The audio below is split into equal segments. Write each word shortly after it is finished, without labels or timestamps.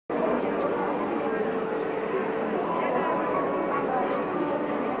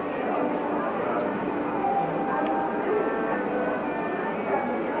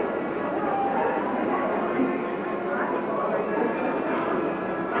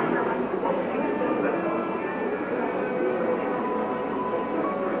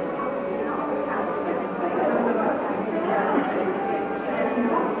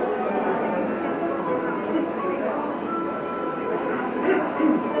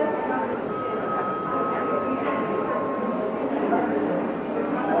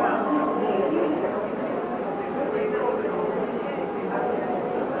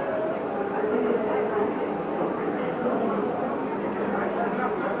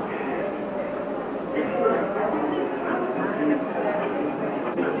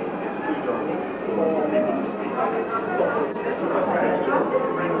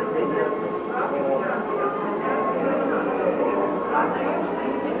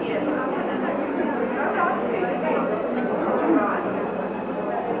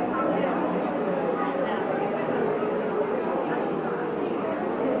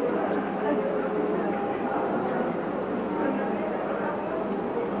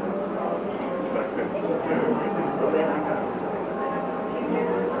It's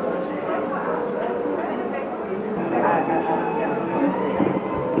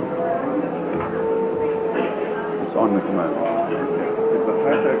on at the moment. Is the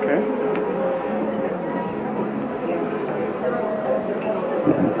height okay?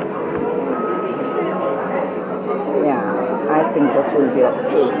 Yeah, I think this will be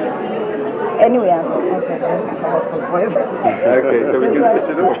okay. Anyway, I've got a powerful voice. Okay, so we can switch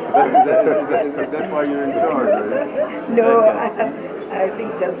it off. Is that why you're in charge, really? No, okay. I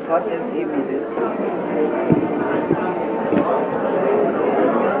think just God just gave me this piece.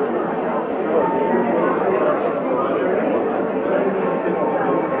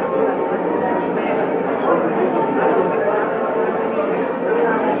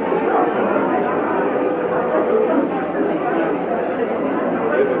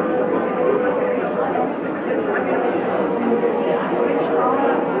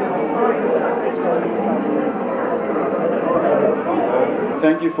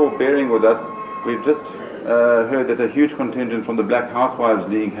 Thank you for bearing with us. We've just heard that a huge contingent from the Black Housewives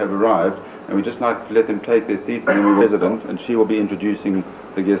League have arrived, and we'd just like to let them take their seats, and then we will president, and she will be introducing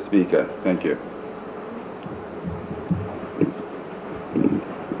the guest speaker. Thank you.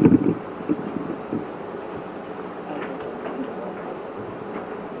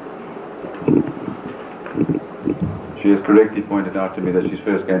 She has correctly pointed out to me that she's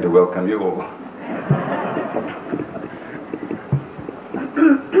first going to welcome you all.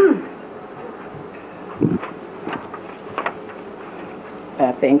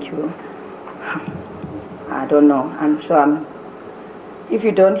 Thank you. I don't know. I'm sure if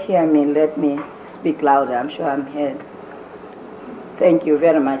you don't hear me, let me speak louder. I'm sure I'm heard. Thank you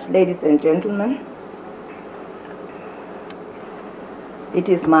very much. Ladies and gentlemen, it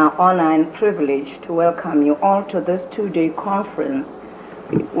is my honor and privilege to welcome you all to this two-day conference,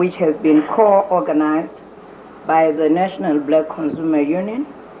 which has been co-organized by the National Black Consumer Union,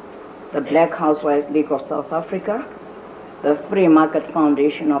 the Black Housewives League of South Africa, the Free Market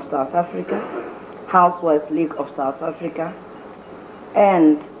Foundation of South Africa, Housewives League of South Africa,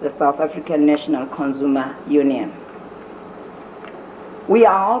 and the South African National Consumer Union. We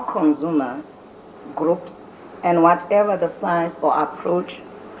are all consumers, groups, and whatever the size or approach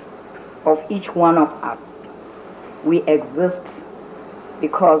of each one of us, we exist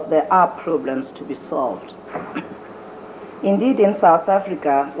because there are problems to be solved. Indeed, in South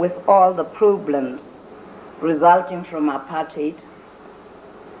Africa, with all the problems resulting from apartheid,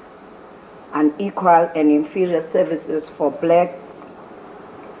 unequal and inferior services for blacks,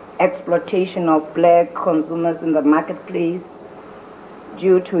 exploitation of black consumers in the marketplace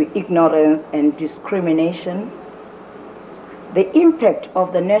due to ignorance and discrimination, the impact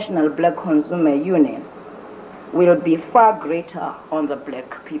of the National Black Consumer Union will be far greater on the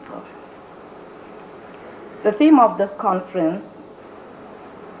black people. The theme of this conference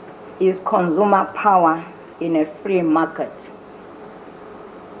is consumer power in a free market.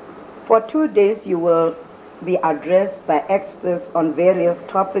 For 2 days, you will be addressed by experts on various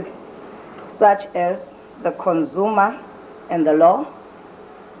topics such as the consumer and the law,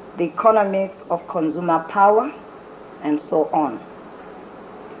 the economics of consumer power, and so on.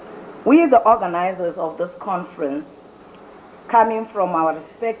 We, the organizers of this conference, coming from our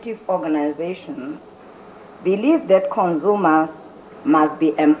respective organizations, believe that consumers must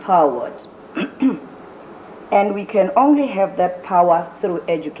be empowered. And we can only have that power through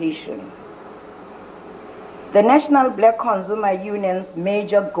education. The National Black Consumer Union's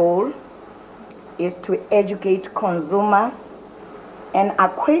major goal is to educate consumers and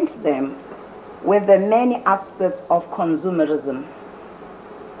acquaint them with the many aspects of consumerism,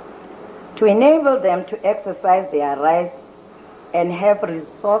 to enable them to exercise their rights and have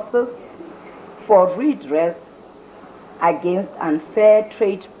resources for redress against unfair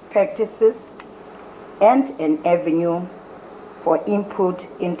trade practices and an avenue for input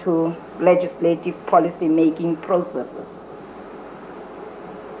into legislative policy-making processes.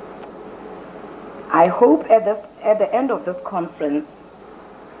 I hope at the end of this conference,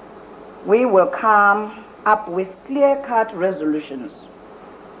 we will come up with clear-cut resolutions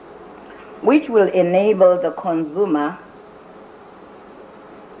which will enable the consumer's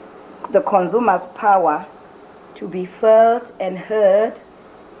power to be felt and heard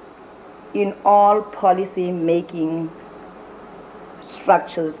in all policy-making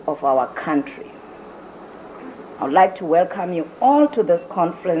structures of our country. I would like to welcome you all to this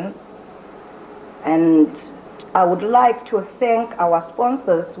conference, and I would like to thank our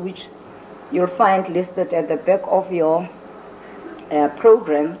sponsors, which you'll find listed at the back of your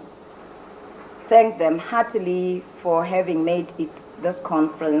programs. Thank them heartily for having made this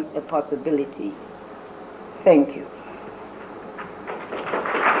conference a possibility. Thank you.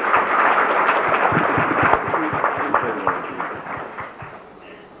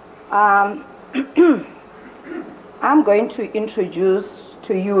 I'm going to introduce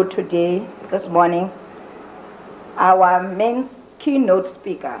to you today, this morning, our main keynote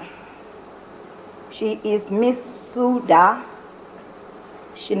speaker. She is Miss Sudha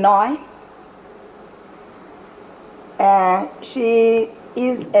Shenoy. She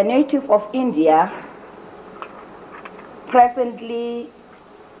is a native of India, presently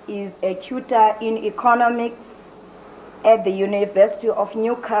is a tutor in economics at the University of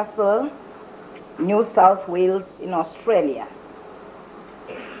Newcastle, New South Wales in Australia.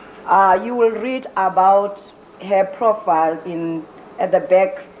 You will read about her profile at the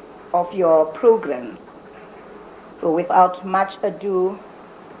back of your programs. So without much ado,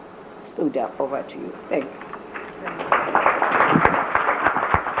 Sudha, over to you. Thank you.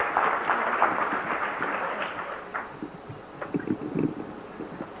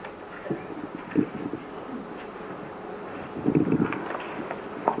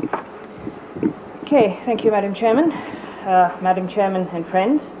 Okay, thank you, Madam Chairman. Madam Chairman and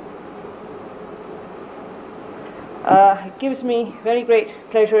friends. It gives me very great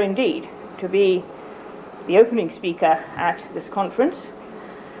pleasure indeed to be the opening speaker at this conference.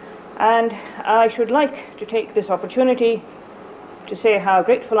 And I should like to take this opportunity to say how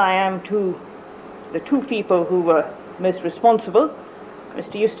grateful I am to the two people who were most responsible,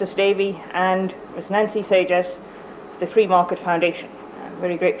 Mr. Eustace Davey and Ms. Nancy Sages, the Free Market Foundation. I'm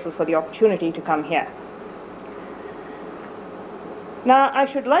very grateful for the opportunity to come here. Now, I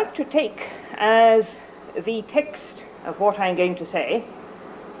should like to take as the text of what I'm going to say,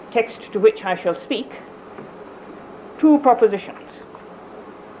 text to which I shall speak, two propositions.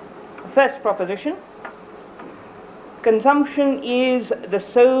 The first proposition: consumption is the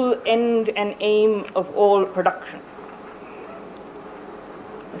sole end and aim of all production.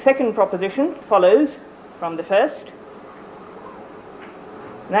 The second proposition follows from the first.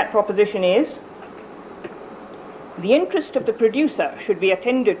 And that proposition is: the interest of the producer should be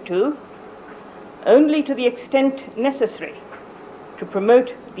attended to only to the extent necessary to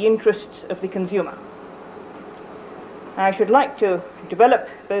promote the interests of the consumer. I should like to develop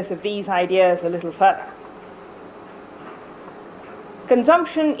both of these ideas a little further.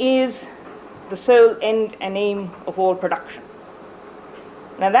 Consumption is the sole end and aim of all production.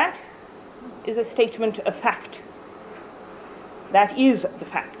 Now that is a statement of fact. That is the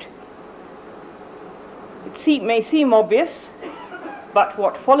fact. It may seem obvious, but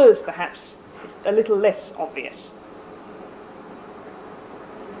what follows perhaps is a little less obvious.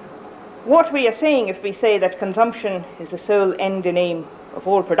 What we are saying if we say that consumption is the sole end and aim of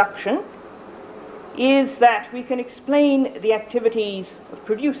all production is that we can explain the activities of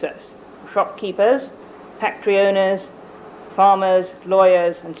producers, shopkeepers, factory owners, farmers,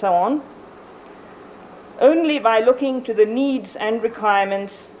 lawyers, and so on, only by looking to the needs and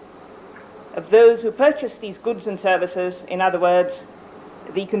requirements of those who purchase these goods and services, in other words,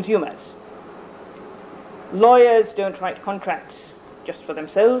 the consumers. Lawyers don't write contracts just for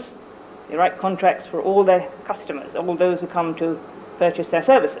themselves. They write contracts for all their customers, all those who come to purchase their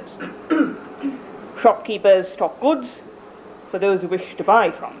services. Shopkeepers stock goods for those who wish to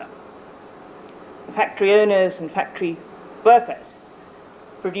buy from them. Factory owners and factory workers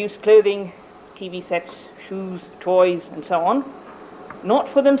produce clothing, TV sets, shoes, toys, and so on, not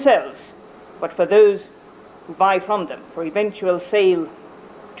for themselves, but for those who buy from them, for eventual sale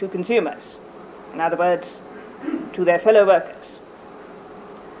to consumers. In other words, to their fellow workers.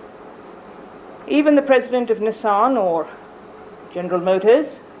 Even the president of Nissan or General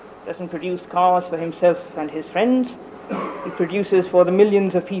Motors doesn't produce cars for himself and his friends. He produces for the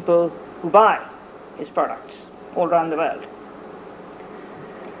millions of people who buy his products all around the world.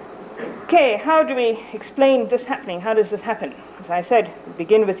 Okay, how do we explain this happening? How does this happen? As I said, we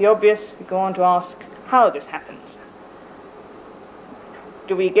begin with the obvious. We go on to ask how this happens.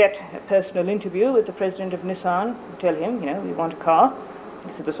 Do we get a personal interview with the president of Nissan? We tell him, we want a car.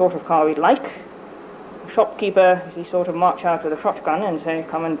 This is the sort of car we'd like. The shopkeeper, does he sort of march out with a shotgun and say,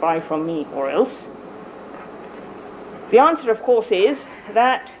 come and buy from me or else? The answer, of course, is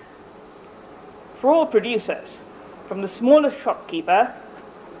that for all producers, from the smallest shopkeeper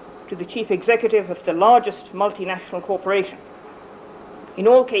to the chief executive of the largest multinational corporation, in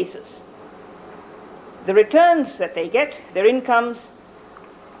all cases, the returns that they get, their incomes,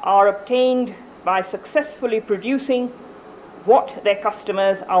 are obtained by successfully producing what their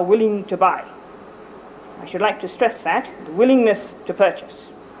customers are willing to buy. I should like to stress that, the willingness to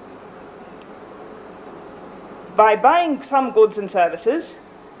purchase. By buying some goods and services,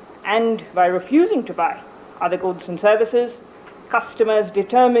 and by refusing to buy other goods and services, customers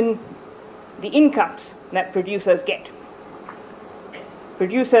determine the incomes that producers get.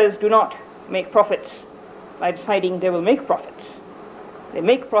 Producers do not make profits by deciding they will make profits. They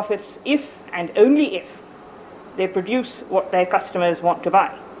make profits if and only if they produce what their customers want to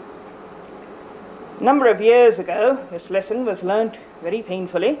buy. A number of years ago, this lesson was learnt very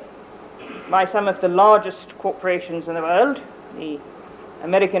painfully by some of the largest corporations in the world, the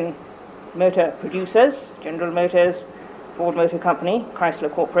American motor producers, General Motors, Ford Motor Company,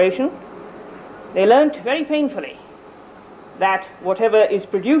 Chrysler Corporation. They learnt very painfully that whatever is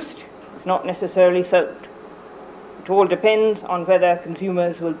produced is not necessarily sold. It all depends on whether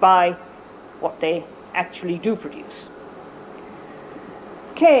consumers will buy what they actually do produce.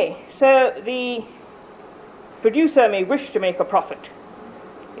 Okay, so the producer may wish to make a profit.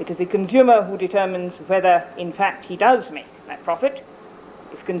 It is the consumer who determines whether, in fact, he does make that profit.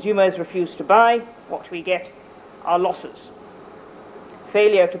 If consumers refuse to buy, what we get are losses.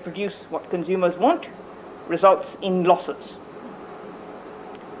 Failure to produce what consumers want results in losses.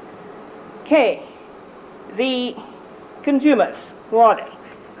 Okay, the consumers, who are they?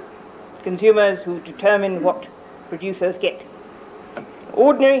 Consumers who determine what producers get.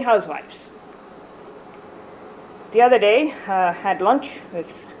 Ordinary housewives. The other day, had lunch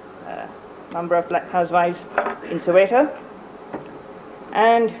with a number of black housewives in Soweto,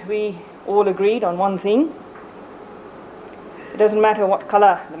 and we all agreed on one thing. It doesn't matter what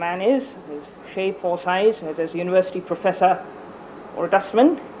color the man is, his shape or size, whether he's a university professor or a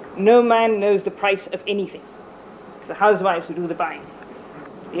dustman. No man knows the price of anything. It's the housewives who do the buying.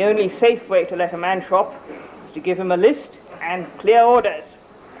 The only safe way to let a man shop is to give him a list and clear orders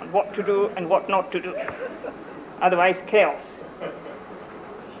on what to do and what not to do. Otherwise, chaos.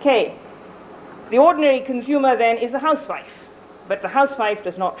 Okay, the ordinary consumer then is a housewife, but the housewife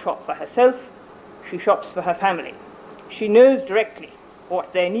does not shop for herself, she shops for her family. She knows directly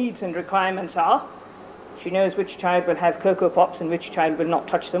what their needs and requirements are. She knows which child will have Cocoa Pops and which child will not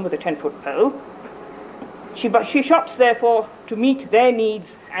touch them with a 10-foot pole. She shops, therefore, to meet their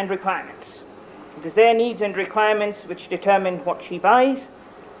needs and requirements. It is their needs and requirements which determine what she buys,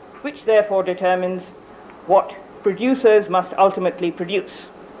 which therefore determines what producers must ultimately produce.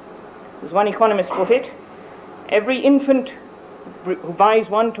 As one economist put it, every infant who buys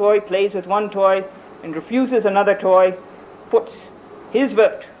one toy, plays with one toy, and refuses another toy, puts his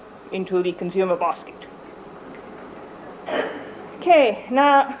vote into the consumer basket. Okay,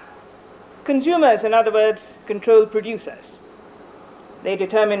 now, consumers, in other words, control producers. They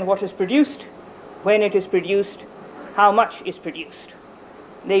determine what is produced, when it is produced, how much is produced.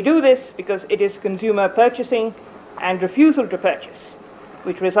 They do this because it is consumer purchasing and refusal to purchase,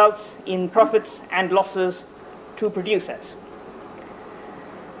 which results in profits and losses to producers.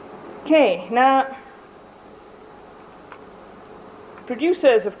 Okay, now,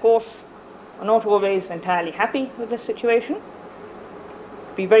 producers, of course, are not always entirely happy with this situation. It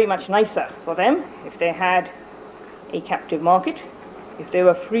would be very much nicer for them if they had a captive market, if they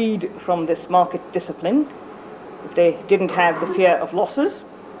were freed from this market discipline, if they didn't have the fear of losses,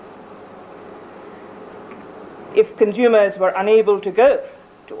 if consumers were unable to go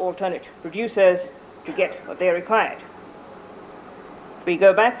to alternate producers to get what they required. If we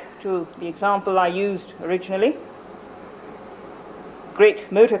go back to the example I used originally, great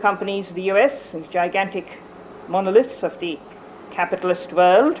motor companies in the US and gigantic monoliths of the capitalist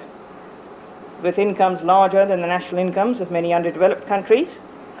world with incomes larger than the national incomes of many underdeveloped countries.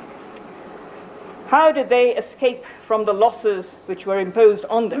 How did they escape from the losses which were imposed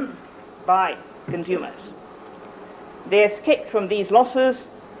on them by consumers? They escaped from these losses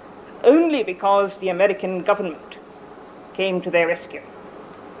only because the American government came to their rescue.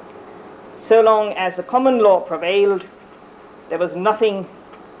 So long as the common law prevailed, there was nothing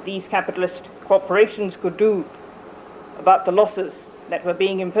these capitalist corporations could do about the losses that were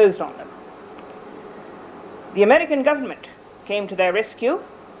being imposed on them. The American government came to their rescue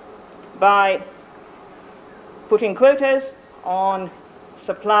by putting quotas on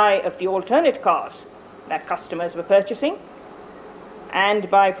supply of the alternate cars that customers were purchasing, and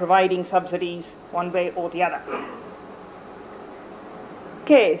by providing subsidies one way or the other.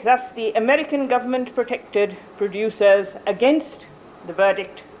 Okay, thus the American government protected producers against the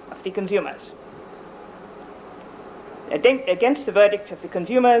verdict of the consumers. Against the verdict of the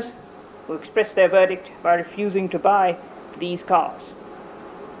consumers who expressed their verdict by refusing to buy these cars.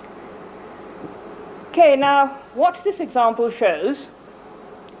 Okay, now what this example shows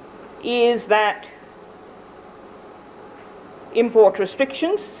is that import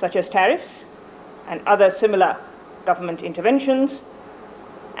restrictions such as tariffs and other similar government interventions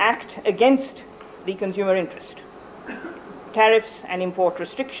act against the consumer interest. Tariffs and import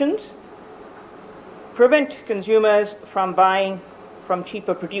restrictions prevent consumers from buying from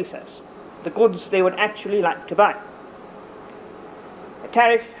cheaper producers, the goods they would actually like to buy. A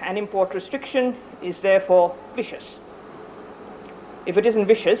tariff and import restriction is therefore vicious. If it isn't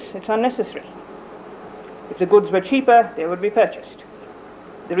vicious, it's unnecessary. If the goods were cheaper, they would be purchased.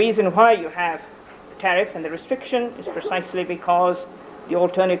 The reason why you have the tariff and the restriction is precisely because the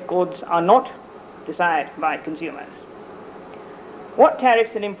alternate goods are not desired by consumers. What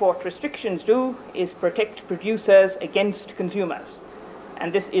tariffs and import restrictions do is protect producers against consumers.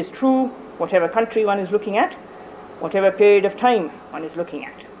 And this is true whatever country one is looking at, whatever period of time one is looking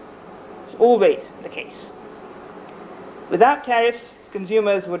at. It's always the case. Without tariffs,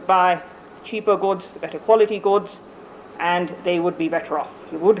 consumers would buy cheaper goods, better quality goods, and they would be better off.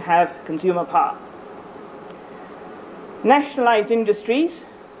 You would have consumer power. Nationalized industries,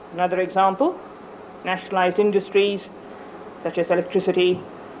 another example. Nationalized industries such as electricity,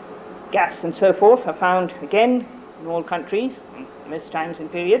 gas, and so forth are found again in all countries, most times in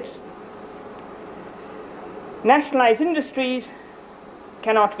periods. Nationalized industries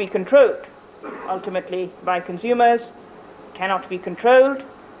cannot be controlled ultimately by consumers, cannot be controlled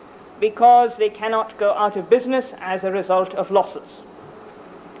because they cannot go out of business as a result of losses.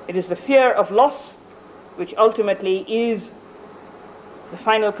 It is the fear of loss which ultimately is the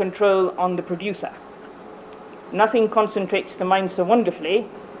final control on the producer. Nothing concentrates the mind so wonderfully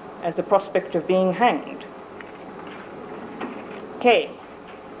as the prospect of being hanged. Okay.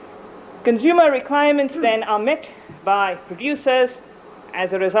 Consumer requirements then are met by producers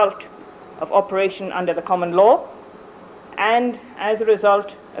as a result of operation under the common law and as a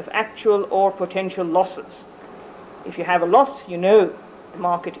result of actual or potential losses. If you have a loss, you know the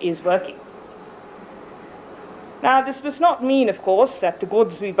market is working. Now, this does not mean, of course, that the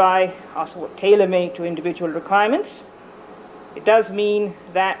goods we buy are sort of tailor-made to individual requirements. It does mean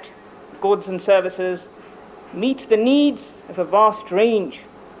that goods and services meet the needs of a vast range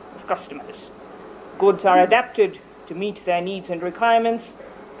of customers. Goods are adapted to meet their needs and requirements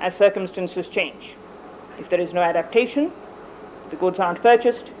as circumstances change. If there is no adaptation, the goods aren't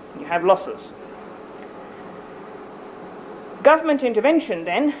purchased, you have losses. Government intervention,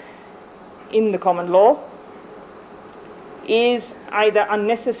 then, in the common law is either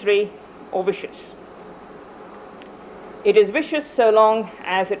unnecessary or vicious. It is vicious so long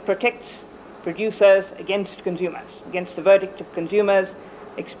as it protects producers against consumers, against the verdict of consumers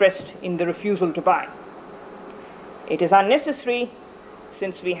expressed in the refusal to buy. It is unnecessary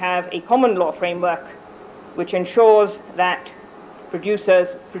since we have a common law framework which ensures that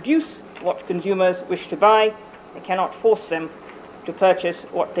producers produce what consumers wish to buy. They cannot force them to purchase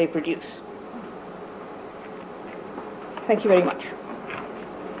what they produce. Thank you very much.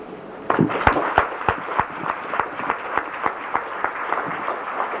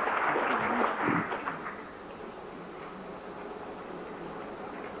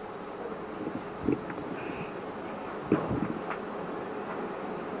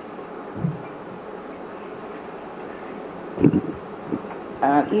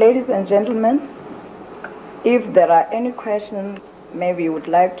 Ladies and gentlemen, if there are any questions maybe you would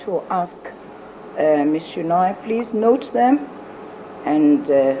like to ask Ms. Shenoy, please note them, and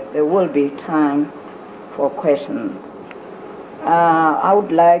there will be time for questions. I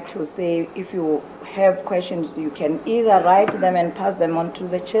would like to say, if you have questions, you can either write them and pass them on to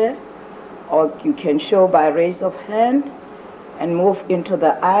the chair, or you can show by raise of hand and move into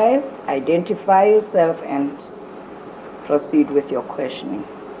the aisle, identify yourself, and proceed with your question.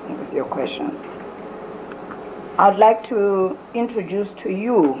 I'd like to introduce to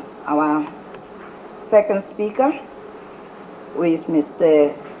you our second speaker, who is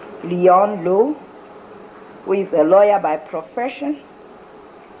Mr. Louw, who is a lawyer by profession.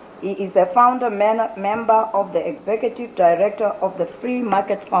 He is a founder member of the executive director of the Free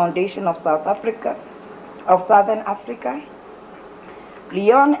Market Foundation of Southern Africa.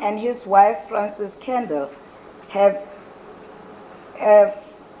 Louw and his wife, Frances Kendall, have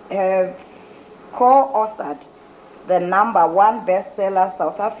co-authored the #1 bestseller,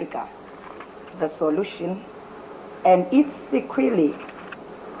 South Africa, The Solution, and its sequel,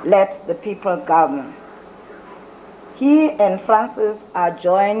 Let the People Govern. He and Frances are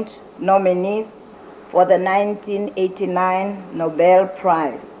joint nominees for the 1989 Nobel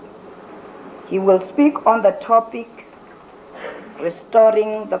Prize. He will speak on the topic,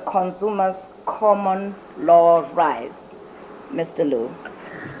 Restoring the Consumer's Common Law Rights. Mr. Louw.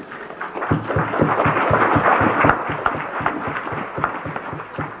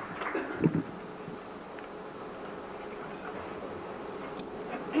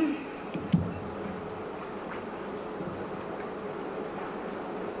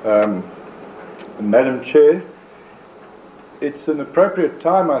 Madam Chair, it's an appropriate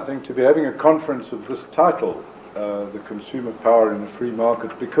time, I think, to be having a conference of this title, The Consumer Power in a Free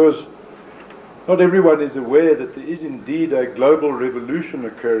Market, because not everyone is aware that there is indeed a global revolution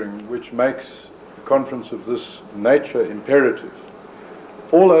occurring which makes a conference of this nature imperative.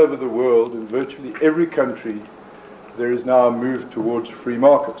 All over the world, in virtually every country, there is now a move towards free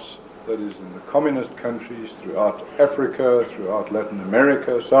markets. That is in the communist countries, throughout Africa, throughout Latin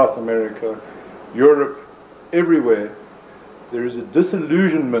America, South America, Europe, everywhere. There is a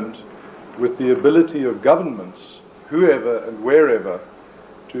disillusionment with the ability of governments, whoever and wherever,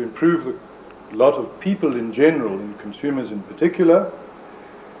 to improve the lot of people in general and consumers in particular.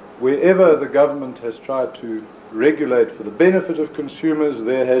 Wherever the government has tried to regulate for the benefit of consumers,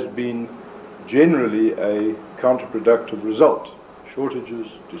 there has been generally a counterproductive result.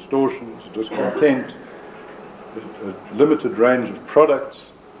 Shortages, distortions, discontent, a limited range of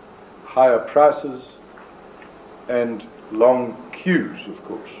products, higher prices, and long queues, of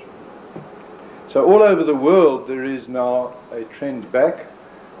course. So all over the world there is now a trend back.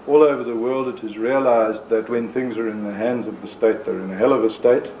 All over the world it is realized that when things are in the hands of the state, they're in a hell of a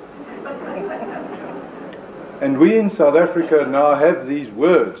state. And we in South Africa now have these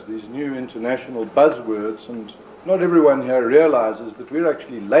words, these new international buzzwords, and not everyone here realizes that we're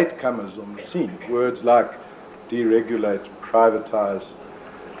actually latecomers on the scene. Words like deregulate, privatize,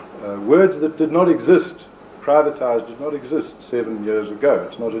 words that did not exist. Privatize did not exist 7 years ago.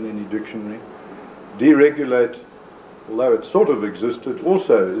 It's not in any dictionary. Deregulate, although it sort of existed,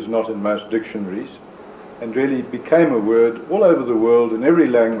 also is not in most dictionaries, and really became a word all over the world in every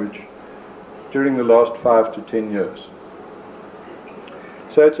language during the last 5 to 10 years.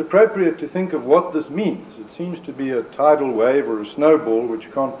 So it's appropriate to think of what this means. It seems to be a tidal wave or a snowball which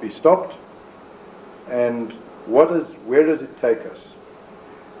can't be stopped. And where does it take us?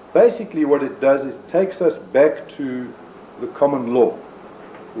 Basically what it does is takes us back to the common law,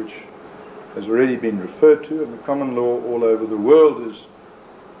 which has already been referred to, and the common law all over the world is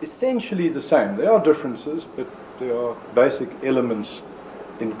essentially the same. There are differences, but there are basic elements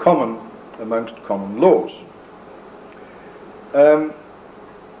in common amongst common laws.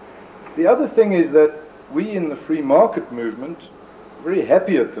 The other thing is that we in the free market movement are very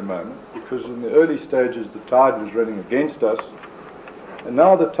happy at the moment, because in the early stages the tide was running against us, and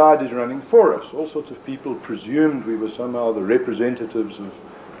now the tide is running for us. All sorts of people presumed we were somehow the representatives of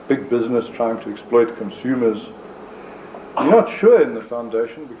big business trying to exploit consumers. We're not sure in the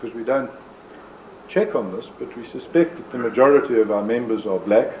foundation, because we don't check on this, but we suspect that the majority of our members are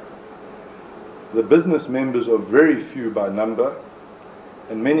black. The business members are very few by number,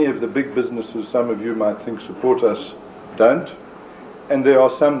 and many of the big businesses, some of you might think support us, don't. And there are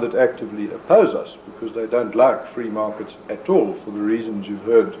some that actively oppose us because they don't like free markets at all, for the reasons you've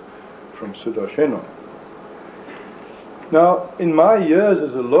heard from Sudha Shenoy. Now, in my years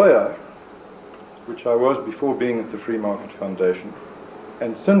as a lawyer, which I was before being at the Free Market Foundation,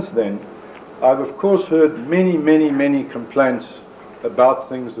 and since then, I've of course heard many, many, many complaints about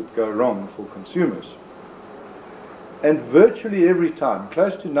things that go wrong for consumers. And virtually every time,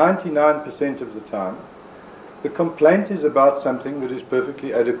 close to 99% of the time, the complaint is about something that is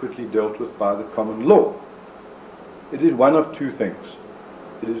perfectly adequately dealt with by the common law. It is one of two things.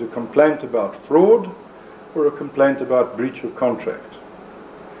 It is a complaint about fraud or a complaint about breach of contract.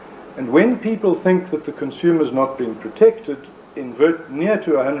 And when people think that the consumer is not being protected, in near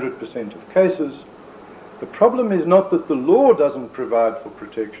to 100% of cases, the problem is not that the law doesn't provide for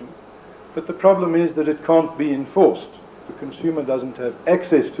protection, but the problem is that it can't be enforced. The consumer doesn't have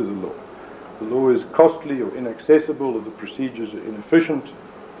access to the law. The law is costly or inaccessible, or the procedures are inefficient.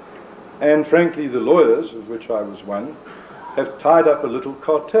 And frankly, the lawyers, of which I was one, have tied up a little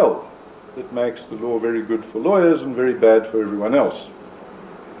cartel that makes the law very good for lawyers and very bad for everyone else.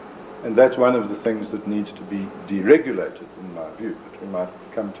 And that's one of the things that needs to be deregulated, in my view. But we might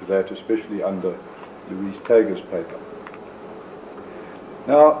come to that, especially under Louise Tager's paper.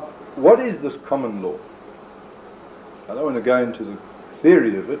 Now, what is this common law? I don't want to go into the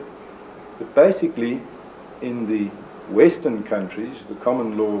theory of it, but basically, in the Western countries, the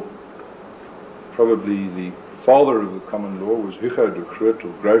common law, probably the father of the common law was Hugo de Groot,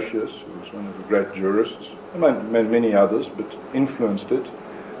 or Grotius, who was one of the great jurists, among many others, but influenced it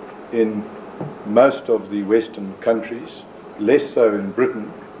in most of the Western countries, less so in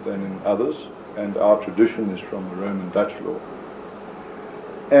Britain than in others, and our tradition is from the Roman Dutch law.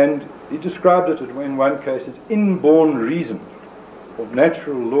 And he described it in one case as inborn reason, or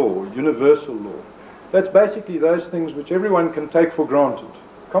natural law, or universal law. That's basically those things which everyone can take for granted.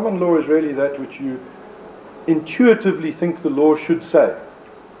 Common law is really that which you intuitively think the law should say.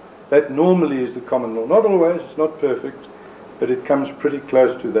 That normally is the common law. Not always, it's not perfect, but it comes pretty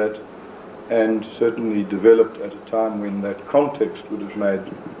close to that, and certainly developed at a time when that context would have made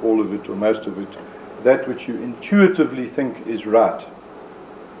all of it or most of it that which you intuitively think is right.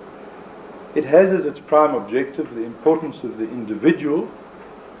 It has as its prime objective the importance of the individual,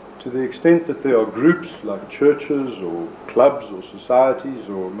 to the extent that there are groups like churches or clubs or societies,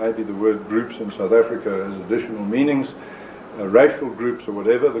 or maybe the word groups in South Africa has additional meanings, racial groups or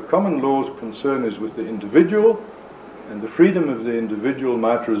whatever. The common law's concern is with the individual, and the freedom of the individual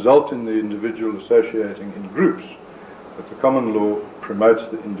might result in the individual associating in groups. But the common law promotes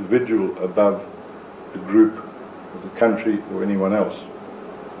the individual above the group or the country or anyone else.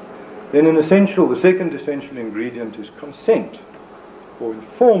 Then the second essential ingredient is consent, or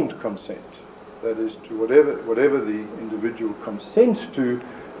informed consent. That is, to whatever the individual consents to,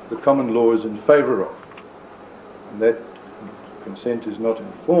 the common law is in favor of. And that consent is not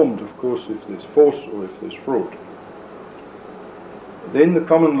informed, of course, if there's force or if there's fraud. Then the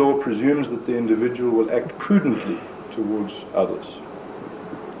common law presumes that the individual will act prudently towards others.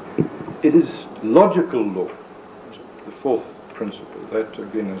 It is logical law, the fourth principle, that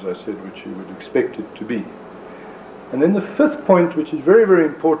again, as I said, which you would expect it to be. And then the fifth point, which is very, very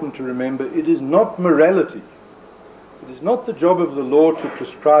important to remember, it is not morality. It is not the job of the law to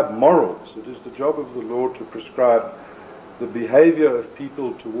prescribe morals. It is the job of the law to prescribe the behavior of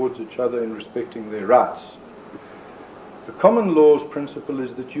people towards each other in respecting their rights. The common law's principle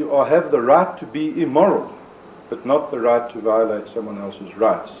is that you have the right to be immoral, but not the right to violate someone else's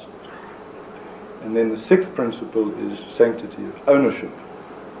rights. And then the sixth principle is sanctity of ownership.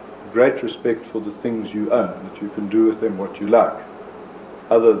 Great respect for the things you own, that you can do with them what you like,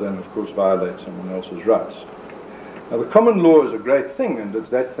 other than, of course, violate someone else's rights. Now, the common law is a great thing, and it's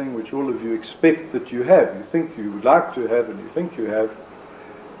that thing which all of you expect that you have. You think you would like to have, and you think you have,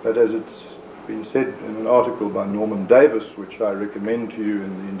 but as it's been said in an article by Norman Davis, which I recommend to you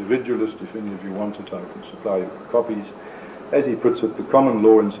in The Individualist, if any of you want it, I can supply you with copies. As he puts it, the common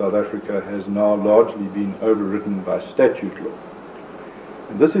law in South Africa has now largely been overridden by statute law.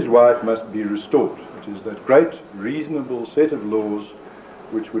 And this is why it must be restored. It is that great, reasonable set of laws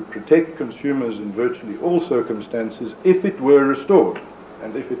which would protect consumers in virtually all circumstances if it were restored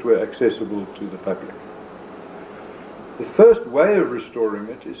and if it were accessible to the public. The first way of restoring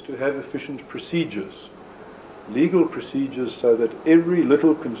it is to have efficient procedures, legal procedures, so that every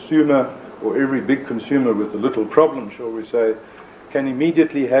little consumer or every big consumer with a little problem, shall we say, can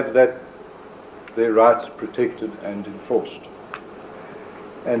immediately have their rights protected and enforced.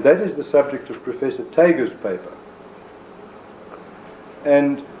 And that is the subject of Professor Tager's paper.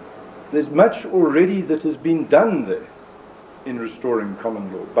 And there's much already that has been done there in restoring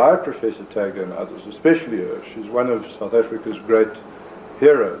common law by Professor Tager and others, especially her. She's one of South Africa's great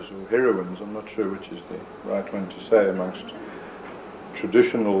heroes or heroines, I'm not sure which is the right one to say amongst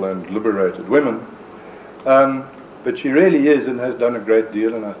traditional and liberated women. But she really is and has done a great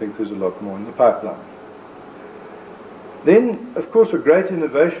deal, and I think there's a lot more in the pipeline. Then, of course, a great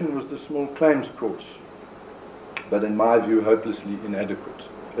innovation was the small claims courts, but in my view, hopelessly inadequate.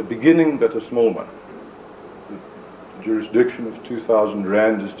 A beginning, but a small one. The jurisdiction of 2,000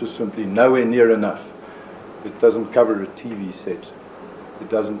 rand is just simply nowhere near enough. It doesn't cover a TV set. It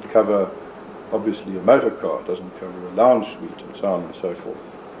doesn't cover, obviously, a motor car. It doesn't cover a lounge suite, and so on and so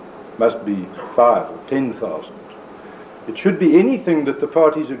forth. It must be 5,000 or 10,000. It should be anything that the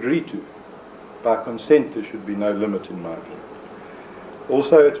parties agree to. By consent, there should be no limit, in my view.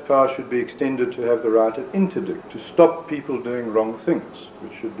 Also, its power should be extended to have the right of interdict, to stop people doing wrong things,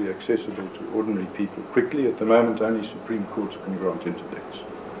 which should be accessible to ordinary people quickly. At the moment, only Supreme Courts can grant interdicts.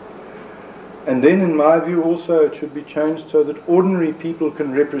 And then, in my view, also, it should be changed so that ordinary people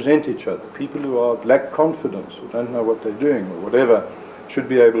can represent each other. People who lack confidence or don't know what they're doing or whatever should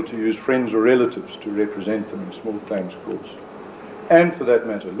be able to use friends or relatives to represent them in small claims courts. And, for that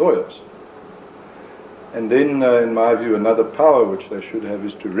matter, lawyers. And then, in my view, another power which they should have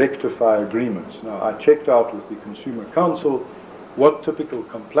is to rectify agreements. Now, I checked out with the Consumer Council what typical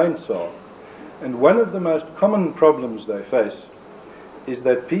complaints are. And one of the most common problems they face is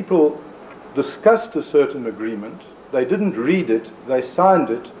that people discussed a certain agreement, they didn't read it, they signed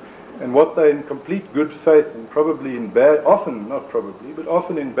it, and what they, in complete good faith and probably in bad, often, not probably, but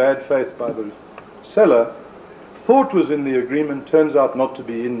often in bad faith by the seller, thought was in the agreement, turns out not to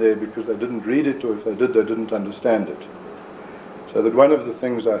be in there because they didn't read it, or if they did, they didn't understand it. So that one of the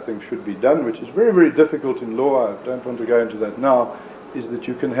things I think should be done, which is very, very difficult in law, I don't want to go into that now, is that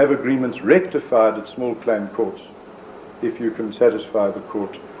you can have agreements rectified at small claim courts if you can satisfy the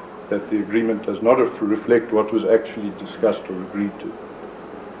court that the agreement does not reflect what was actually discussed or agreed to.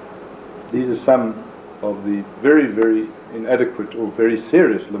 These are some of the very, very inadequate or very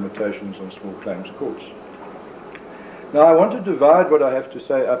serious limitations on small claims courts. Now, I want to divide what I have to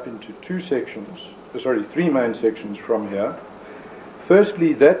say up into three main sections from here.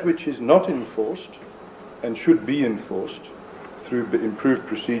 Firstly, that which is not enforced and should be enforced through improved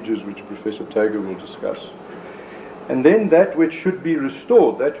procedures, which Professor Tager will discuss. And then that which should be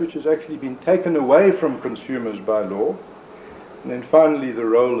restored, that which has actually been taken away from consumers by law. And then finally, the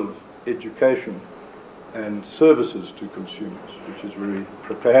role of education and services to consumers, which is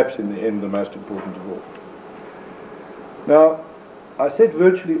perhaps in the end, the most important of all. Now, I said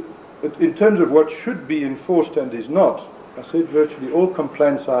virtually, in terms of what should be enforced and is not, I said virtually all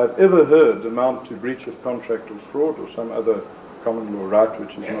complaints I have ever heard amount to breach of contract or fraud or some other common law right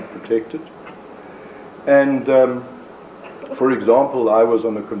which is not protected. And for example, I was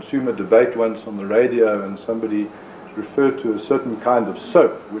on a consumer debate once on the radio and somebody referred to a certain kind of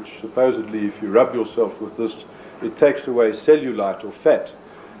soap which supposedly if you rub yourself with this, it takes away cellulite or fat.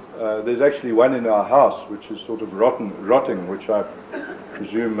 There's actually one in our house which is sort of rotting, which I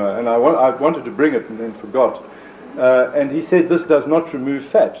presume, and I wanted to bring it and then forgot. And he said this does not remove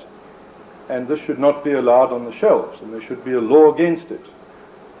fat, and this should not be allowed on the shelves, and there should be a law against it.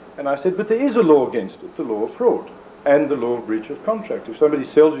 And I said, but there is a law against it, the law of fraud, and the law of breach of contract. If somebody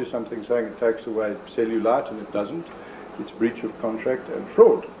sells you something saying it takes away cellulite and it doesn't, it's breach of contract and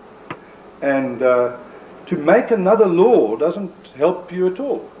fraud. And to make another law doesn't help you at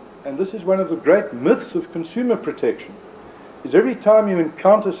all. And this is one of the great myths of consumer protection, is every time you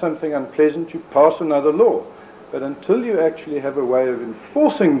encounter something unpleasant, you pass another law. But until you actually have a way of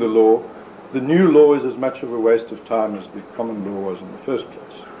enforcing the law, the new law is as much of a waste of time as the common law was in the first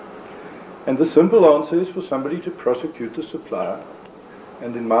place. And the simple answer is for somebody to prosecute the supplier.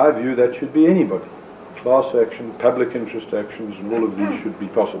 And in my view, that should be anybody. Class action, public interest actions, and all of these should be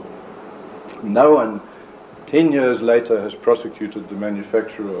possible. No one 10 years later has prosecuted the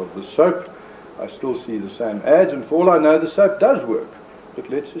manufacturer of the soap. I still see the same ads, and for all I know, the soap does work. But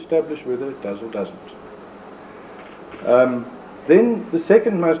let's establish whether it does or doesn't. Then the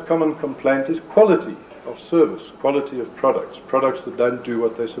second most common complaint is quality of service, quality of products, products that don't do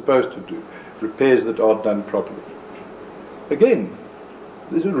what they're supposed to do, repairs that aren't done properly. Again,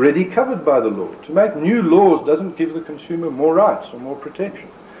 this is already covered by the law. To make new laws doesn't give the consumer more rights or more protection.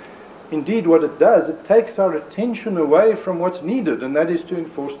 Indeed, what it does, it takes our attention away from what's needed, and that is to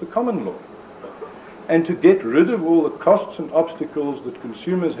enforce the common law and to get rid of all the costs and obstacles that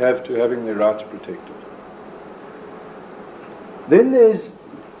consumers have to having their rights protected. Then there's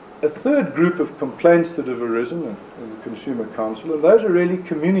a third group of complaints that have arisen in the Consumer Council, and those are really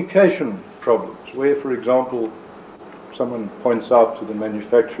communication problems, where, for example, someone points out to the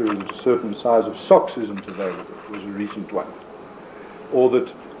manufacturer that a certain size of socks isn't available, was a recent one, or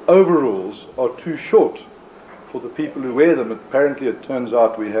that overalls are too short for the people who wear them. Apparently it turns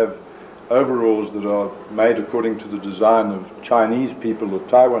out we have overalls that are made according to the design of Chinese people or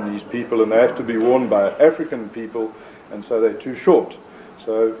Taiwanese people, and they have to be worn by African people, and so they're too short.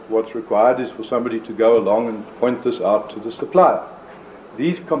 So what's required is for somebody to go along and point this out to the supplier.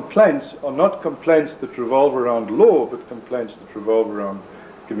 These complaints are not complaints that revolve around law, but complaints that revolve around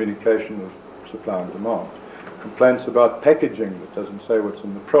communication of supply and demand. Complaints about packaging that doesn't say what's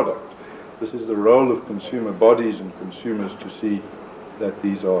in the product. This is the role of consumer bodies and consumers to see that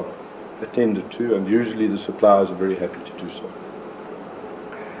these are attended to, and usually the suppliers are very happy to do so.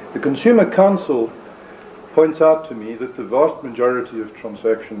 The Consumer Council points out to me that the vast majority of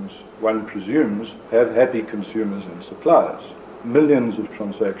transactions, one presumes, have happy consumers and suppliers. Millions of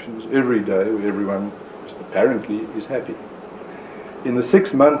transactions every day where everyone apparently is happy. In the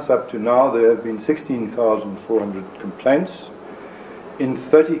 6 months up to now, there have been 16,400 complaints in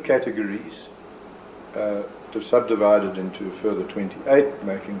 30 categories. They're subdivided into a further 28,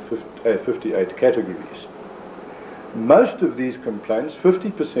 making 58 categories. Most of these complaints,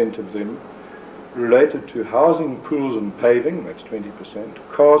 50% of them, related to housing, pools and paving, that's 20%,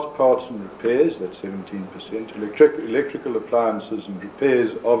 cars, parts and repairs, that's 17%, electrical appliances and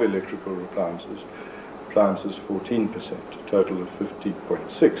repairs of electrical appliances, 14%, a total of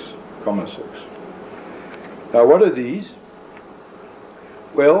 50.6,6. Now what are these?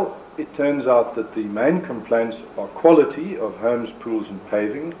 Well, it turns out that the main complaints are quality of homes, pools and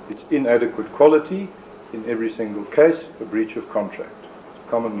paving. It's inadequate quality in every single case, a breach of contract.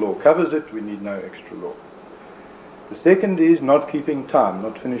 Common law covers it, we need no extra law. The second is not keeping time,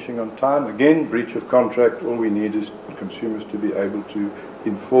 not finishing on time. Again, breach of contract, all we need is consumers to be able to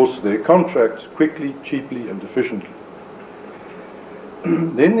enforce their contracts quickly, cheaply and efficiently.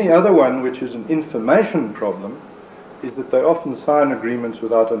 Then the other one, which is an information problem, is that they often sign agreements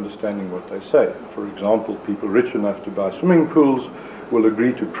without understanding what they say. For example, people rich enough to buy swimming pools will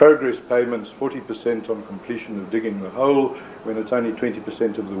agree to progress payments, 40% on completion of digging the hole, when it's only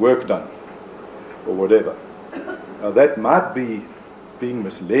 20% of the work done, or whatever. Now that might be being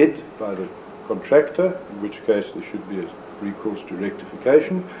misled by the contractor, in which case there should be a recourse to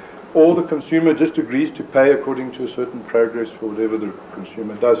rectification, or the consumer just agrees to pay according to a certain progress for whatever the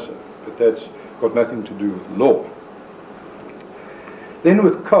consumer does so. But that's got nothing to do with law. Then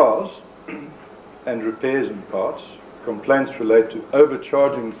with cars and repairs and parts, complaints relate to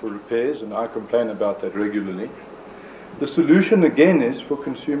overcharging for repairs, and I complain about that regularly. The solution again is for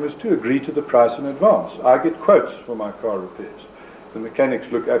consumers to agree to the price in advance. I get quotes for my car repairs. The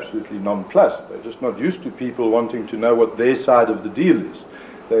mechanics look absolutely nonplussed. They're just not used to people wanting to know what their side of the deal is.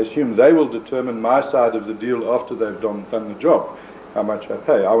 They assume they will determine my side of the deal after they've done the job, how much I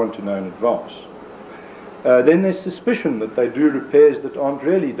pay. I want to know in advance. Then there's suspicion that they do repairs that aren't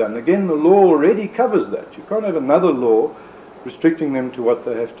really done. Again, the law already covers that. You can't have another law restricting them to what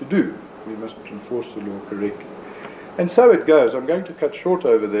they have to do. We must enforce the law correctly. And so it goes. I'm going to cut short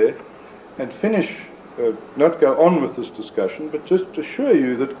over there and finish, not go on with this discussion, but just assure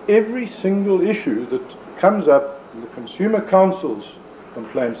you that every single issue that comes up in the Consumer Council's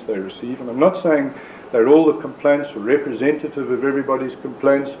complaints they receive, and I'm not saying they're all the complaints or representative of everybody's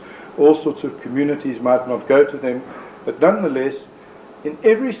complaints, all sorts of communities might not go to them, but nonetheless, in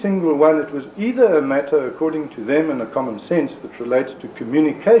every single one, it was either a matter, according to them, and a common sense that relates to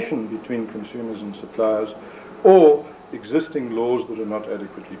communication between consumers and suppliers, or existing laws that are not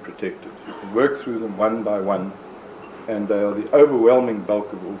adequately protected. You can work through them one by one, and they are the overwhelming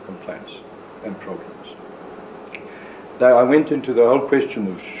bulk of all complaints and problems. Now, I went into the whole question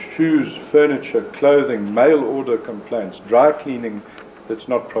of shoes, furniture, clothing, mail order complaints, dry cleaning that's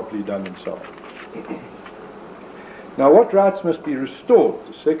not properly done, and so on. Now, what rights must be restored?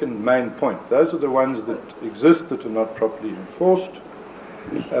 The second main point. Those are the ones that exist that are not properly enforced.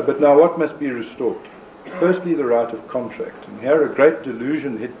 But now, what must be restored? Firstly, the right of contract. And here a great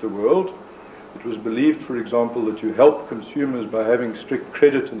delusion hit the world. It was believed, for example, that you help consumers by having strict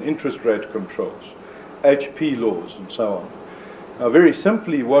credit and interest rate controls, HP laws, and so on. Now, very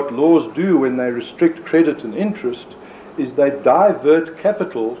simply, what laws do when they restrict credit and interest is they divert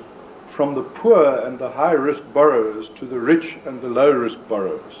capital from the poor and the high-risk borrowers to the rich and the low-risk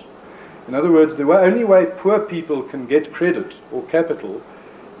borrowers. In other words, the only way poor people can get credit or capital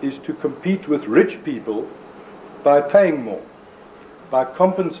is to compete with rich people by paying more, by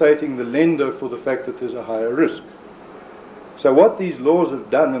compensating the lender for the fact that there's a higher risk. So what these laws have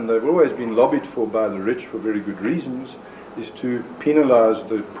done, and they've always been lobbied for by the rich for very good reasons, is to penalize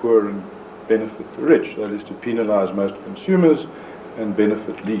the poor and benefit the rich. That is, to penalize most consumers and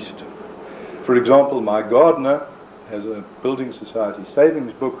benefit least. For example, my gardener has a building society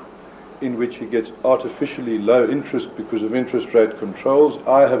savings book in which he gets artificially low interest because of interest rate controls.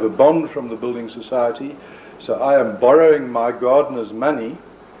 I have a bond from the building society, so I am borrowing my gardener's money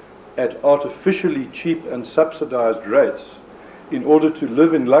at artificially cheap and subsidized rates in order to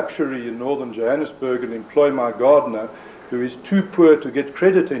live in luxury in northern Johannesburg and employ my gardener, who is too poor to get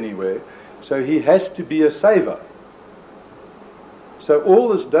credit anywhere, so he has to be a saver. So all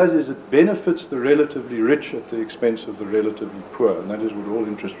this does is it benefits the relatively rich at the expense of the relatively poor, and that is what all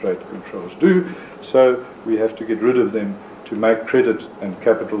interest rate controls do. So we have to get rid of them to make credit and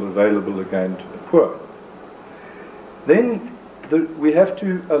capital available again to the poor. Then we have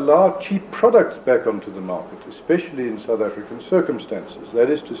to allow cheap products back onto the market, especially in South African circumstances. That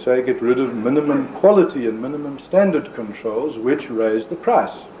is to say, get rid of minimum quality and minimum standard controls which raise the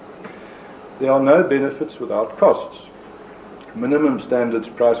price. There are no benefits without costs. Minimum standards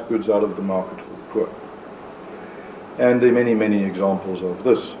price goods out of the market for the poor. And there are many, many examples of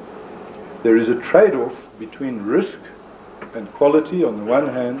this. There is a trade-off between risk and quality on the one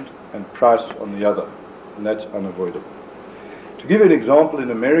hand and price on the other, and that's unavoidable. To give you an example,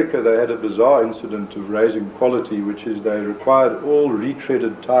 in America they had a bizarre incident of raising quality, which is they required all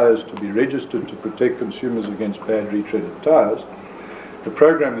retreaded tires to be registered to protect consumers against bad retreaded tires. The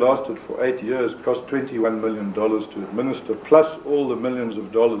program lasted for 8 years, cost $21 million to administer, plus all the millions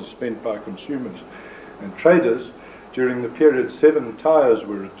of dollars spent by consumers and traders. During the period, 7 tires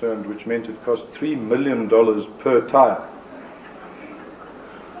were returned, which meant it cost $3 million per tire.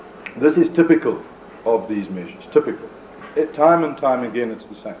 This is typical of these measures, typical. Time and time again, it's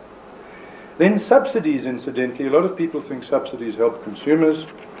the same. Then subsidies, incidentally. A lot of people think subsidies help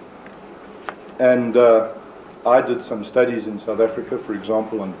consumers. And I did some studies in South Africa, for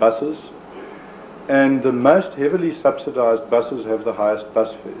example, on buses. And the most heavily subsidized buses have the highest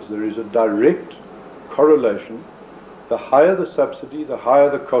bus fares. There is a direct correlation The higher the subsidy, the higher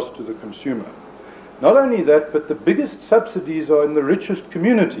the cost to the consumer. Not only that, but the biggest subsidies are in the richest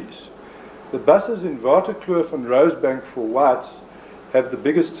communities. The buses in Waterkloof and Rosebank for whites have the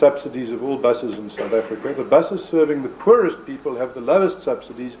biggest subsidies of all buses in South Africa. The buses serving the poorest people have the lowest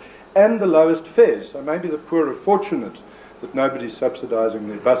subsidies and the lowest fares. So maybe the poor are fortunate that nobody's subsidizing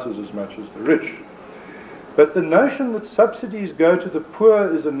their buses as much as the rich. But the notion that subsidies go to the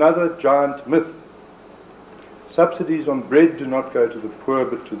poor is another giant myth. Subsidies on bread do not go to the poor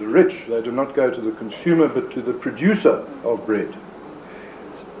but to the rich. They do not go to the consumer but to the producer of bread.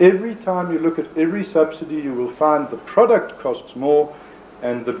 Every time you look at every subsidy, you will find the product costs more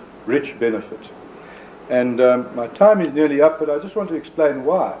and the rich benefit. And my time is nearly up, but I just want to explain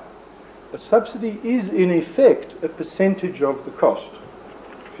why. A subsidy is, in effect, a percentage of the cost.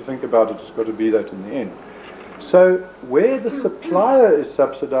 If you think about it, it's got to be that in the end. So where the supplier is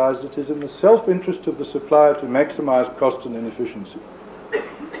subsidized, it is in the self-interest of the supplier to maximize cost and inefficiency.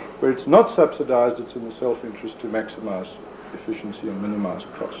 Where it's not subsidized, it's in the self-interest to maximize efficiency and minimize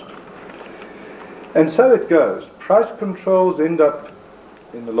cost. And so it goes. Price controls end up,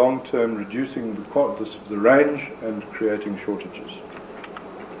 in the long term, reducing the range and creating shortages.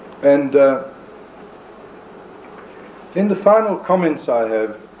 And then the final comments I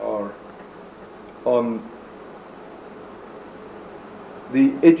have are on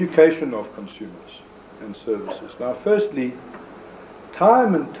the education of consumers and services. Now, firstly,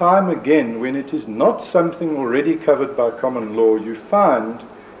 time and time again, when it is not something already covered by common law, you find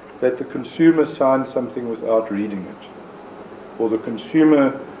that the consumer signed something without reading it, or the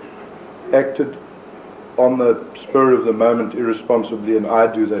consumer acted on the spur of the moment irresponsibly, and I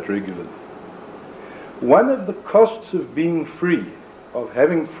do that regularly. One of the costs of being free, of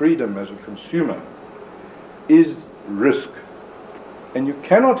having freedom as a consumer, is risk. And you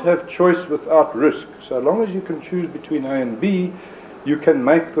cannot have choice without risk. So long as you can choose between A and B, you can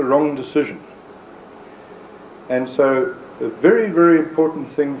make the wrong decision. And so a very, very important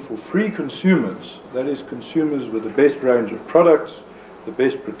thing for free consumers, that is consumers with the best range of products, the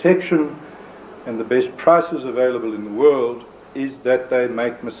best protection, and the best prices available in the world, is that they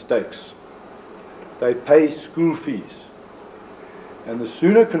make mistakes. They pay school fees. And the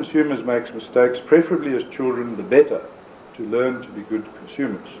sooner consumers make mistakes, preferably as children, the better, to learn to be good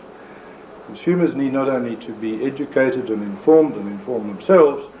consumers. Consumers need not only to be educated and inform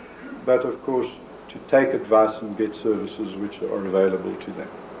themselves, but of course to take advice and get services which are available to them.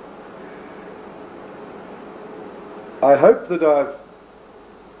 I hope that I've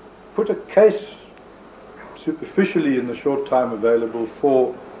put a case superficially in the short time available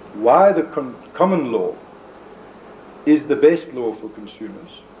for why the common law is the best law for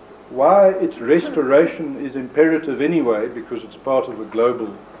consumers, why its restoration is imperative anyway because it's part of a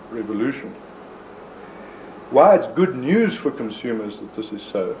global revolution, why it's good news for consumers that this is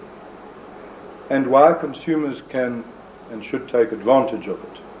so, and why consumers can and should take advantage of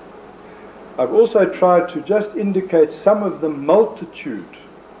it. I've also tried to just indicate some of the multitude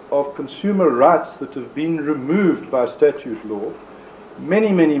of consumer rights that have been removed by statute law,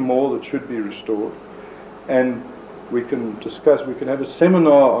 many, many more that should be restored, and we can discuss, we can have a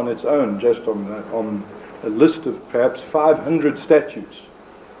seminar on its own just on that, on a list of perhaps 500 statutes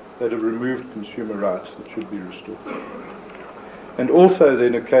that have removed consumer rights that should be restored. And also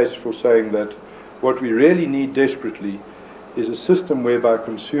then a case for saying that what we really need desperately is a system whereby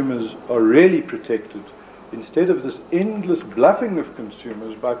consumers are really protected instead of this endless bluffing of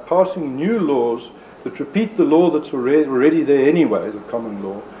consumers by passing new laws that repeat the law that's already there anyway, the common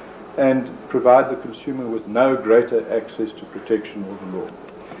law, and provide the consumer with no greater access to protection or the law.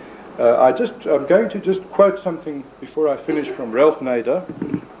 I'm going to just quote something before I finish from Ralph Nader.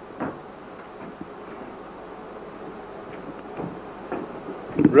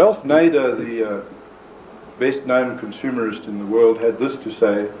 Ralph Nader, the best-known consumerist in the world, had this to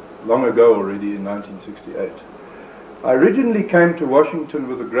say long ago already in 1968. I originally came to Washington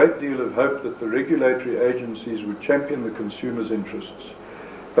with a great deal of hope that the regulatory agencies would champion the consumer's interests.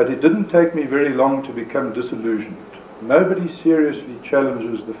 But it didn't take me very long to become disillusioned. Nobody seriously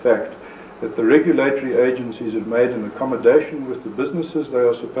challenges the fact that the regulatory agencies have made an accommodation with the businesses they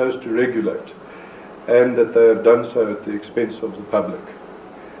are supposed to regulate, and that they have done so at the expense of the public.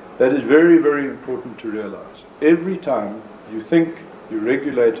 That is very, very important to realize. Every time you think you're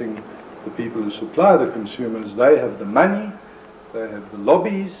regulating the people who supply the consumers, they have the money, they have the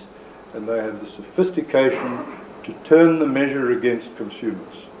lobbies, and they have the sophistication to turn the measure against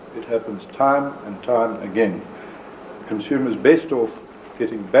consumers. It happens time and time again. Consumers best off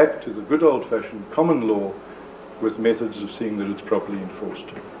getting back to the good old-fashioned common law with methods of seeing that it's properly enforced.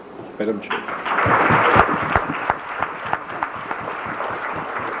 Madam Chair.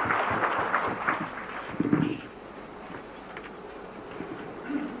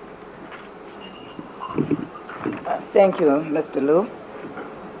 Thank you, Mr. Louw.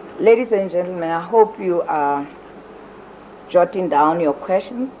 Ladies and gentlemen, I hope you are jotting down your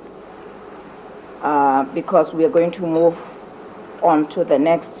questions because we are going to move on to the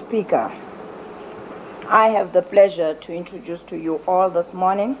next speaker. I have the pleasure to introduce to you all this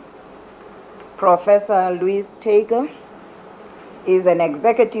morning Professor Louise Tager. Is an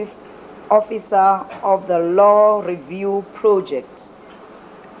executive officer of the Law Review Project,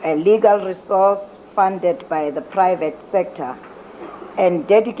 a legal resource funded by the private sector and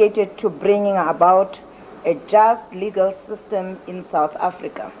dedicated to bringing about a just legal system in South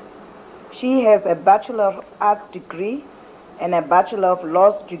Africa. She has a Bachelor of Arts degree and a Bachelor of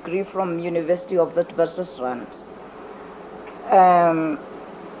Laws degree from University of Witwatersrand,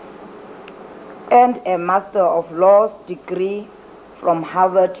 and a Master of Laws degree from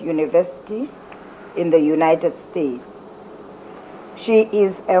Harvard University in the United States. She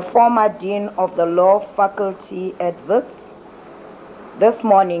is a former Dean of the Law Faculty at Wits. This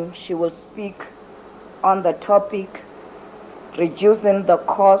morning, she will speak on the topic, reducing the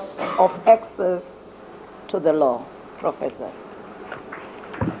cost of access to the law. Professor.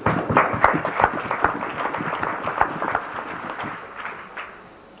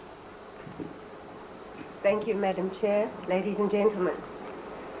 Thank you, Madam Chair, ladies and gentlemen.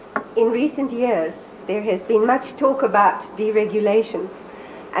 In recent years, there has been much talk about deregulation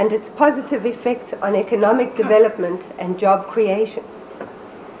and its positive effect on economic development and job creation.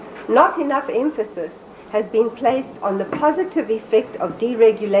 Not enough emphasis has been placed on the positive effect of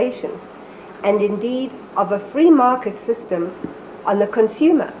deregulation and indeed of a free market system on the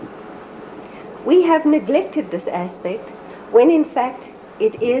consumer. We have neglected this aspect when in fact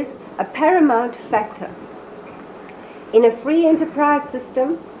it is a paramount factor. In a free enterprise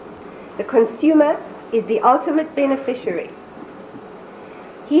system, the consumer is the ultimate beneficiary.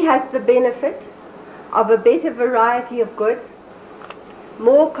 He has the benefit of a better variety of goods,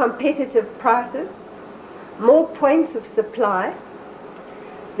 more competitive prices, more points of supply,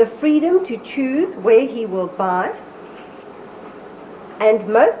 the freedom to choose where he will buy, and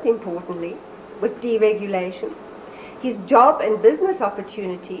most importantly, with deregulation, his job and business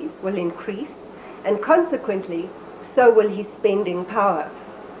opportunities will increase, and consequently, so will his spending power.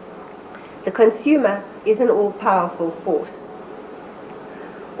 The consumer is an all-powerful force.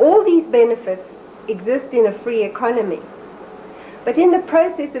 All these benefits exist in a free economy, but in the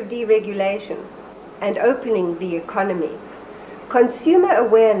process of deregulation and opening the economy, consumer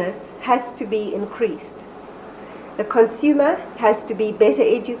awareness has to be increased. The consumer has to be better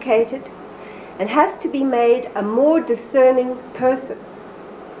educated and has to be made a more discerning person.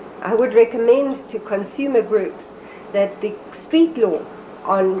 I would recommend to consumer groups that the street law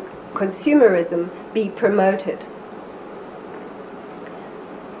on consumerism be promoted.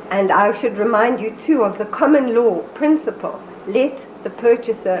 And I should remind you too of the common law principle, let the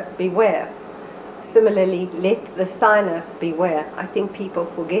purchaser beware. Similarly, let the signer beware. I think people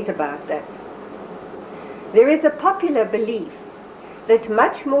forget about that. There is a popular belief that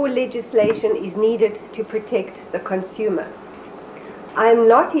much more legislation is needed to protect the consumer. I am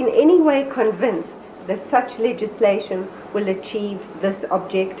not in any way convinced that such legislation will achieve this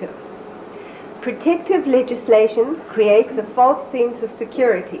objective. Protective legislation creates a false sense of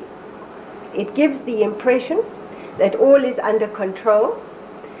security. It gives the impression that all is under control.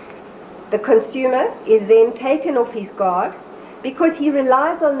 The consumer is then taken off his guard because he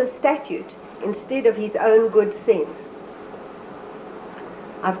relies on the statute instead of his own good sense.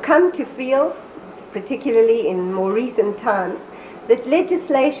 I've come to feel, particularly in more recent times, that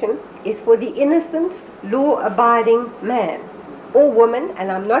legislation is for the innocent, law-abiding man or woman,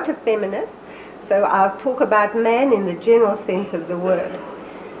 and I'm not a feminist, so I'll talk about man in the general sense of the word.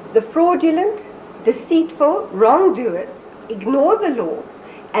 The fraudulent, deceitful wrongdoers ignore the law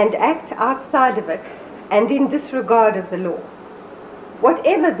and act outside of it and in disregard of the law,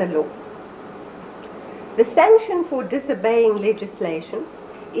 whatever the law. The sanction for disobeying legislation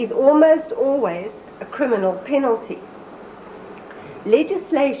is almost always a criminal penalty.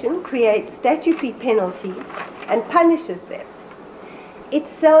 Legislation creates statutory penalties and punishes them. It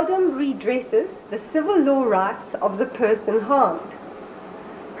seldom redresses the civil law rights of the person harmed.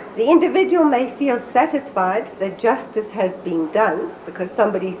 The individual may feel satisfied that justice has been done because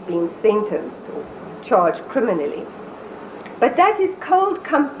somebody's been sentenced or charged criminally, but that is cold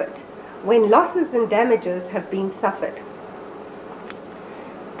comfort when losses and damages have been suffered.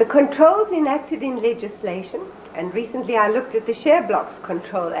 The controls enacted in legislation, and recently I looked at the Share Blocks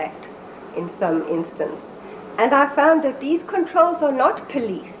Control Act in some instance, and I found that these controls are not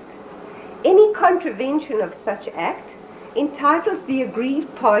policed. Any contravention of such act entitles the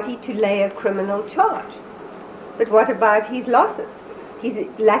aggrieved party to lay a criminal charge. But what about his losses? His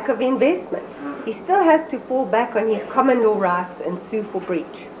lack of investment? He still has to fall back on his common law rights and sue for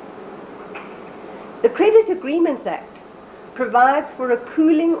breach. The Credit Agreements Act provides for a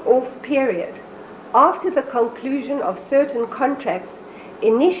cooling off period after the conclusion of certain contracts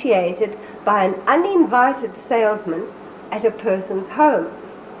initiated by an uninvited salesman at a person's home.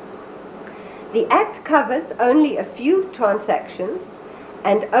 The Act covers only a few transactions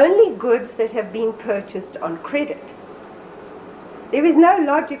and only goods that have been purchased on credit. There is no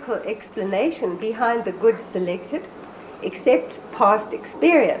logical explanation behind the goods selected except past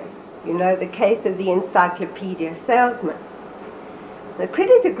experience. You know, the case of the encyclopedia salesman. The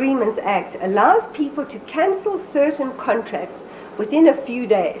Credit Agreements Act allows people to cancel certain contracts within a few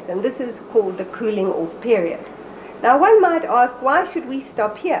days, and this is called the cooling off period. Now, one might ask, why should we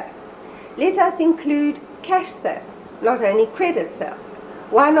stop here? Let us include cash sales, not only credit sales.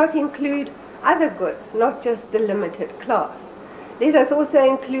 Why not include other goods, not just the limited class? Let us also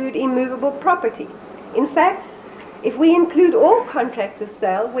include immovable property. In fact, if we include all contracts of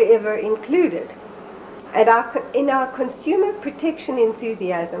sale wherever included, in our consumer protection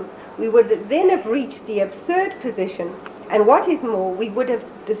enthusiasm, we would then have reached the absurd position, and what is more, we would have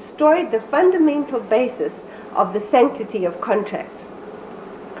destroyed the fundamental basis of the sanctity of contracts,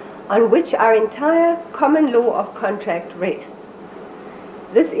 on which our entire common law of contract rests.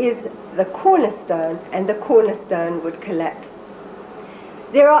 This is the cornerstone, and the cornerstone would collapse.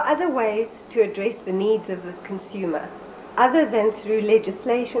 There are other ways to address the needs of the consumer, other than through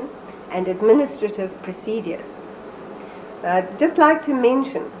legislation and administrative procedures. I'd just like to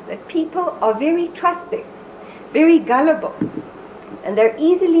mention that people are very trusting, very gullible, and they're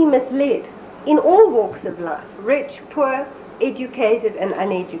easily misled in all walks of life, rich, poor, educated, and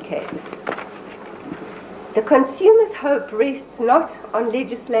uneducated. The consumer's hope rests not on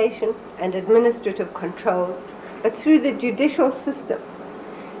legislation and administrative controls, but through the judicial system.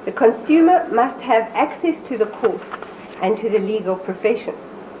 The consumer must have access to the courts and to the legal profession.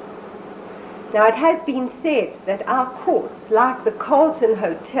 Now, it has been said that our courts, like the Carlton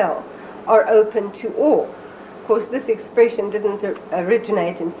Hotel, are open to all. Of course, this expression didn't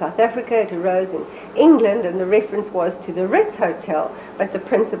originate in South Africa, it arose in England, and the reference was to the Ritz Hotel, but the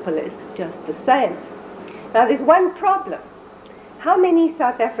principle is just the same. Now, there's one problem. How many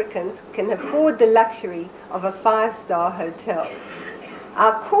South Africans can afford the luxury of a 5-star hotel?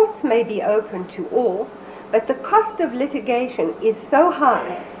 Our courts may be open to all, but the cost of litigation is so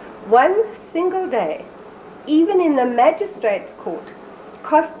high. One single day, even in the magistrate's court,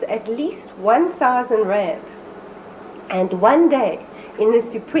 costs at least 1,000 rand. And one day in the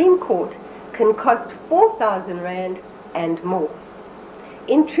Supreme Court can cost 4,000 rand and more.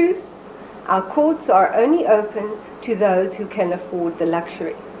 In truth, our courts are only open to those who can afford the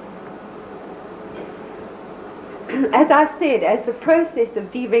luxury. As I said, as the process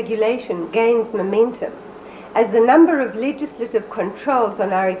of deregulation gains momentum, as the number of legislative controls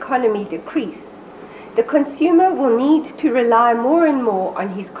on our economy decrease, the consumer will need to rely more and more on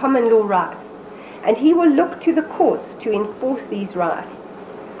his common law rights, and he will look to the courts to enforce these rights.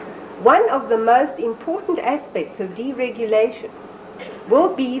 One of the most important aspects of deregulation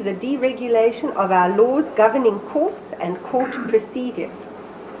will be the deregulation of our laws governing courts and court procedures.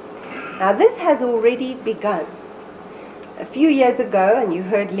 Now, this has already begun. A few years ago, and you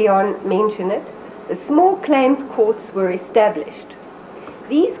heard Leon mention it, the small claims courts were established.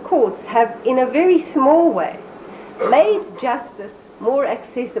 These courts have, in a very small way, made justice more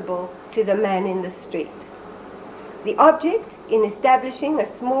accessible to the man in the street. The object in establishing a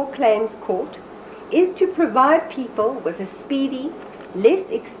small claims court is to provide people with a speedy, less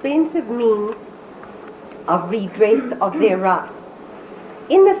expensive means of redress of their rights.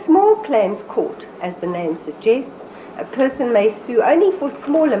 In the small claims court, as the name suggests, a person may sue only for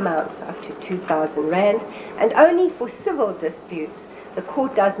small amounts up to 2,000 rand, and only for civil disputes. The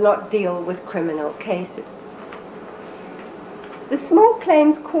court does not deal with criminal cases. The Small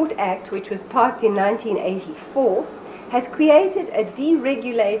Claims Court Act, which was passed in 1984, has created a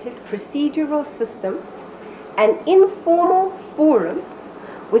deregulated procedural system, an informal forum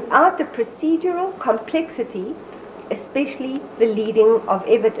without the procedural complexity, especially the leading of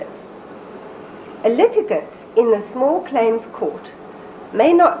evidence. A litigant in the small claims court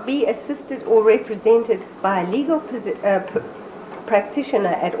may not be assisted or represented by a legal practitioner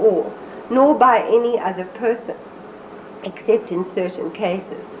at all, nor by any other person, except in certain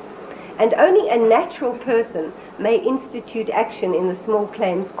cases. And only a natural person may institute action in the small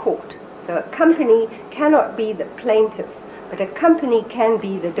claims court. So a company cannot be the plaintiff, but a company can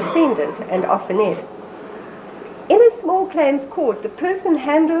be the defendant, and often is. In a small claims court, the person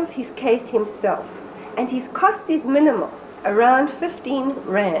handles his case himself and his cost is minimal, around 15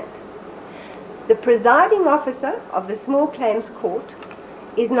 rand. The presiding officer of the Small Claims Court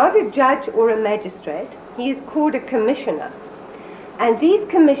is not a judge or a magistrate, he is called a commissioner. And these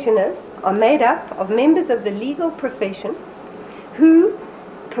commissioners are made up of members of the legal profession who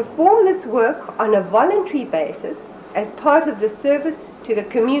perform this work on a voluntary basis as part of the service to the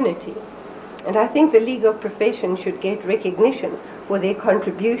community. And I think the legal profession should get recognition for their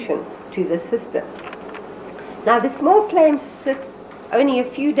contribution to the system. Now, the small claims sits only a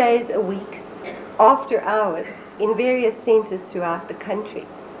few days a week after hours in various centers throughout the country.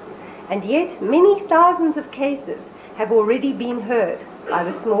 And yet, many thousands of cases have already been heard by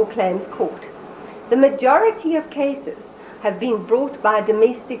the Small Claims Court. The majority of cases have been brought by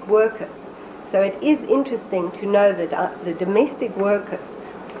domestic workers. So it is interesting to know that the domestic workers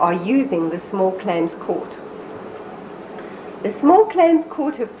are using the Small Claims Court. The Small Claims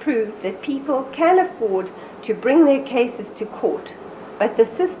Court have proved that people can afford to bring their cases to court, but the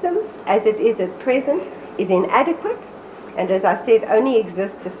system, as it is at present, is inadequate, and as I said, only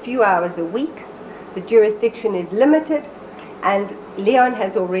exists a few hours a week. The jurisdiction is limited, and Leon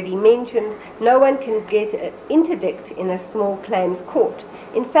has already mentioned, no one can get an interdict in a small claims court.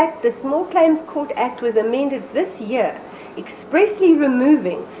 In fact, the Small Claims Court Act was amended this year, expressly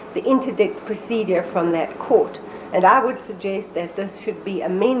removing the interdict procedure from that court. And I would suggest that this should be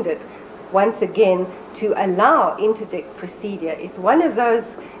amended once again to allow interdict procedure. It's one of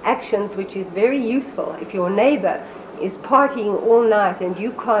those actions which is very useful if your neighbor is partying all night and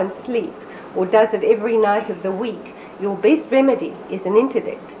you can't sleep, or does it every night of the week. Your best remedy is an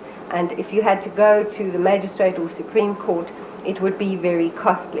interdict. And if you had to go to the magistrate or Supreme Court, it would be very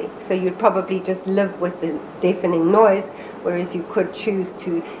costly. So you'd probably just live with the deafening noise, whereas you could choose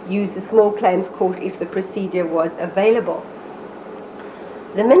to use the Small Claims Court if the procedure was available.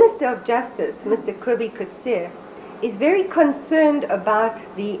 The Minister of Justice, Mr. Kobie Coetzee, is very concerned about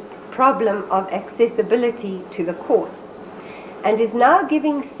the problem of accessibility to the courts, and is now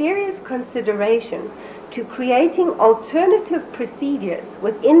giving serious consideration to creating alternative procedures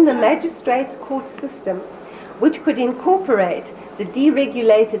within the magistrates' court system, which could incorporate the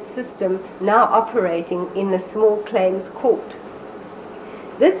deregulated system now operating in the Small Claims Court.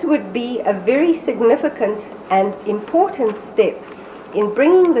 This would be a very significant and important step in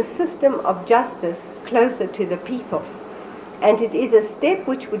bringing the system of justice closer to the people. And it is a step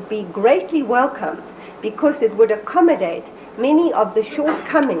which would be greatly welcomed because it would accommodate many of the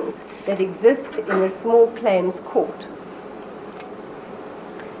shortcomings that exist in the Small Claims Court.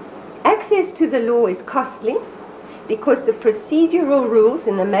 Access to the law is costly because the procedural rules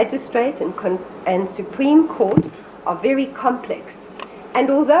in the magistrate and Supreme Court are very complex. And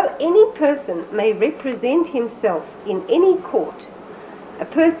although any person may represent himself in any court, a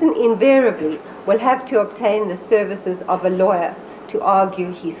person invariably will have to obtain the services of a lawyer to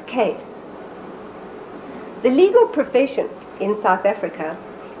argue his case. The legal profession in South Africa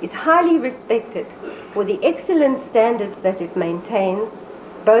is highly respected for the excellent standards that it maintains,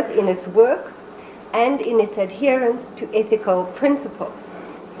 both in its work and in its adherence to ethical principles.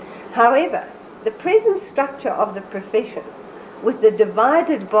 However, the present structure of the profession, with the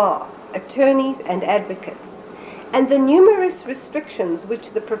divided bar, attorneys and advocates, and the numerous restrictions which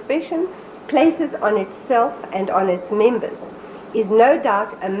the profession places on itself and on its members, is no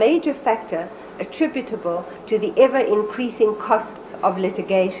doubt a major factor attributable to the ever-increasing costs of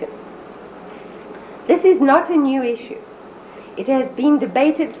litigation. This is not a new issue. It has been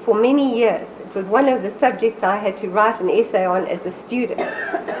debated for many years. It was one of the subjects I had to write an essay on as a student,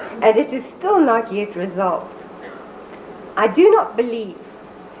 and it is still not yet resolved. I do not believe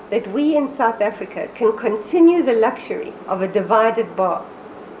that we in South Africa can continue the luxury of a divided bar.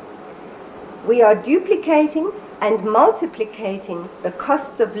 We are duplicating and multiplicating the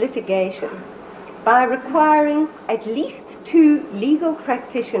costs of litigation by requiring at least 2 legal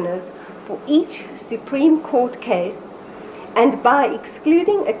practitioners for each Supreme Court case, and by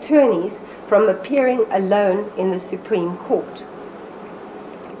excluding attorneys from appearing alone in the Supreme Court.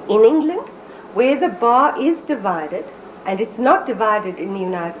 In England, where the bar is divided, and it's not divided in the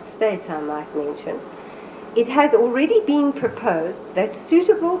United States, I might mention, it has already been proposed that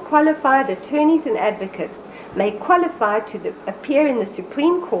suitable qualified attorneys and advocates may qualify to appear in the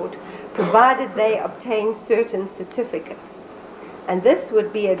Supreme Court provided they obtain certain certificates. And this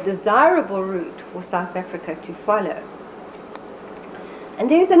would be a desirable route for South Africa to follow.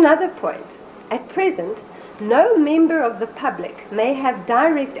 And there's another point. At present, no member of the public may have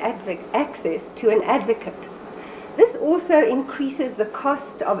direct access to an advocate. This also increases the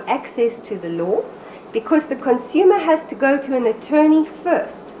cost of access to the law because the consumer has to go to an attorney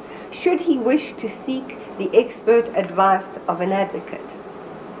first should he wish to seek the expert advice of an advocate.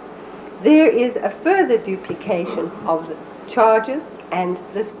 There is a further duplication of the charges, and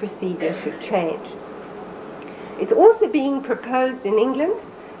this procedure should change. It's also being proposed in England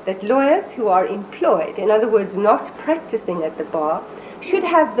that lawyers who are employed, in other words, not practicing at the bar, should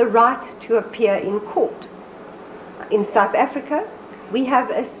have the right to appear in court. In South Africa, we have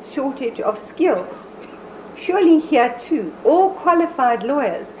a shortage of skills. Surely here too, all qualified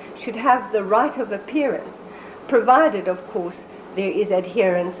lawyers should have the right of appearance, provided, of course, there is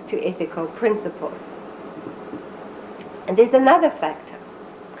adherence to ethical principles. And there's another factor,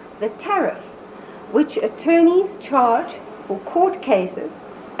 the tariff, which attorneys charge for court cases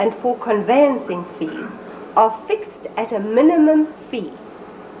and for conveyancing fees are fixed at a minimum fee.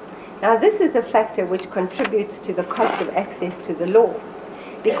 Now this is a factor which contributes to the cost of access to the law,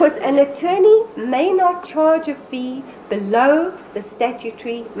 because an attorney may not charge a fee below the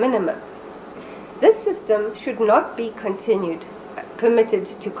statutory minimum. This system should not be permitted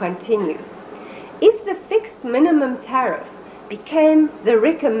to continue. If the fixed minimum tariff became the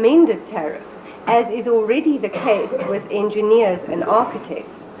recommended tariff, as is already the case with engineers and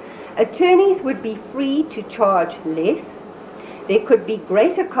architects, attorneys would be free to charge less. There could be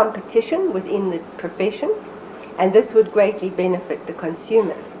greater competition within the profession, and this would greatly benefit the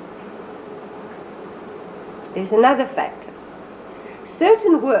consumers. There's another factor.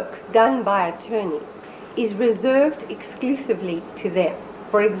 Certain work done by attorneys is reserved exclusively to them.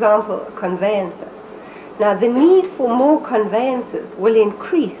 For example, a conveyancer. Now, the need for more conveyancers will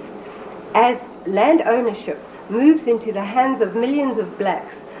increase as land ownership moves into the hands of millions of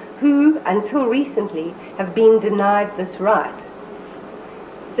blacks who, until recently, have been denied this right.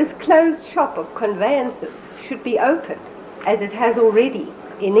 This closed shop of conveyancers should be opened, as it has already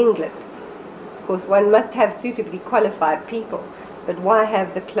in England. Of course, one must have suitably qualified people, but why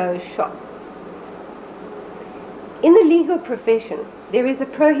have the closed shop? In the legal profession, there is a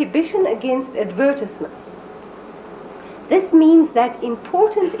prohibition against advertisements. This means that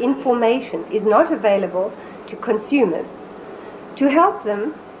important information is not available to consumers to help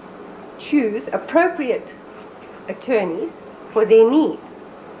them choose appropriate attorneys for their needs.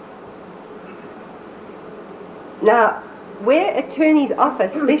 Now, where attorneys offer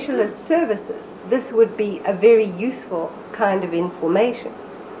specialist services, this would be a very useful kind of information.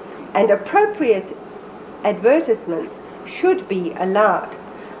 And appropriate advertisements should be allowed.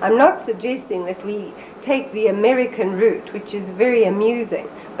 I'm not suggesting that we take the American route, which is very amusing,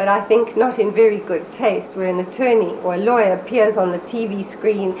 but I think not in very good taste, where an attorney or a lawyer appears on the TV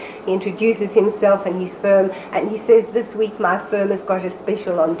screen, he introduces himself and his firm, and he says, "This week my firm has got a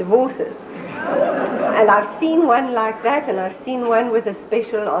special on divorces." And I've seen one like that, and I've seen one with a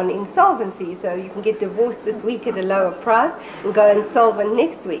special on insolvency, so you can get divorced this week at a lower price and go insolvent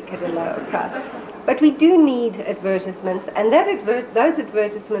next week at a lower price. But we do need advertisements, and those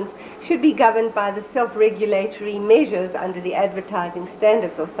advertisements should be governed by the self-regulatory measures under the Advertising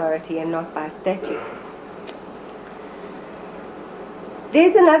Standards Authority and not by statute.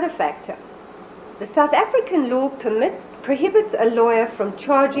 There's another factor. The South African law prohibits a lawyer from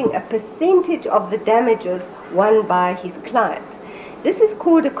charging a percentage of the damages won by his client. This is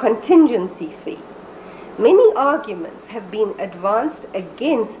called a contingency fee. Many arguments have been advanced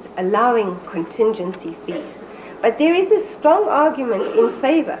against allowing contingency fees, but there is a strong argument in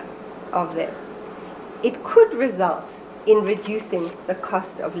favor of them. It could result in reducing the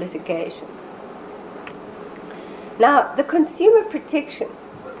cost of litigation. Now, the consumer protection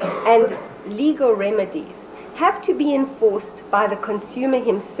and legal remedies have to be enforced by the consumer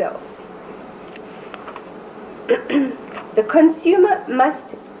himself. The consumer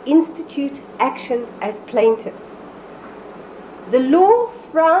must institute action as plaintiff. The law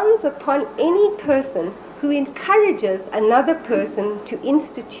frowns upon any person who encourages another person to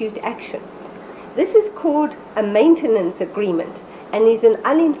institute action. This is called a maintenance agreement and is an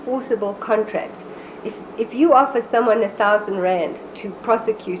unenforceable contract. If you offer someone 1,000 rand to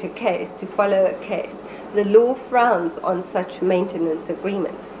prosecute a case, to follow a case, the law frowns on such maintenance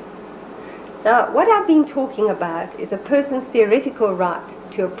agreement. Now, what I've been talking about is a person's theoretical right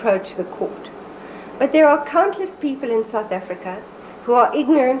to approach the court. But there are countless people in South Africa who are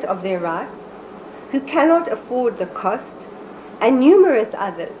ignorant of their rights, who cannot afford the cost, and numerous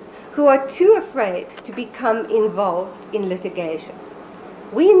others who are too afraid to become involved in litigation.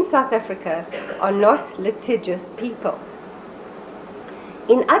 We in South Africa are not litigious people.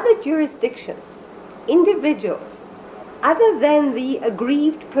 In other jurisdictions, individuals, other than the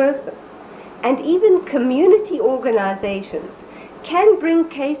aggrieved person, and even community organizations can bring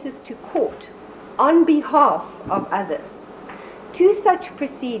cases to court on behalf of others. Two such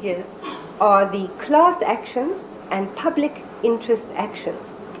procedures are the class actions and public interest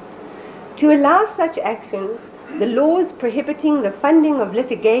actions. To allow such actions, the laws prohibiting the funding of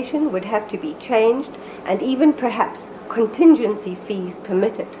litigation would have to be changed, and even perhaps contingency fees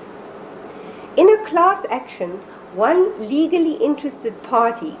permitted. In a class action, one legally interested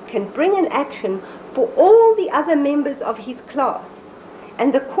party can bring an action for all the other members of his class,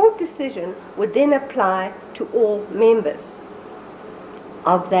 and the court decision would then apply to all members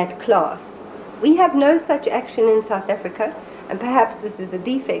of that class. We have no such action in South Africa, and perhaps this is a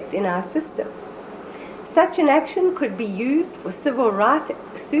defect in our system. Such an action could be used for civil rights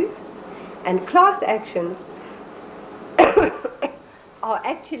suits, and class actions are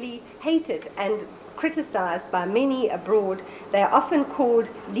actually hated and criticized by many abroad. They are often called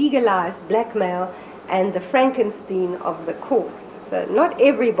legalized blackmail and the Frankenstein of the courts. So not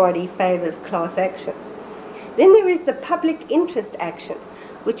everybody favors class actions. Then there is the public interest action,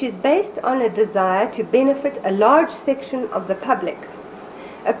 which is based on a desire to benefit a large section of the public.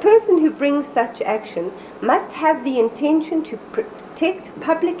 A person who brings such action must have the intention to protect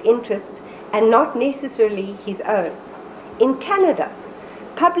public interest and not necessarily his own. In Canada,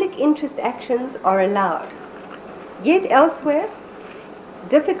 public interest actions are allowed. Yet elsewhere,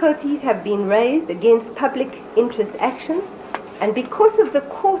 difficulties have been raised against public interest actions, and because of the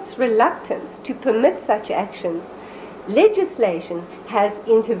court's reluctance to permit such actions, legislation has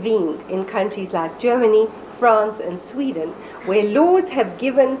intervened in countries like Germany, France, and Sweden, where laws have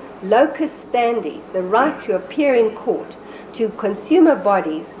given locus standi the right to appear in court to consumer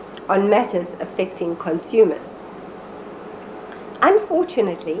bodies on matters affecting consumers.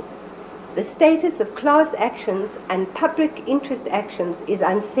 Unfortunately, the status of class actions and public interest actions is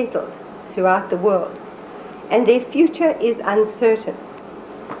unsettled throughout the world, and their future is uncertain.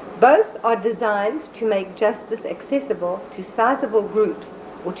 Both are designed to make justice accessible to sizable groups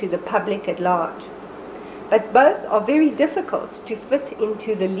or to the public at large. But both are very difficult to fit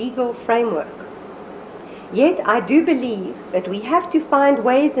into the legal framework. Yet I do believe that we have to find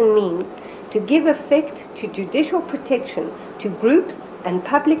ways and means to give effect to judicial protection to groups and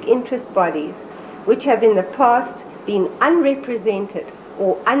public interest bodies which have in the past been unrepresented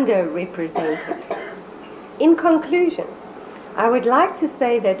or underrepresented. In conclusion, I would like to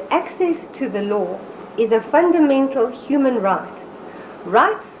say that access to the law is a fundamental human right.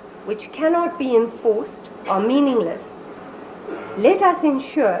 Rights which cannot be enforced are meaningless. Let us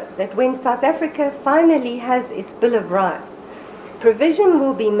ensure that when South Africa finally has its Bill of Rights, provision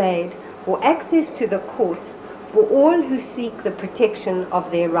will be made for access to the courts for all who seek the protection of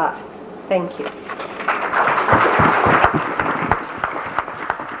their rights. Thank you.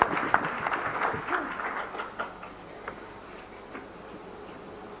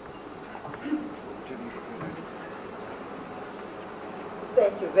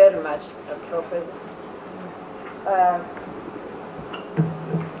 Thank you very much, Professor.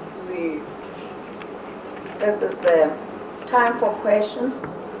 This is the time for questions.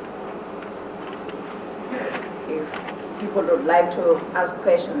 If people would like to ask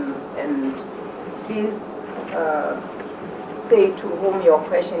questions, and please say to whom your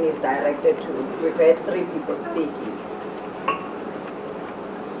question is directed to. We've had 3 people speaking.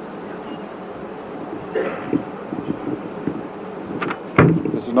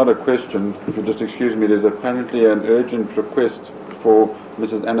 This is not a question. If you just excuse me, there's apparently an urgent request for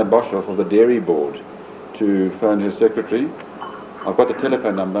Mrs. Anna Boshoff of the Dairy Board to phone her secretary. I've got the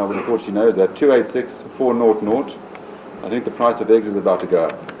telephone number. I would have thought she knows that. 286-400. I think the price of eggs is about to go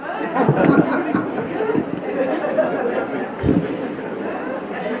up.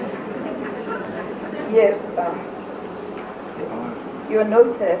 Yes, you're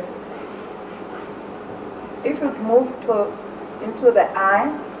noted. If you move into the eye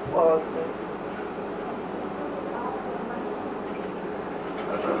or the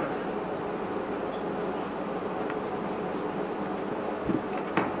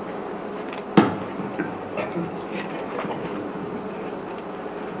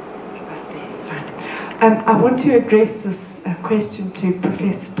I want to address this question to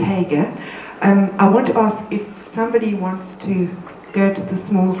Professor Tager. I want to ask if somebody wants to go to the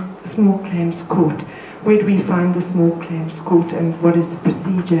small claims court, where do we find the small claims court, and what is the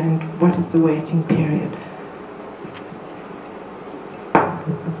procedure, and what is the waiting period?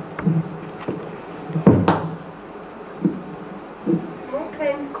 Small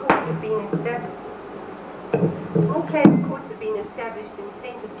claims courts have been established. Small claims courts have been established in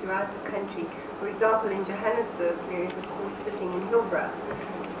centres throughout the country. For example, in Johannesburg, there is a court sitting in Hillbrow.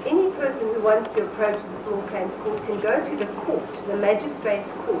 Any person who wants to approach the small claims court can go to the court, the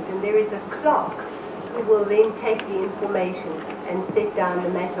magistrate's court, and there is a clerk we will then take the information and set down the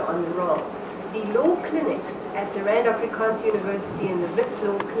matter on the roll. The law clinics at the Rand Afrikaans University and the Wits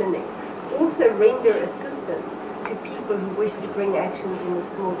Law Clinic also render assistance to people who wish to bring actions in the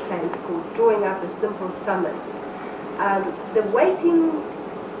small claims court, drawing up a simple summons. The waiting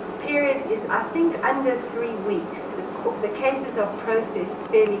period is, I think, under 3 weeks. The cases are processed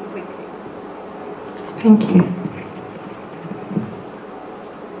fairly quickly. Thank you.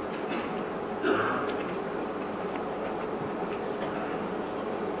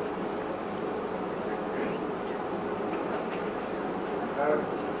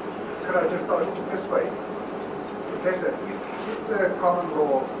 Could I just ask it this way? Professor, if the common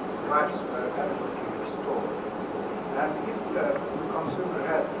law rights were adequately restored, and if the consumer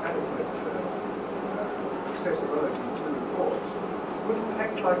had adequate accessibility to the courts, wouldn't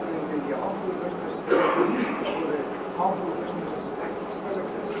act like the harmful business or the harmful businesses act still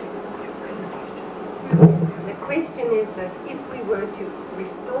exist? The question is that if we were to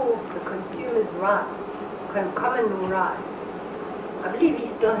restore the consumer's rights, common law rights, I believe he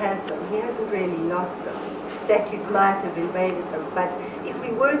still has them. He hasn't really lost them. Statutes might have invaded them. But if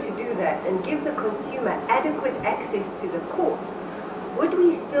we were to do that and give the consumer adequate access to the court, would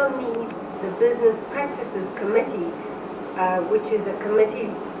we still need the Business Practices Committee, which is a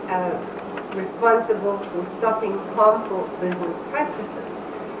committee responsible for stopping harmful business practices?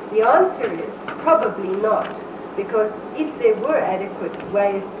 The answer is probably not, because if there were adequate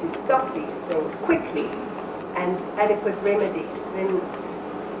ways to stop these things quickly, and adequate remedies, then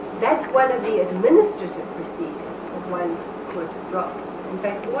that's one of the administrative procedures that one could drop. In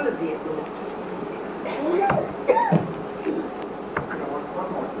fact, all of the administrative procedures.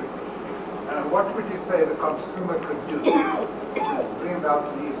 One more thing. What would you say the consumer could do to bring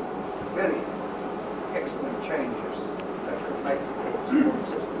about these very excellent changes that could make the courts more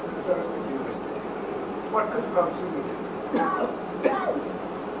consistent with those that you listed? What could the consumer do?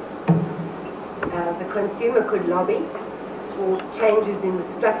 The consumer could lobby for changes in the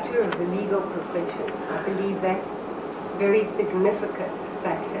structure of the legal profession. I believe that's a very significant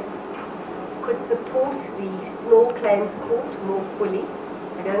factor. Could support the small claims court more fully.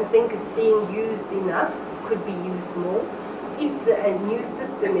 I don't think it's being used enough. Could be used more. If a new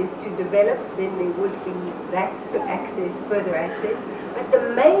system is to develop, then there would be that access, further access. But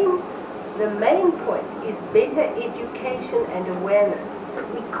the main point is better education and awareness.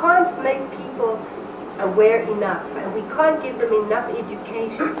 We can't make people aware enough, and we can't give them enough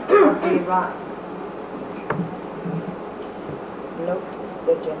education of their rights. Note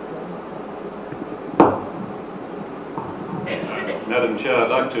the gentleman. Madam Chair, I'd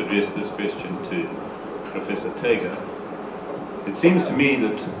like to address this question to Professor Tager. It seems to me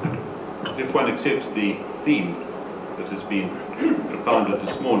that if one accepts the theme that has been propounded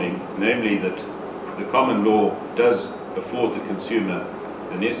this morning, namely that the common law does afford the consumer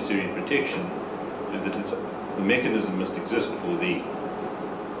the necessary protection, and that the mechanism must exist for the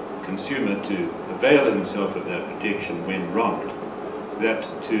consumer to avail himself of that protection when wronged, that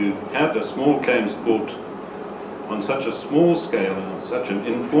to have a small claims court on such a small scale, on such an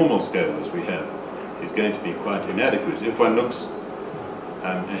informal scale as we have, is going to be quite inadequate. If one looks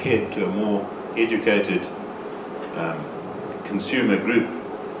ahead to a more educated consumer group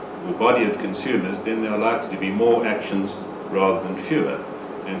or body of consumers, then there are likely to be more actions rather than fewer.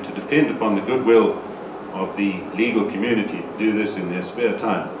 And to depend upon the goodwill of the legal community to do this in their spare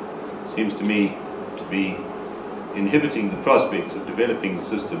time seems to me to be inhibiting the prospects of developing the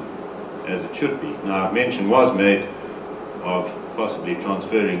system as it should be. Now, mention was made of possibly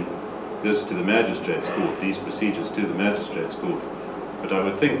transferring this to the magistrates' court, these procedures to the magistrates' court. But I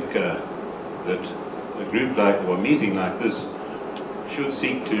would think that a group like, or a meeting like this, should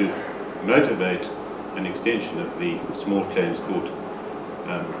seek to motivate an extension of the small claims court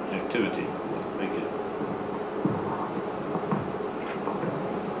activity. Thank you.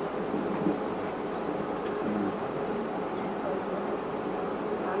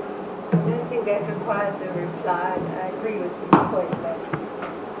 I don't think that requires a reply. I agree with the point that.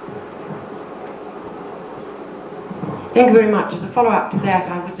 Thank you very much. As a follow-up to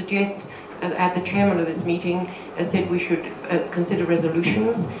that, I would suggest that the chairman of this meeting said we should consider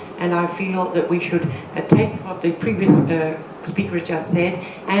resolutions, and I feel that we should take what the previous speaker has just said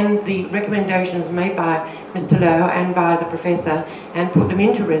and the recommendations made by Mr. Louw and by the professor and put them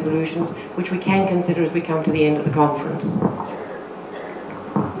into resolutions which we can consider as we come to the end of the conference.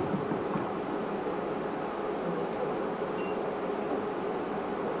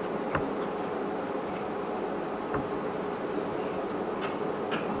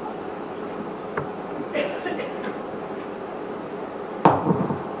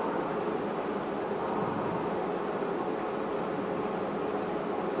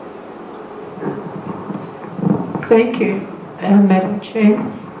 Thank you, Madam Chair.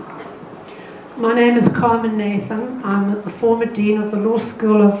 My name is Carmen Nathan. I'm the former Dean of the Law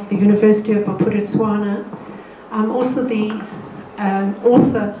School of the University of Botswana. I'm also the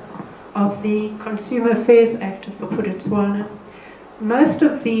author of the Consumer Affairs Act of Botswana. Most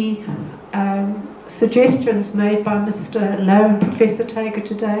of the suggestions made by Mr. Louw and Professor Tager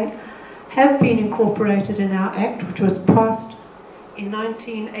today have been incorporated in our Act, which was passed in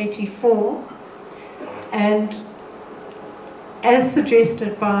 1984, and as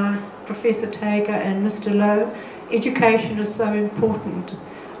suggested by Professor Tager and Mr. Louw, education is so important.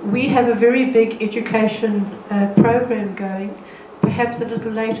 We have a very big education program going. Perhaps a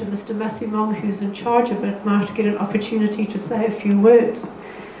little later Mr. Masimong, who's in charge of it, might get an opportunity to say a few words.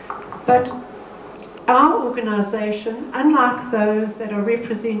 But our organisation, unlike those that are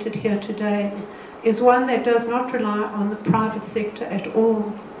represented here today, is one that does not rely on the private sector at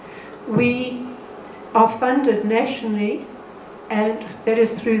all. We are funded nationally, and that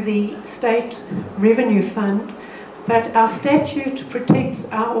is through the State Revenue Fund, but our statute protects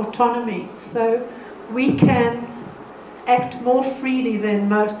our autonomy, so we can act more freely than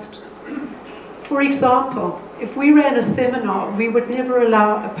most. For example, if we ran a seminar, we would never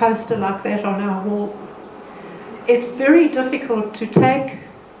allow a poster like that on our wall. It's very difficult to take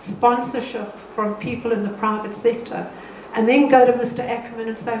sponsorship from people in the private sector and then go to Mr. Ackerman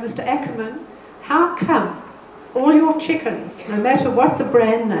and say, Mr. Ackerman, how come all your chickens, no matter what the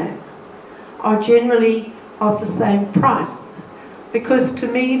brand name, are generally of the same price? Because to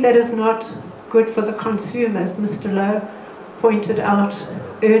me that is not good for the consumer, as Mr. Louw pointed out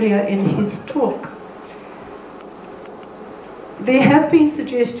earlier in his talk. There have been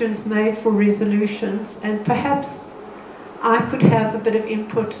suggestions made for resolutions, and perhaps I could have a bit of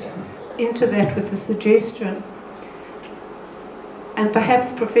input into that with the suggestion. And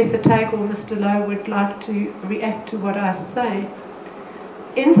perhaps Professor Tager or Mr. Louw would like to react to what I say.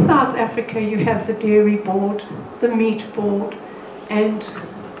 In South Africa you have the Dairy Board, the Meat Board, and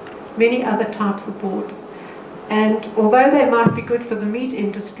many other types of boards. And although they might be good for the meat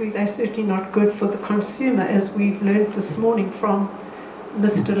industry, they're certainly not good for the consumer, as we've learned this morning from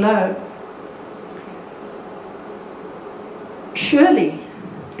Mr. Louw. Surely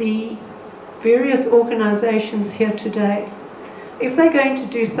the various organizations here today, if they're going to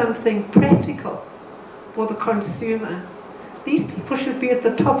do something practical for the consumer, these people should be at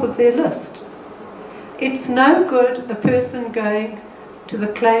the top of their list. It's no good a person going to the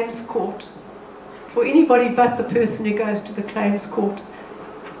claims court, for anybody but the person who goes to the claims court.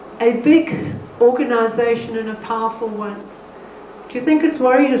 A big organization and a powerful one. Do you think it's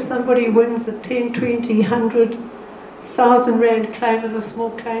worried if somebody wins a 10, 20, 100,000 rand claim in the small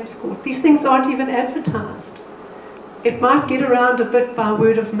claims court? These things aren't even advertised. It might get around a bit by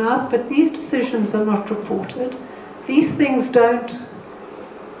word of mouth, but these decisions are not reported. These things don't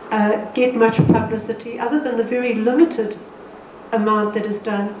get much publicity, other than the very limited amount that is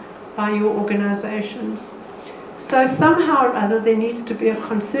done by your organizations. So somehow or other there needs to be a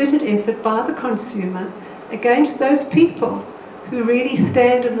concerted effort by the consumer against those people who really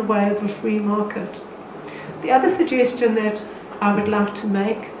stand in the way of a free market. The other suggestion that I would like to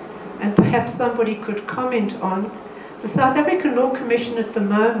make, and perhaps somebody could comment on, the South African Law Commission at the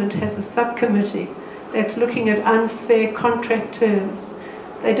moment has a subcommittee that's looking at unfair contract terms.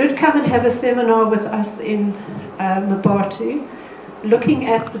 They did come and have a seminar with us in Mabatu, looking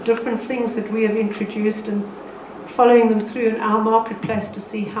at the different things that we have introduced and following them through in our marketplace to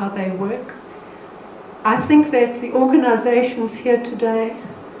see how they work. I think that the organizations here today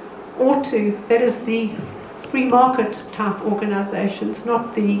ought to, that is the free market type organizations,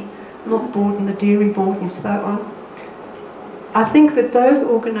 not the Milk Board and the Dairy Board and so on. I think that those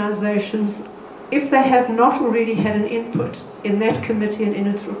organizations, if they have not already had an input in that committee and in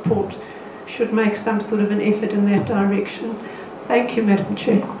its report, should make some sort of an effort in that direction. Thank you, Madam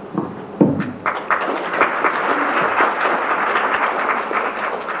Chair.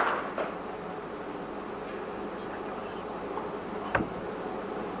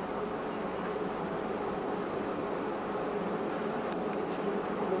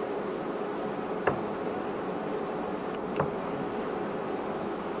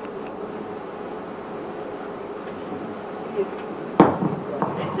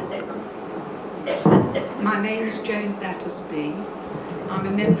 My name is Joan Battersby. I'm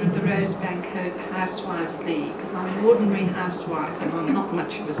a member of the Rosebank Hope Housewives League. I'm an ordinary housewife and I'm not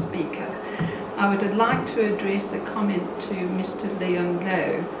much of a speaker. I would like to address a comment to Mr.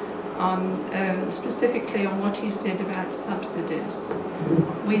 Louw on specifically on what he said about subsidies.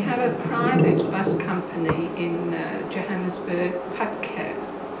 We have a private bus company in Johannesburg, Putcare.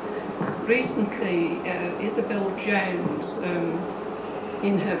 recently Isabel Jones,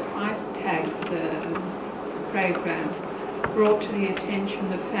 in her price tags program, brought to the attention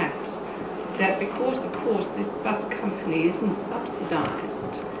the fact that because, of course, this bus company isn't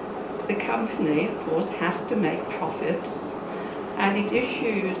subsidised, the company, of course, has to make profits, and it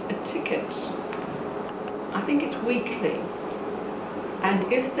issues a ticket, I think it's weekly,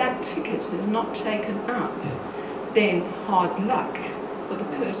 and if that ticket is not taken up, then hard luck for the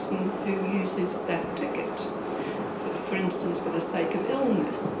person who uses that ticket. For instance, for the sake of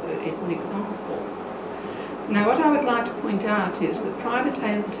illness is an example. Now, what I would like to point out is that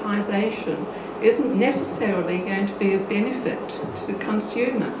privatisation isn't necessarily going to be a benefit to the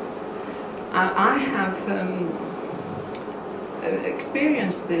consumer. I have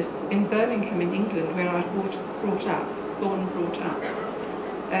experienced this in Birmingham in England, where I was born and brought up.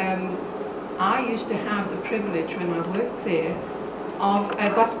 I used to have the privilege when I worked there of a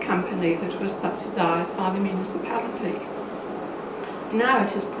bus company that was subsidised by the municipality. Now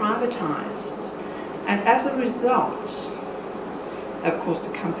it is privatised, and as a result, of course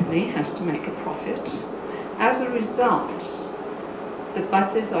the company has to make a profit. As a result, the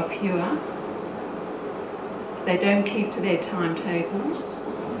buses are fewer, they don't keep to their timetables,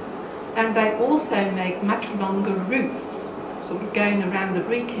 and they also make much longer routes, sort of going around the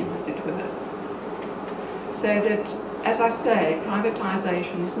Wrekin, as it were. So that, as I say,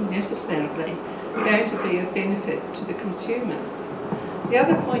 privatisation isn't necessarily going to be of benefit to the consumer. The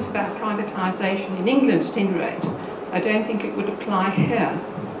other point about privatisation in England, at any rate, I don't think it would apply here,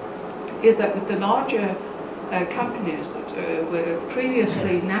 is that with the larger companies that were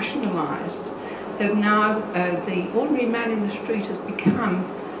previously nationalised, have now, the ordinary man in the street has become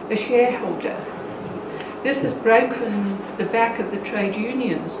a shareholder. This has broken the back of the trade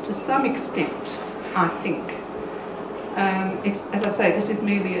unions to some extent, I think. As I say, this is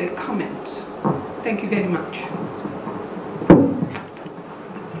merely a comment. Thank you very much.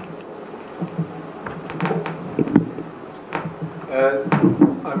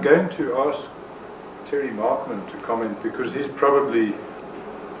 I'm going to ask Terry Markman to comment, because he's probably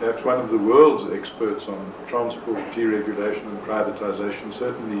perhaps one of the world's experts on transport deregulation and privatisation,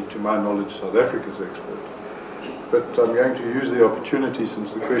 certainly to my knowledge South Africa's expert. But I'm going to use the opportunity,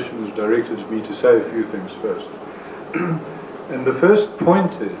 since the question is directed to me, to say a few things first. And the first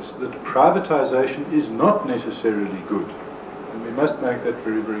point is that privatisation is not necessarily good. And we must make that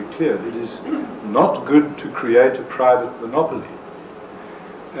very, very clear. It is not good to create a private monopoly.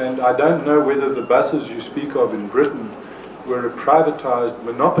 And I don't know whether the buses you speak of in Britain were a privatised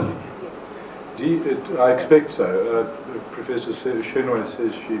monopoly. I expect so. Professor Sudha Shenoy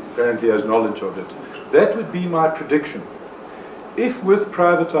says she apparently has knowledge of it. That would be my prediction. If with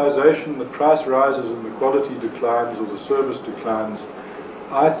privatisation the price rises and the quality declines or the service declines,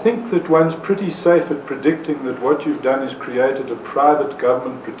 I think that one's pretty safe at predicting that what you've done is created a private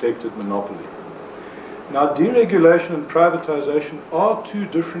government-protected monopoly. Now, deregulation and privatisation are two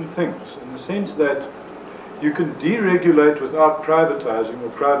different things, in the sense that you can deregulate without privatising or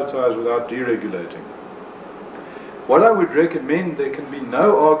privatise without deregulating. What I would recommend there can be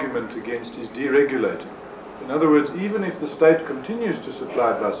no argument against is deregulating. In other words, even if the state continues to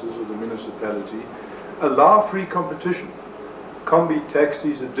supply buses or the municipality, allow free competition. Combi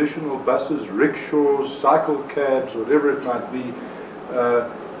taxis, additional buses, rickshaws, cycle cabs, whatever it might be,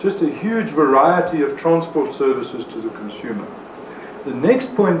 just a huge variety of transport services to the consumer. The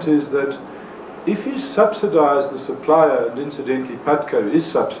next point is that if you subsidise the supplier, and incidentally PUTCO is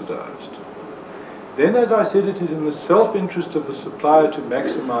subsidised, then, as I said, it is in the self-interest of the supplier to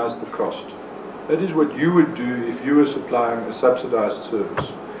maximise the cost. That is what you would do if you were supplying a subsidised service.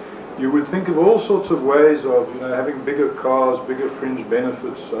 You would think of all sorts of ways of, having bigger cars, bigger fringe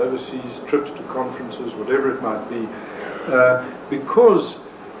benefits, overseas trips to conferences, whatever it might be, because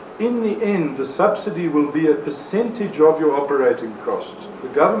in the end the subsidy will be a percentage of your operating costs. The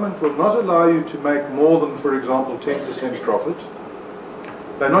government will not allow you to make more than, for example, 10% profit.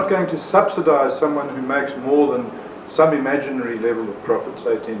 They're not going to subsidise someone who makes more than some imaginary level of profit,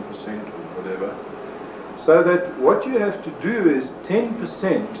 say 10% or whatever. So that what you have to do is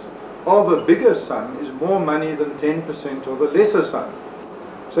 10% of a bigger sum is more money than 10% of a lesser sum.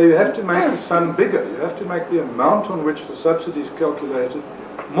 So you have to make the sum bigger. You have to make the amount on which the subsidy is calculated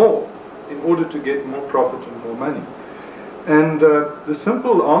more in order to get more profit and more money. And the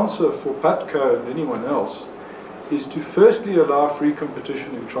simple answer for PUTCO and anyone else is to firstly allow free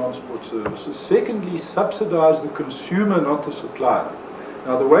competition in transport services. Secondly, subsidise the consumer, not the supplier.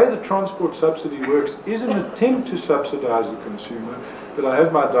 Now, the way the transport subsidy works is an attempt to subsidise the consumer, but I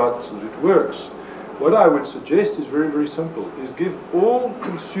have my doubts that it works. What I would suggest is very, very simple, is give all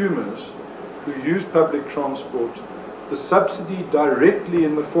consumers who use public transport the subsidy directly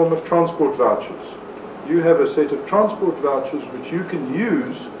in the form of transport vouchers. You have a set of transport vouchers which you can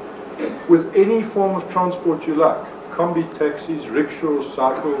use with any form of transport you like. Combi taxis, rickshaws,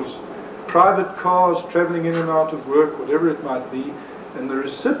 cycles, private cars travelling in and out of work, whatever it might be. And the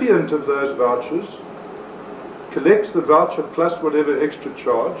recipient of those vouchers collects the voucher plus whatever extra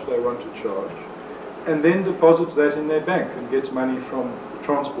charge they want to charge, and then deposits that in their bank and gets money from the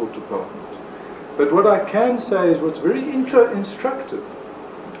transport department. But what I can say is what's very instructive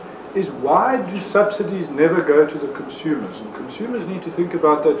is why do subsidies never go to the consumers? And consumers need to think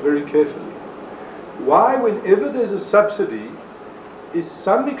about that very carefully. Why, whenever there's a subsidy, is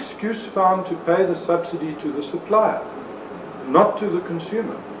some excuse found to pay the subsidy to the supplier, not to the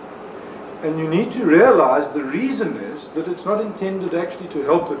consumer? And you need to realize the reason is that it's not intended actually to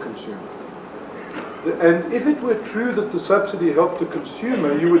help the consumer. And if it were true that the subsidy helped the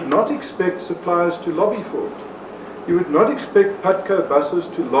consumer, you would not expect suppliers to lobby for it. You would not expect Putco buses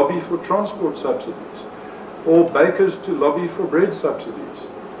to lobby for transport subsidies, or bakers to lobby for bread subsidies.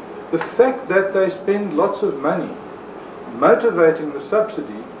 The fact that they spend lots of money motivating the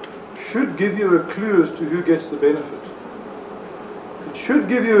subsidy should give you a clue as to who gets the benefit. It should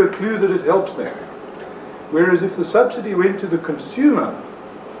give you a clue that it helps them. Whereas if the subsidy went to the consumer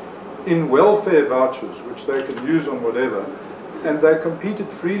in welfare vouchers, which they can use on whatever, and they competed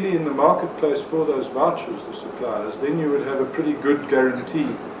freely in the marketplace for those vouchers, the suppliers, then you would have a pretty good guarantee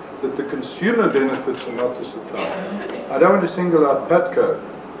that the consumer benefits and not the supplier. I don't want to single out Putco,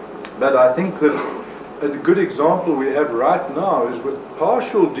 but I think that a good example we have right now is with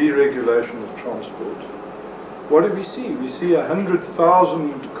partial deregulation of transport. What do we see? We see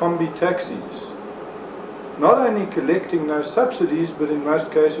 100,000 combi taxis, not only collecting no subsidies, but in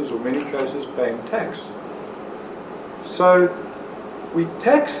most cases, or many cases, paying tax. So we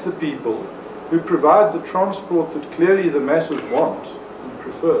tax the people who provide the transport that clearly the masses want and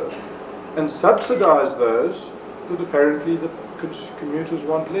prefer, and subsidize those that apparently the commuters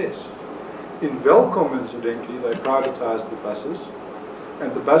want less. In Welkom, incidentally, they privatized the buses,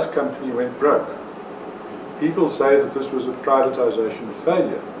 and the bus company went broke. People say that this was a privatization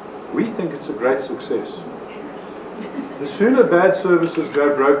failure. We think it's a great success. The sooner bad services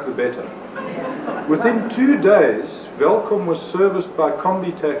go broke, the better. Within 2 days, Welkom was serviced by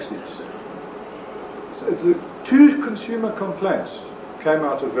combi taxis. So the 2 consumer complaints came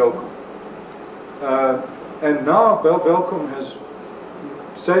out of Welkom. And now Welkom has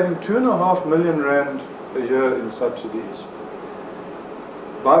saving 2.5 million rand a year in subsidies.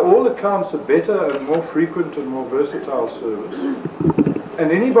 By all accounts, a better and more frequent and more versatile service.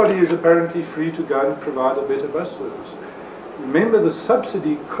 And anybody is apparently free to go and provide a better bus service. Remember, the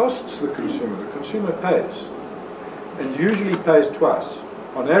subsidy costs the consumer. The consumer pays, and usually pays twice.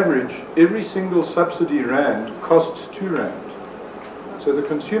 On average, every single subsidy rand costs 2 rand. So the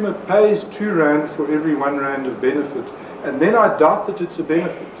consumer pays 2 rand for every 1 rand of benefit, and then I doubt that it's a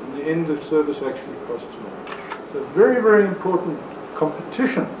benefit. In the end, the service actually costs more. So very, very important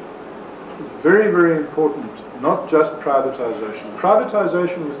competition. It's very, very important, not just privatization.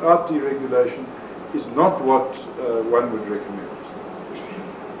 Privatization without deregulation is not what one would recommend.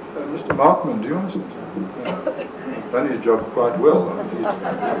 Mr. Markman, do you want to? Done his job quite well.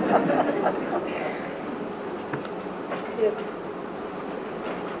 Yes.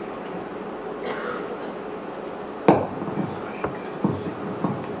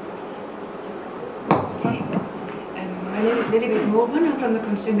 My name is Lily Morgan. I'm from the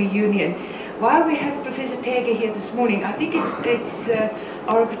Consumer Union. While we have Professor Tager here this morning, I think it's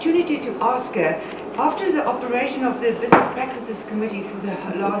our opportunity to ask her, after the operation of the Business Practices Committee for the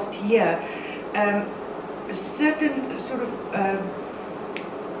last year, certain sort of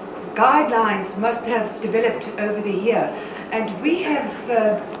guidelines must have developed over the year. And we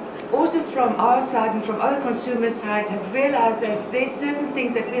have also from our side and from other consumer sides have realized that there's certain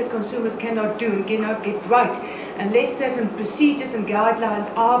things that we as consumers cannot do and cannot get right unless certain procedures and guidelines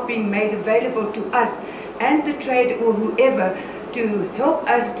are being made available to us and the trade or whoever to help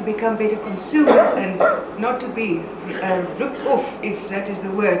us to become better consumers and not to be ripped off, if that is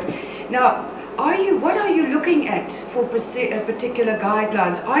the word. Now, what are you looking at for particular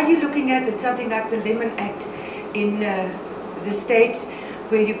guidelines? Are you looking at something like the Lemon Act in the States,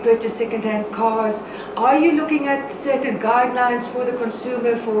 where you purchase second-hand cars? Are you looking at certain guidelines for the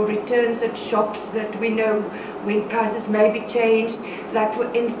consumer for returns at shops that we know when prices may be changed? Like, for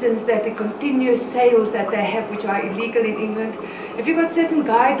instance, that the continuous sales that they have, which are illegal in England. Have you got certain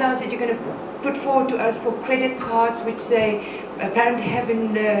guidelines that you're going to put forward to us for credit cards, which they apparently have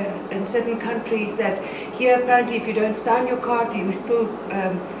in certain countries, that here apparently if you don't sign your card, you still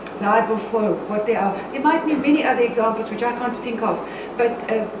liable for what they are. There might be many other examples which I can't think of. But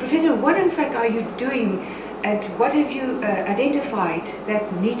Professor, what in fact are you doing, and what have you identified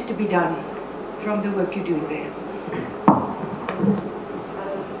that needs to be done from the work you're doing there?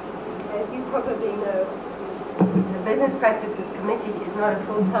 As you probably know, the Business Practices Committee is not a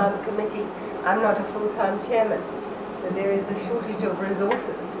full-time committee. I'm not a full-time chairman. So there is a shortage of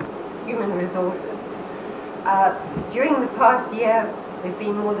resources, human resources. During the past year, there have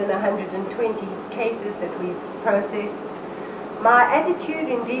been more than 120 cases that we've processed. My attitude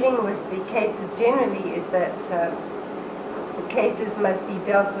in dealing with the cases generally is that the cases must be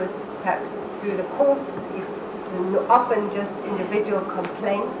dealt with perhaps through the courts, often just individual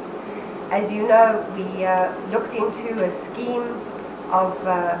complaints. As you know, we looked into a scheme of,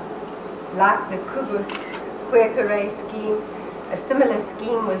 like the Kubus Quercare scheme. A similar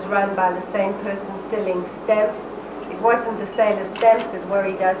scheme was run by the same person selling stamps. It wasn't the sale of stamps that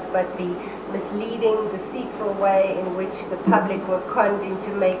worried us, but the misleading, deceitful way in which the public were conned into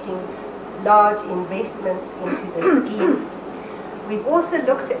making large investments into the scheme. We've also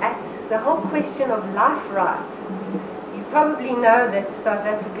looked at the whole question of life rights. You probably know that South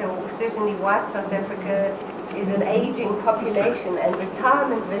Africa, or certainly white South Africa, is an aging population, and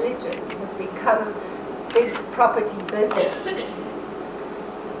retirement villages have become big property business.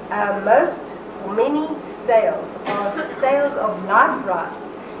 Most, or many sales are sales of life rights,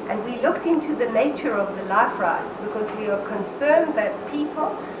 and we looked into the nature of the life rights because we are concerned that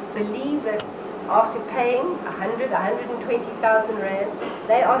people believe that after paying 120,000 rand,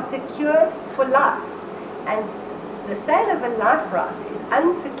 they are secured for life. And the sale of a life right is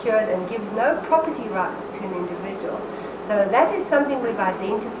unsecured and gives no property rights to an individual. So that is something we've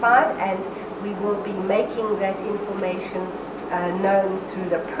identified, and we will be making that information known through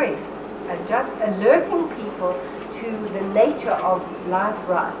the press, just alerting people to the nature of life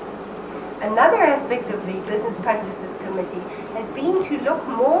rights. Another aspect of the Business Practices Committee has been to look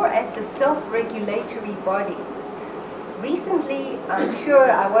more at the self-regulatory bodies. Recently, I'm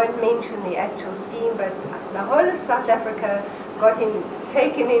sure I won't mention the actual scheme, but the whole of South Africa got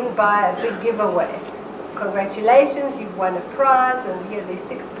taken in by a big giveaway. Congratulations, you've won a prize, and here there's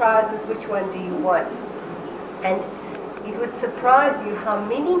 6 prizes, which one do you want? And it would surprise you how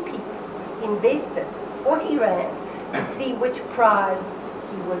many people invested 40 rand to see which prize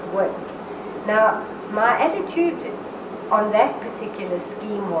he would win. Now, my attitude on that particular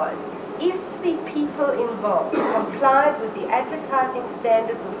scheme was, if the people involved complied with the Advertising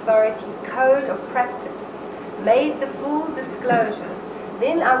Standards Authority Code of Practice, made the full disclosures,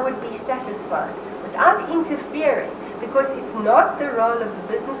 then I would be satisfied without interfering, because it's not the role of the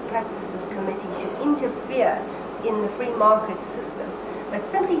Business Practices Committee to interfere in the free market system, but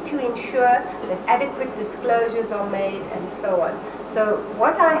simply to ensure that adequate disclosures are made and so on. So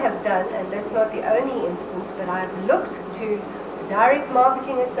what I have done, and that's not the only instance, but I've looked to the Direct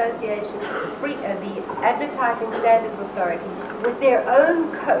Marketing Association, the Advertising Standards Authority, with their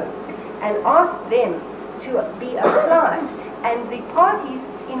own code, and asked them to be applied. And the parties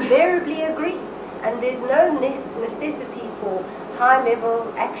invariably agree. And there's no necessity for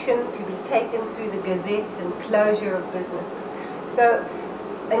high-level action to be taken through the gazettes and closure of businesses. So,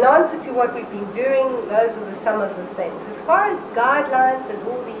 in answer to what we've been doing, those are some of the things. As far as guidelines and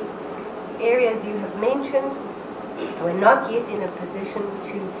all the areas you have mentioned, we're not yet in a position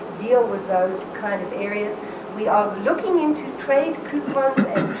to deal with those kind of areas. We are looking into trade coupons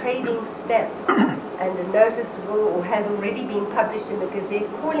and trading stamps, and a notice will or has already been published in the Gazette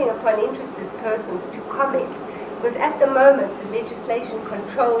calling upon interested persons to comment, because at the moment the legislation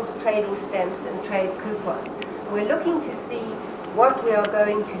controls trading stamps and trade coupons. We're looking to see what we are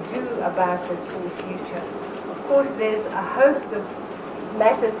going to do about this in the future. Of course, there's a host of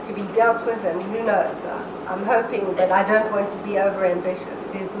matters to be dealt with, and who knows, I'm hoping that I don't want to be over-ambitious.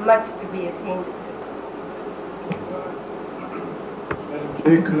 There's much to be attended to. Madam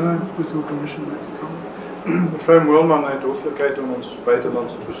Chair, can I, with your permission, make a comment? Mevrouw Moelman het hoofdelijkheid om ons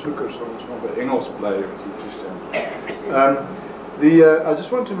buitenlandse bezoekers, om ons maar bij Engels blijven toe te stemmen. I just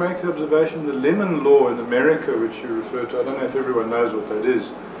want to make the observation, the lemon law in America, which you refer to, I don't know if everyone knows what that is,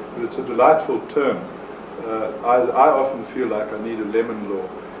 but it's a delightful term. I often feel like I need a lemon law.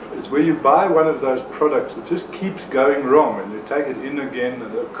 It's where you buy one of those products that just keeps going wrong, and you take it in again,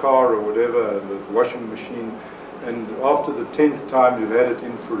 a car or whatever, the washing machine, and after the 10th time you've had it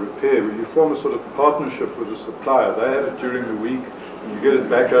in for repair, you form a sort of partnership with the supplier. They have it during the week, and you get it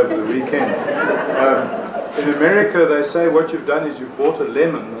back over the weekend. In America, they say what you've done is you've bought a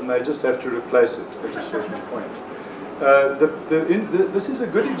lemon, and they just have to replace it at a certain point. This is a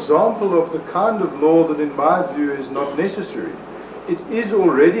good example of the kind of law that, in my view, is not necessary. it is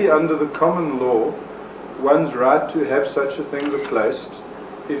already under the common law one's right to have such a thing replaced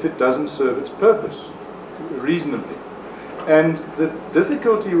if it doesn't serve its purpose reasonably. And the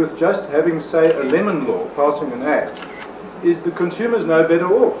difficulty with just having, say, a lemon law, passing an act, is the consumer's no better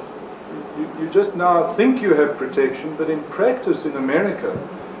off. You just now think you have protection, but in practice in America,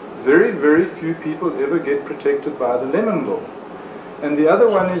 very, very few people ever get protected by the lemon law. And the other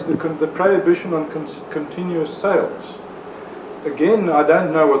one is the prohibition on continuous sales. Again, I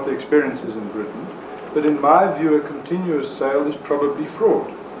don't know what the experience is in Britain, but in my view, a continuous sale is probably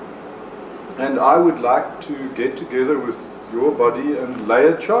fraud. And I would like to get together with your body and lay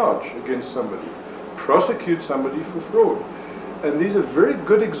a charge against somebody, prosecute somebody for fraud. And these are very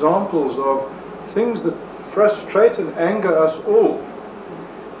good examples of things that frustrate and anger us all.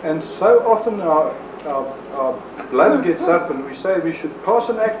 And so often our blood gets up and we say we should pass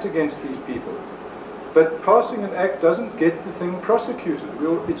an act against these people. But passing an act doesn't get the thing prosecuted.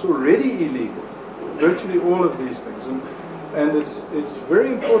 It's already illegal, virtually all of these things. And it's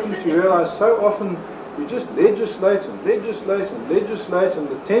very important to realize so often we just legislate and legislate and legislate, and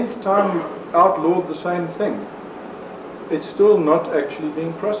the 10th time we've outlawed the same thing. It's still not actually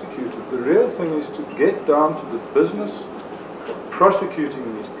being prosecuted. The real thing is to get down to the business of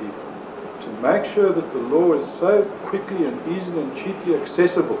prosecuting these people, to make sure that the law is so quickly and easily and cheaply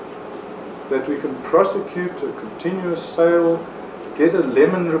accessible that we can prosecute a continuous sale, get a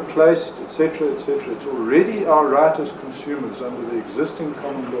lemon replaced, etc., etc. It's already our right as consumers under the existing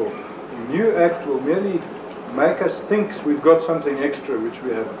common law. The new act will merely make us think we've got something extra which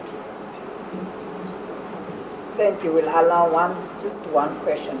we haven't. Thank you. We'll allow just one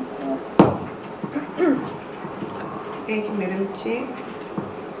question. Thank you, Madam Chair.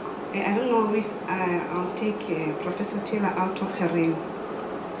 I don't know if I'll take Professor Taylor out of her realm.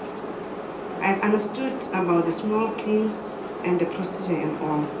 I've understood about the small claims and the procedure and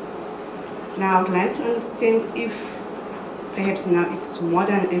all. Now I would like to understand if perhaps now it's more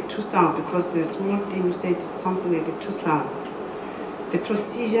than a 2,000, because the small claim you said it's something like a 2,000. The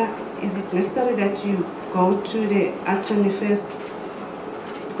procedure, is it necessary that you go to the attorney first?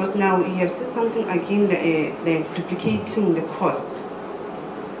 Because now you have said something again, the duplicating the cost.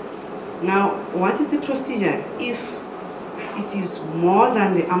 Now, what is the procedure if it is more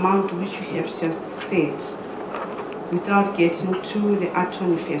than the amount which you have just said, without getting to the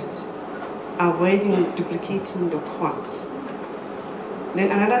attorney first, avoiding duplicating the costs? Then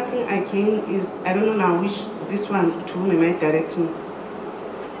another thing again is, I don't know now which, this one to whom am I directing?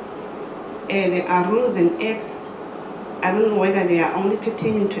 There are rules and acts, I don't know whether they are only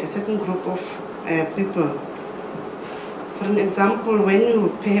pertaining to a certain group of people. For an example, when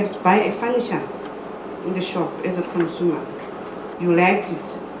you perhaps buy a furniture in the shop as a consumer, you liked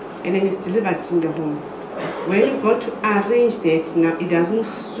it, and then it's delivered in the home. When you go to arrange that, now it doesn't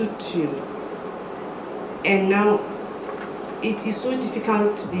suit you. And now it is so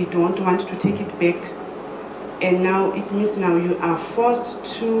difficult, you don't want to take it back. And now it means now you are forced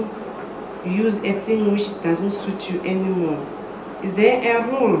to use a thing which doesn't suit you anymore. Is there a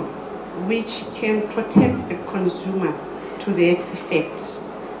rule which can protect a consumer to that effect?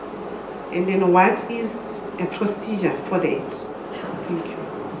 And then what is a procedure for that? Thank you.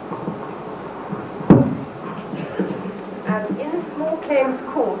 In a small claims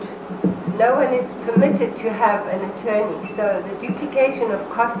court, no one is permitted to have an attorney, so the duplication of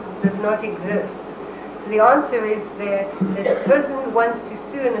costs does not exist. So the answer is that the person who wants to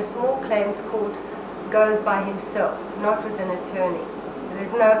sue in a small claims court goes by himself, not with an attorney.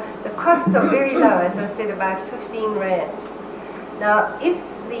 There's no, the costs are very low, as I said, about 15 Rand. Now, if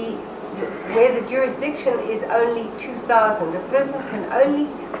where the jurisdiction is only 2,000, a person can only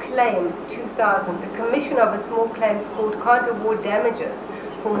claim 2,000. The commission of a small claims court can't award damages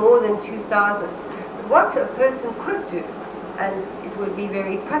for more than 2,000. But what a person could do, and it would be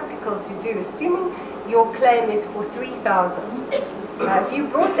very practical to do, assuming your claim is for 3,000. If you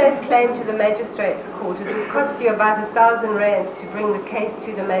brought that claim to the magistrate's court, it would cost you about 1,000 Rand to bring the case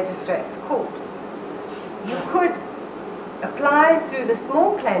to the magistrate's court. You could apply through the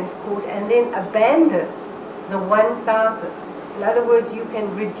small claims court and then abandon the 1,000. In other words, you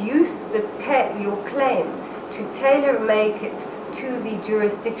can reduce your claim to tailor-make it to the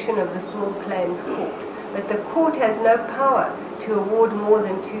jurisdiction of the small claims court. But the court has no power to award more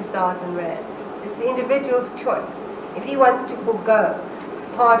than 2,000 Rand. It's the individual's choice. If he wants to forego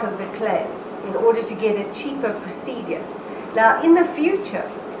part of the claim in order to get a cheaper procedure. Now, in the future,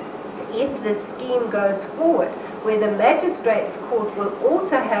 if the scheme goes forward, where the magistrate's court will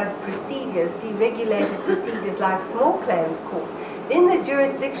also have procedures, deregulated procedures like small claims court, then the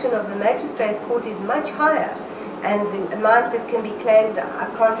jurisdiction of the magistrate's court is much higher. and the amount that can be claimed, I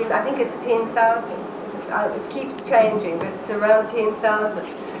can't remember, I think it's 10,000. It keeps changing, but it's around 10,000.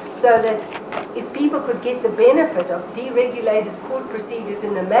 So that if people could get the benefit of deregulated court procedures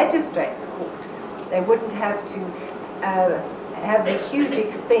in the magistrate's court, they wouldn't have to have the huge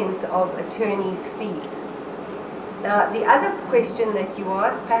expense of attorneys' fees. Now, the other question that you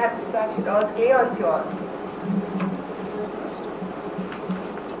asked, perhaps I should ask Leon to answer.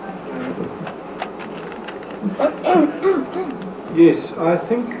 Yes, I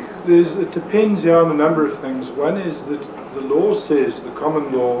think it depends here on a number of things. One is that the law says, the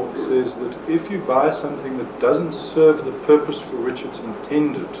common law says that if you buy something that doesn't serve the purpose for which it's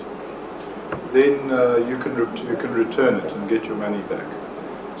intended, then you can return it and get your money back.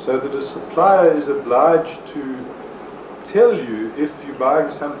 So that a supplier is obliged to tell you if you're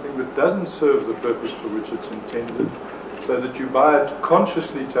buying something that doesn't serve the purpose for which it's intended, so that you buy it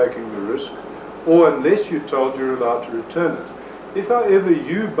consciously taking the risk, or unless you're told you're allowed to return it. If, however,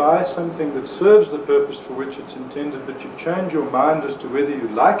 you buy something that serves the purpose for which it's intended, but you change your mind as to whether you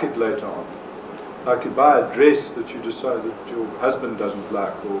like it later on, like you buy a dress that you decide that your husband doesn't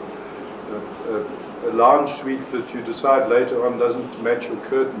like, or a lounge suite that you decide later on doesn't match your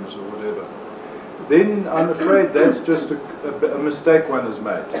curtains or whatever, then I'm afraid that's just a mistake one has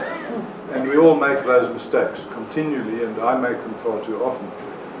made. And we all make those mistakes continually, and I make them far too often.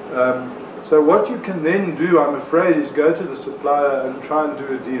 So what you can then do, I'm afraid, is go to the supplier and try and do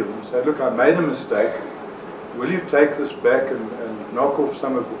a deal and say, look, I made a mistake. Will you take this back and knock off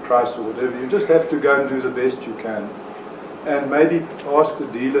some of the price or whatever? You just have to go and do the best you can. And maybe ask the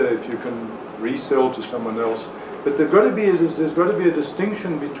dealer if you can resell to someone else. But there's got to be a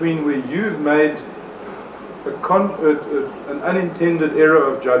distinction between where you've made an unintended error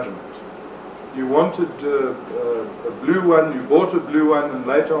of judgment. You wanted a blue one, you bought a blue one, and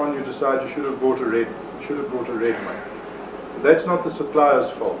later on you decide you should have bought a red one. That's not the supplier's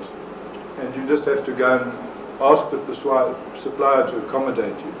fault. And you just have to go and ask the supplier to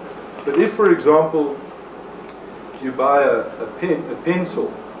accommodate you. But if, for example, you buy a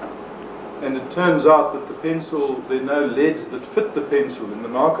pencil, and it turns out that the pencil, there are no leads that fit the pencil in the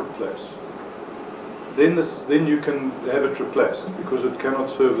marketplace, then you can have it replaced, because it cannot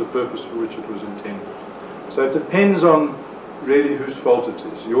serve the purpose for which it was intended. So it depends on really whose fault it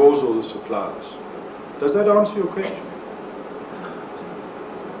is, yours or the supplier's. Does that answer your question?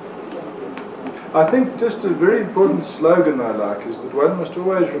 I think just a very important slogan I like is that one must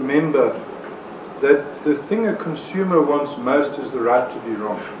always remember that the thing a consumer wants most is the right to be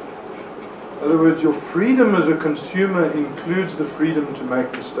wrong. In other words, your freedom as a consumer includes the freedom to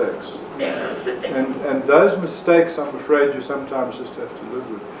make mistakes. And those mistakes, I'm afraid, you sometimes just have to live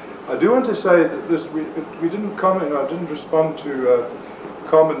with. I do want to say that we didn't comment, I didn't respond to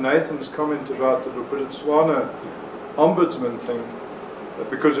Carmen Nathan's comment about the Botswana ombudsman thing,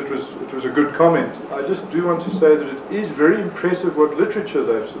 because it was a good comment. I just do want to say that it is very impressive what literature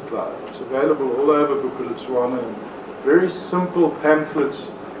they've supplied. It's available all over Botswana, and very simple pamphlets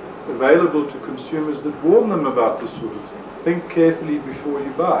available to consumers that warn them about this sort of thing. Think carefully before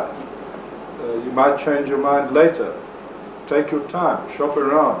you buy. You might change your mind later. Take your time, shop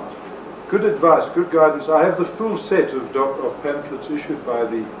around. Good advice, good guidance. I have the full set of pamphlets issued by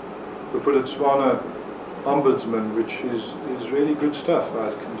the Botswana Ombudsman, which is really good stuff.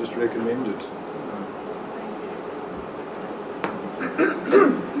 I can just recommend it.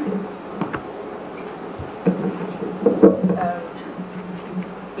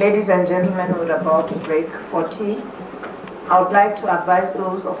 Ladies and gentlemen, we're about to break for tea. I would like to advise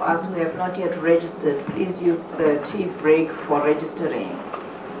those of us who have not yet registered, please use the tea break for registering.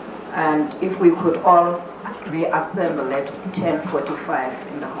 And if we could all reassemble at 10:45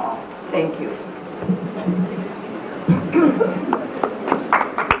 in the hall. Thank you.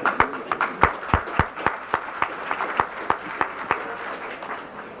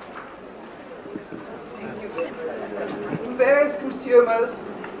 Various consumers,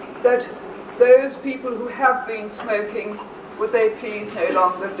 that those people who have been smoking, would they please no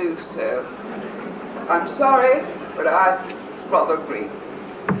longer do so? I'm sorry, but I rather agree.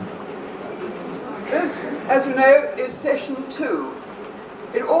 This, as you know, is session 2.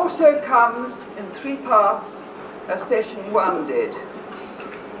 It also comes in 3 parts, as session 1 did.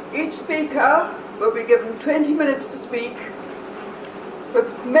 Each speaker will be given 20 minutes to speak,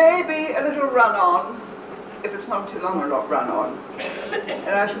 with maybe a little run-on, if it's not too long a run-on.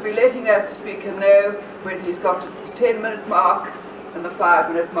 And I shall be letting that speaker know when he's got to the 10-minute mark and the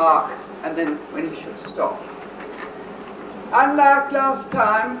 5-minute mark, and then when he should stop. Unlike last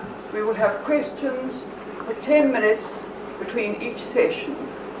time, we will have questions for 10 minutes between each session,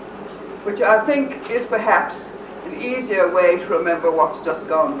 which I think is perhaps easier way to remember what's just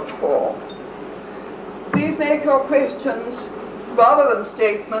gone before. Please make your questions, rather than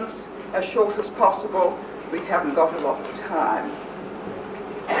statements, as short as possible. We haven't got a lot of time.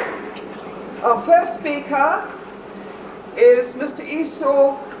 Our first speaker is Mr.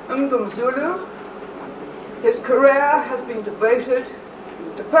 Esau Mngomezulu. His career has been devoted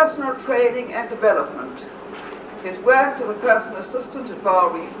to personal training and development. He's worked as a personal assistant at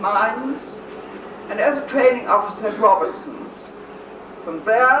Vaal Reef Mines and as a training officer at Robertson's. From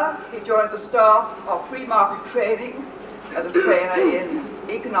there, he joined the staff of free market trading as a trainer in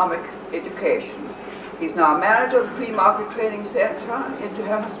economic education. He's now manager of the Free Market Training Centre in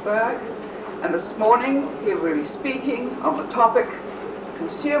Johannesburg, and this morning he will be speaking on the topic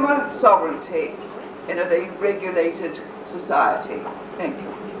consumer sovereignty in a deregulated society. Thank you.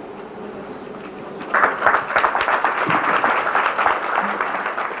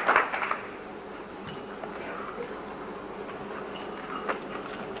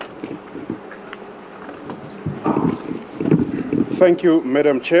 Thank you,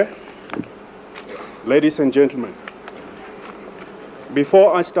 Madam Chair. Ladies and gentlemen,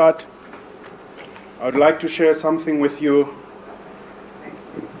 before I start, I would like to share something with you.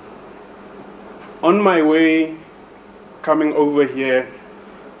 On my way coming over here,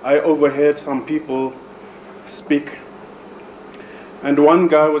 I overheard some people speak, and one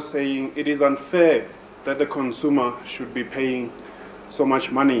guy was saying it is unfair that the consumer should be paying so much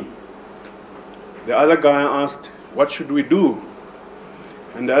money. The other guy asked, what should we do?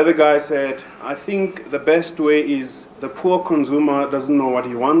 And the other guy said, I think the best way is the poor consumer doesn't know what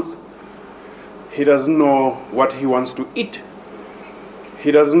he wants. He doesn't know what he wants to eat.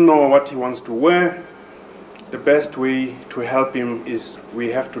 He doesn't know what he wants to wear. The best way to help him is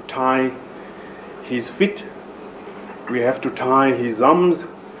we have to tie his feet. We have to tie his arms.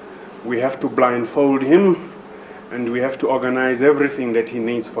 We have to blindfold him. And we have to organize everything that he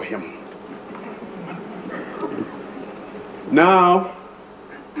needs for him. Now,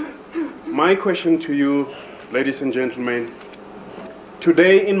 my question to you, ladies and gentlemen,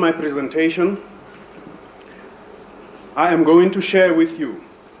 today in my presentation, I am going to share with you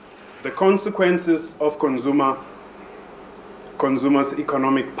the consequences of consumers'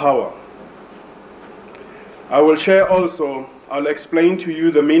 economic power. I will share also, I'll explain to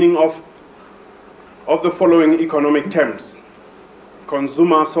you the meaning of the following economic terms: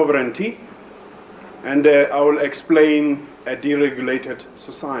 consumer sovereignty, and I will explain a deregulated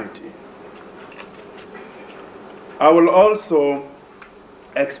society. I will also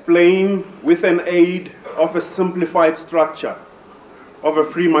explain, with an aid of a simplified structure of a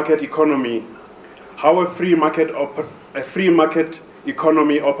free market economy, how a free market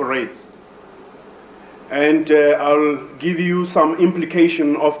economy operates. And I'll give you some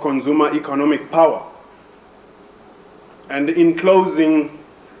implication of consumer economic power. And in closing,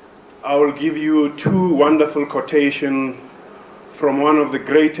 I will give you two wonderful quotations from one of the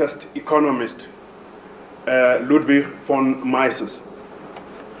greatest economists, Ludwig von Mises.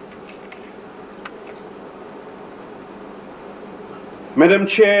 Madam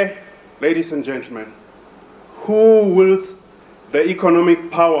Chair, ladies and gentlemen, who wields the economic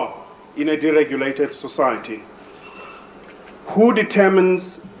power in a deregulated society? Who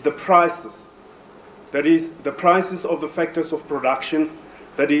determines the prices? That is, the prices of the factors of production,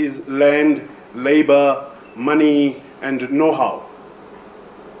 that is, land, labor, money, and know-how.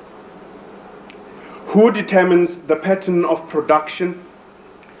 Who determines the pattern of production?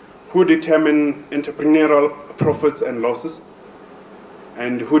 Who determine entrepreneurial profits and losses?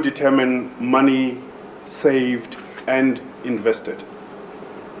 And who determine money saved and invested?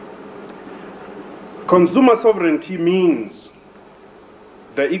 Consumer sovereignty means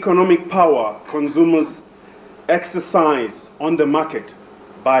the economic power consumers exercise on the market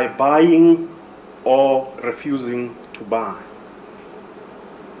by buying or refusing to buy.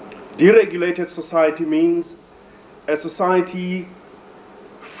 Deregulated society means a society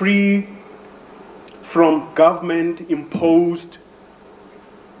free from government-imposed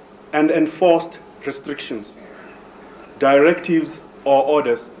and enforced restrictions, directives, or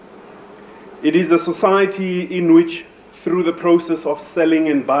orders. It is a society in which, through the process of selling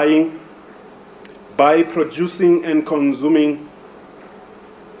and buying, by producing and consuming,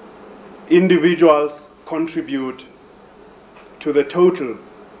 individuals contribute to the total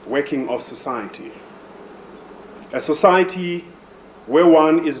working of society. A society where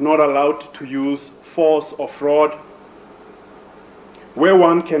one is not allowed to use force or fraud, where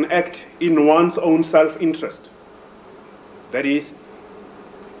one can act in one's own self-interest. That is,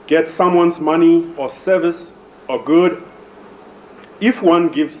 get someone's money or service or good if one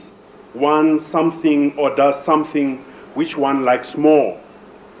gives one something or does something which one likes more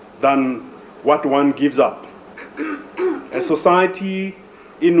than what one gives up. A society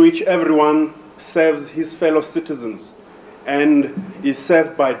in which everyone serves his fellow citizens and is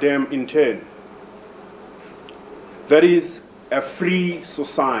served by them in turn. That is a free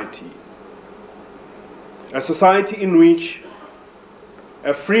society. A society in which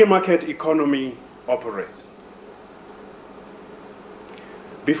a free market economy operates.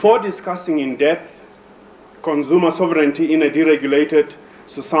 Before discussing in depth consumer sovereignty in a deregulated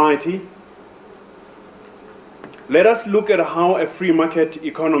society, let us look at how a free market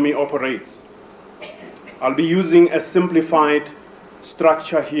economy operates. I'll be using a simplified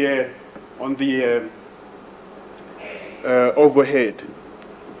structure here on the overhead.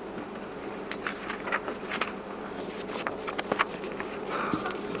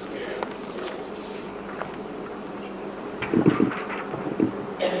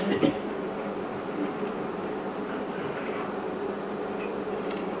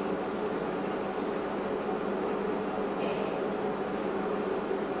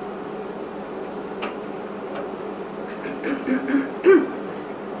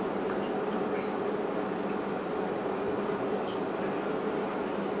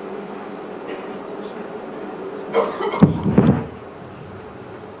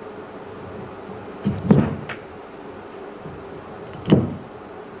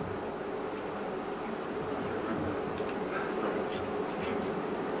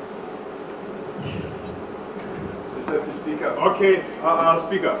 Okay, I'll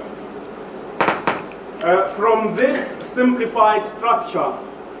speak up. From this simplified structure,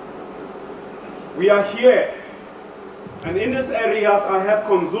 we are here, and in these areas I have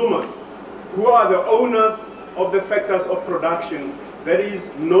consumers who are the owners of the factors of production, that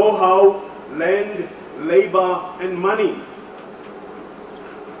is know-how, land, labor, and money.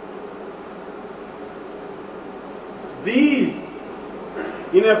 These,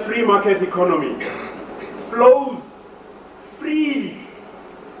 in a free market economy, flows freely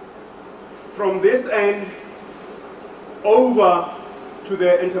from this end over to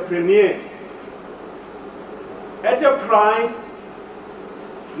the entrepreneurs at a price.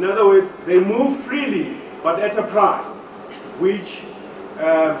 In other words, they move freely but at a price which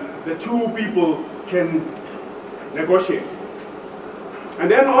the two people can negotiate.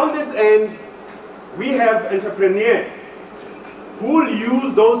 And then on this end we have entrepreneurs who will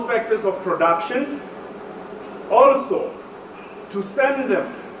use those factors of production also to send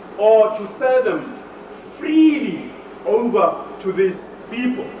them or to sell them freely over to these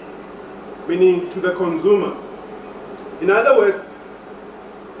people, meaning to the consumers. In other words,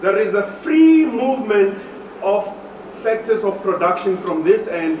 there is a free movement of factors of production from this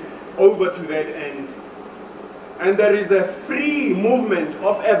end over to that end. And there is a free movement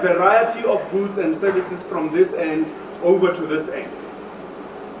of a variety of goods and services from this end over to this end.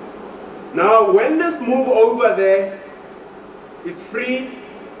 Now, when this move over there is free,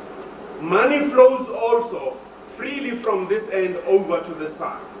 money flows also freely from this end over to this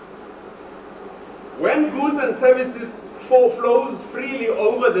side. When goods and services flows freely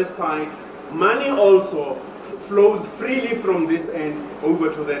over this side, money also flows freely from this end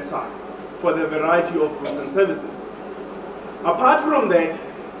over to that side for the variety of goods and services. Apart from that,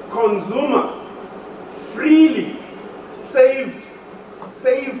 consumers freely save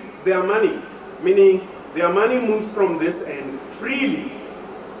their money, meaning their money moves from this end freely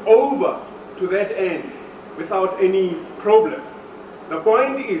over to that end without any problem. The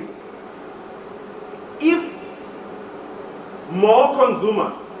point is, if more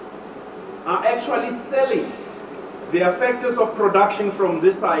consumers are actually selling their factors of production from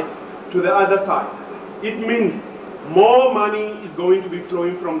this side to the other side, it means more money is going to be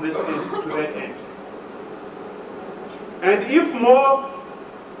flowing from this end to that end. And if more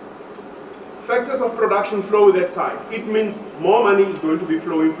factors of production flow that side, it means more money is going to be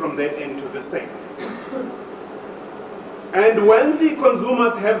flowing from that end to this end. And when the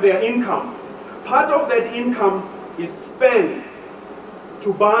consumers have their income, part of that income is spent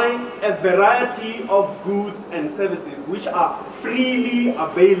to buy a variety of goods and services which are freely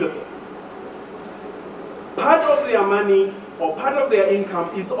available. Part of their money or part of their income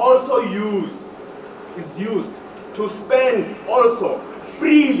is also used to spend also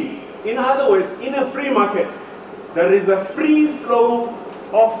freely. In other words, in a free market, there is a free flow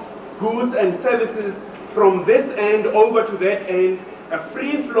of goods and services from this end over to that end, a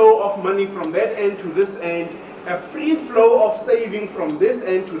free flow of money from that end to this end, a free flow of saving from this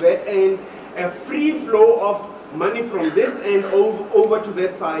end to that end, a free flow of money from this end over to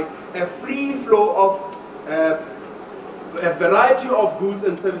that side, a free flow of a variety of goods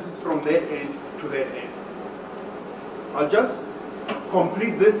and services from that end to that end. I'll just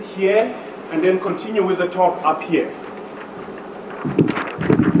complete this here and then continue with the talk up here.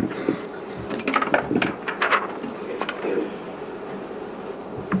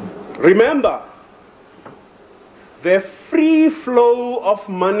 Remember, the free flow of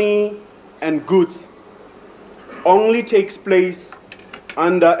money and goods only takes place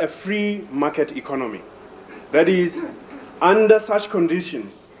under a free market economy. That is, under such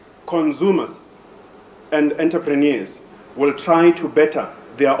conditions, consumers and entrepreneurs will try to better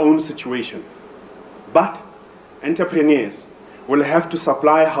their own situation. But entrepreneurs will have to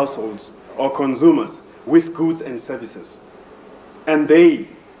supply households or consumers with goods and services. And they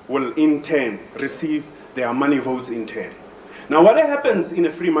will in turn receive their money votes in turn. Now what happens in a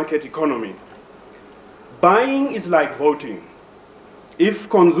free market economy? Buying is like voting. If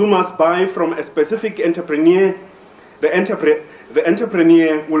consumers buy from a specific entrepreneur, the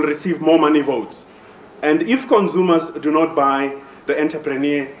entrepreneur will receive more money votes. And if consumers do not buy, the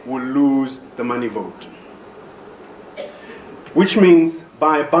entrepreneur will lose the money vote. Which means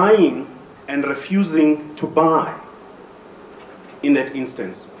by buying and refusing to buy, in that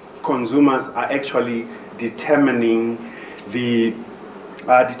instance, consumers are actually determining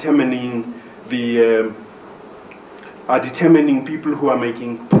people who are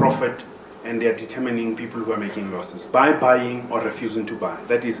making profit, and they are determining people who are making losses by buying or refusing to buy.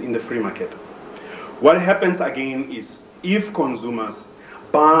 That is in the free market. What happens again is if consumers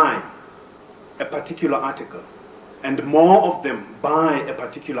buy a particular article and more of them buy a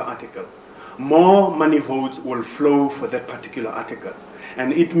particular article, more money votes will flow for that particular article.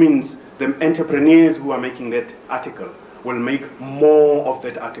 And it means the entrepreneurs who are making that article will make more of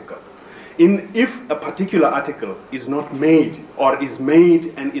that article. If a particular article is not made or is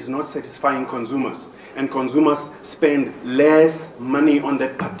made and is not satisfying consumers, and consumers spend less money on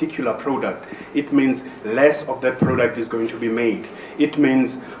that particular product, it means less of that product is going to be made. It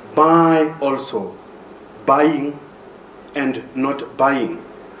means by also buying and not buying,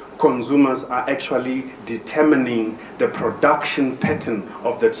 consumers are actually determining the production pattern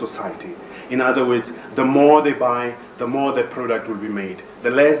of that society. In other words, the more they buy, the more that product will be made.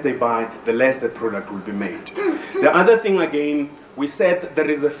 The less they buy, the less that product will be made. The other thing again, we said there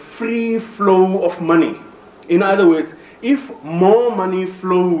is a free flow of money. In other words, if more money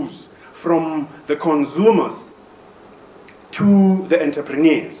flows from the consumers to the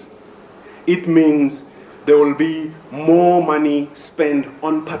entrepreneurs, it means there will be more money spent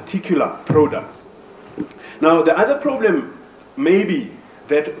on particular products. Now, the other problem maybe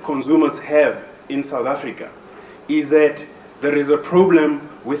that consumers have in South Africa is that there is a problem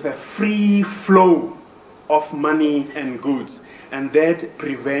with a free flow of money and goods, and that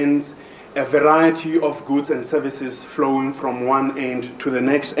prevents a variety of goods and services flowing from one end to the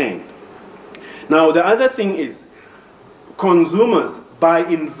next end. Now, the other thing is consumers, by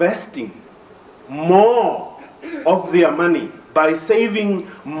investing more of their money, by saving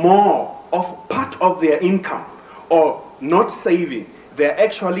more of part of their income, or not saving, they're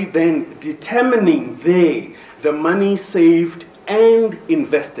actually then determining the money saved and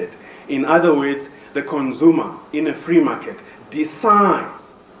invested. In other words, the consumer in a free market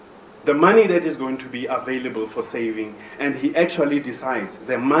decides the money that is going to be available for saving, and he actually decides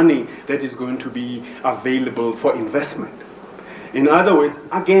the money that is going to be available for investment. In other words,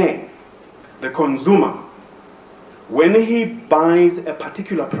 again, the consumer, when he buys a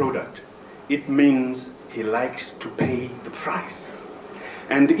particular product, it means he likes to pay the price.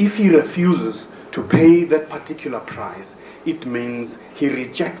 And if he refuses to pay that particular price, it means he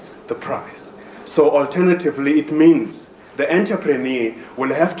rejects the price. So alternatively, it means the entrepreneur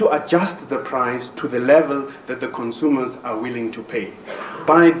will have to adjust the price to the level that the consumers are willing to pay.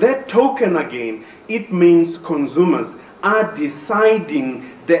 By that token again, it means consumers are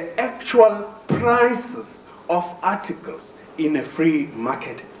deciding the actual prices of articles in a free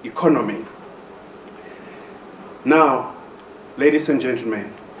market economy. Now, ladies and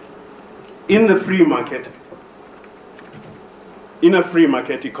gentlemen, in a free market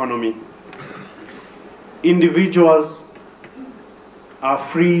economy, individuals are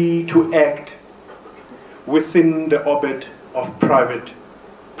free to act within the orbit of private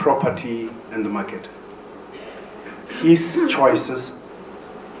property and the market. His choices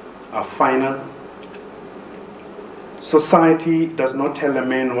are final. Society does not tell a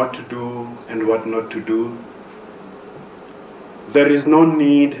man what to do and what not to do. There is no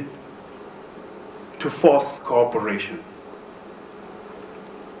need to force cooperation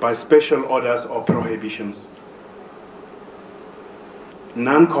by special orders or prohibitions.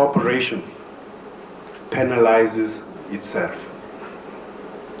 Non-cooperation penalizes itself.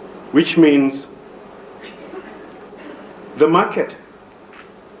 Which means the market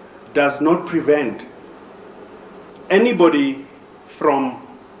does not prevent anybody from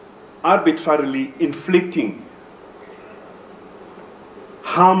arbitrarily inflicting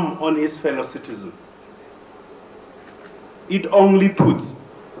harm on his fellow citizen. It only puts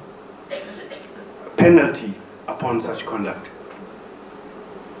a penalty upon such conduct,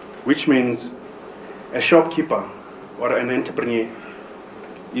 which means a shopkeeper or an entrepreneur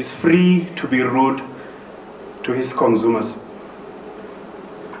is free to be rude to his consumers,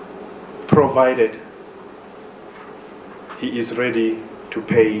 provided he is ready to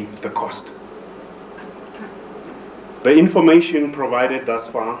pay the cost. The information provided thus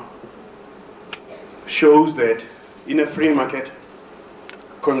far shows that in a free market,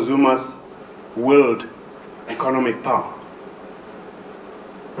 consumers wield economic power.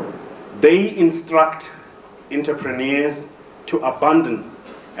 They instruct entrepreneurs to abandon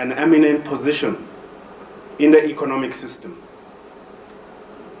an eminent position in the economic system,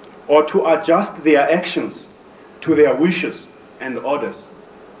 or to adjust their actions to their wishes and orders,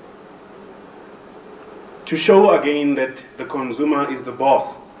 to show again that the consumer is the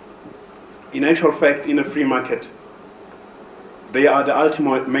boss. In actual fact, in a free market, they are the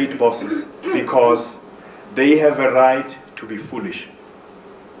ultimate bosses because they have a right to be foolish,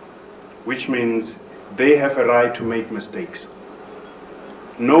 which means they have a right to make mistakes.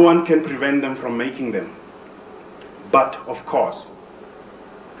 No one can prevent them from making them, but of course,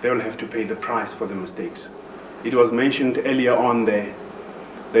 they will have to pay the price for the mistakes. It was mentioned earlier on there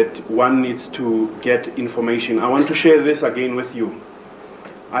that one needs to get information. I want to share this again with you.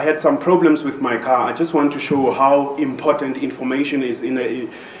 I had some problems with my car. I just want to show how important information is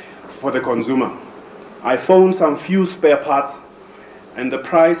for the consumer. I found some few spare parts, and the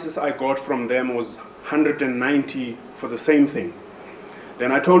prices I got from them was 190 for the same thing.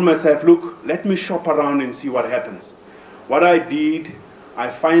 Then I told myself, look, let me shop around and see what happens. What I did, I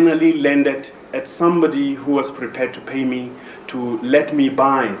finally landed at somebody who was prepared to pay me to let me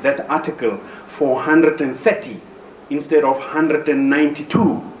buy that article for 130 instead of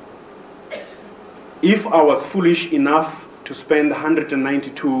 192. If I was foolish enough to spend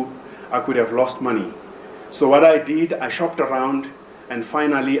 192, I could have lost money. So what I did, I shopped around, and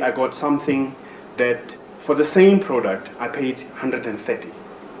finally I got something that for the same product I paid 130,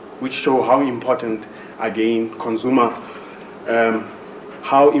 which show how important, again,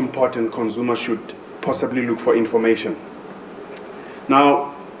 how important consumers should possibly look for information.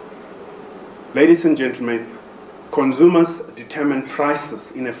 Now, ladies and gentlemen, consumers determine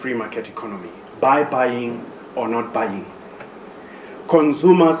prices in a free market economy by buying or not buying.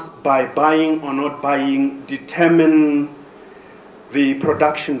 Consumers, by buying or not buying, determine the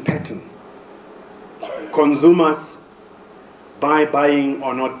production pattern. Consumers, by buying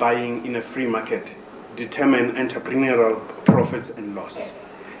or not buying in a free market, determine entrepreneurial profits and loss.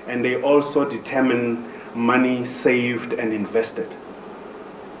 And they also determine money saved and invested.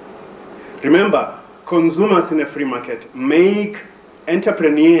 Remember, consumers in a free market make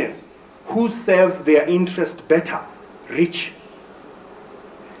entrepreneurs who serve their interest better rich,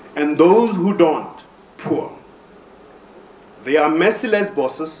 and those who don't, poor. They are merciless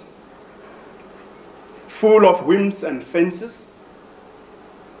bosses, full of whims and fancies.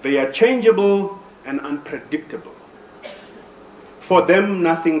 They are changeable and unpredictable. For them,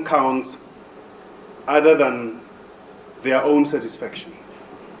 nothing counts other than their own satisfaction.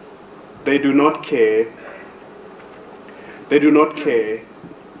 They do not care. They do not care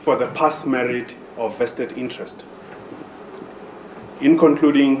for the past merit or vested interest. In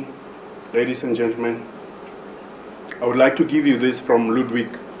concluding, ladies and gentlemen, I would like to give you this from Ludwig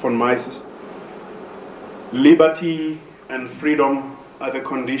von Mises. Liberty and freedom are the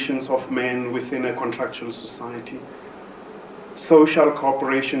conditions of man within a contractual society. Social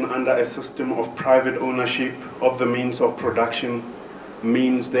cooperation under a system of private ownership of the means of production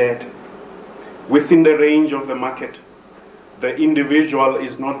means that within the range of the market, the individual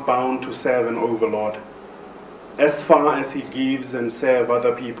is not bound to serve an overlord. As far as he gives and serves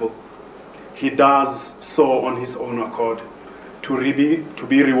other people, he does so on his own accord, to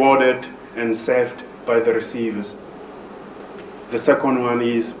be rewarded and served by the receivers. The second one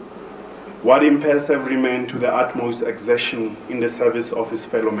is, what impels every man to the utmost exertion in the service of his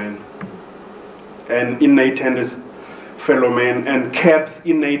fellow man, and innate tendencies, fellow man, and curbs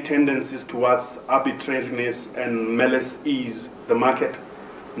innate tendencies towards arbitrariness and malice is the market,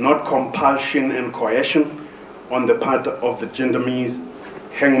 not compulsion and coercion on the part of the gendarmes,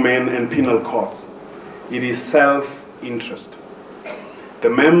 hangmen, and penal courts. It is self-interest. The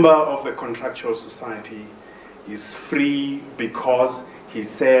member of the contractual society is free because he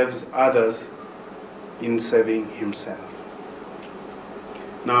serves others in serving himself.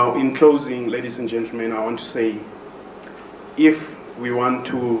 Now, in closing, ladies and gentlemen, I want to say, if we want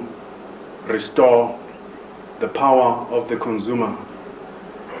to restore the power of the consumer,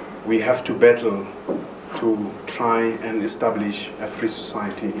 we have to battle to try and establish a free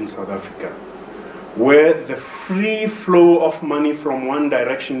society in South Africa, where the free flow of money from one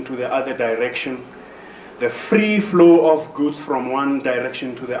direction to the other direction, the free flow of goods from one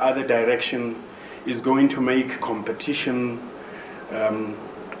direction to the other direction is going to make competition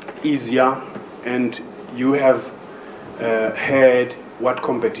easier. And you have heard what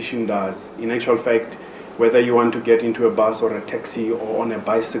competition does. In actual fact, whether you want to get into a bus or a taxi or on a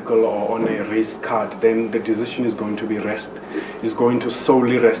bicycle or on a race cart, then the decision is going to be going to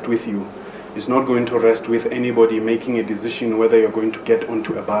solely rest with you. It's not going to rest with anybody making a decision whether you're going to get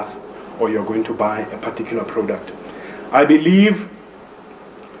onto a bus or you're going to buy a particular product. I believe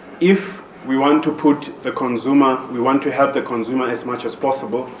if we want to put the consumer, we want to help the consumer as much as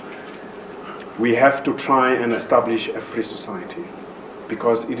possible, we have to try and establish a free society.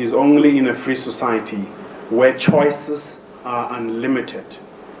 Because it is only in a free society where choices are unlimited.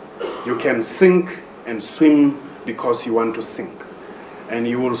 You can sink and swim because you want to sink. And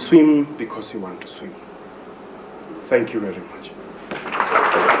you will swim because you want to swim. Thank you very much.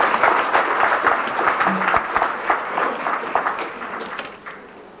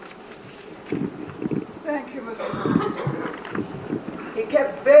 Thank you, Mr. Mngomezulu. He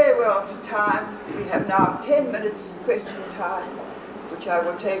kept very well to time. We have now 10 minutes question time, which I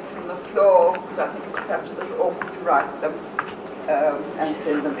will take from the floor, because I think it's perhaps a little awkward to write them and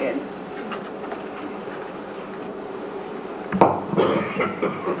send them in.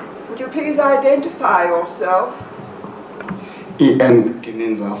 Would you please identify yourself? E.N.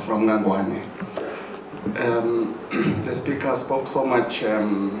 Kininza from Ngangwane. The speaker spoke so much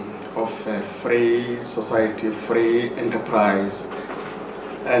of a free society, free enterprise,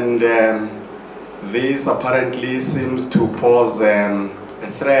 and this apparently seems to pose a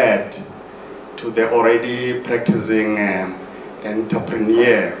threat to the already practicing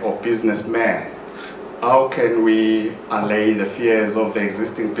entrepreneur or businessman. How can we allay the fears of the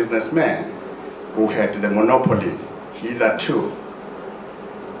existing businessman who had the monopoly hitherto?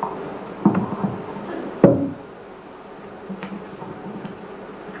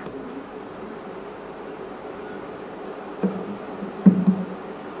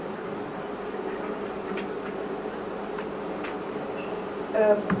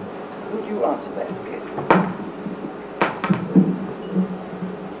 Would you answer that, please?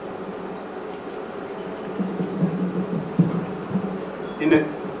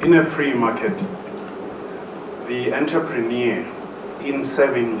 In a free market, the entrepreneur, in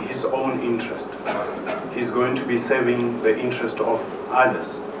serving his own interest, is going to be serving the interest of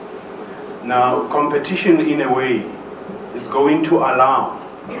others. Now, competition in a way is going to allow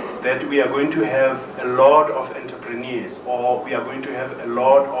that we are going to have a lot of entrepreneurs, or we are going to have a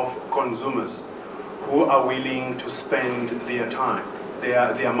lot of consumers who are willing to spend their time,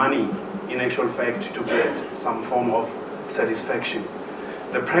 their money, in actual fact, to get some form of satisfaction.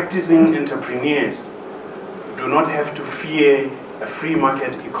 The practicing entrepreneurs do not have to fear a free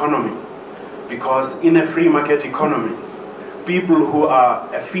market economy, because in a free market economy, people who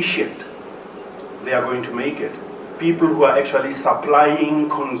are efficient, they are going to make it. People who are actually supplying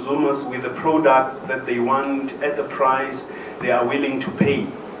consumers with the products that they want at the price they are willing to pay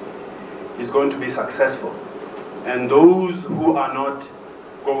is going to be successful. And those who are not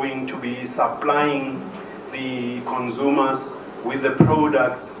going to be supplying the consumers with the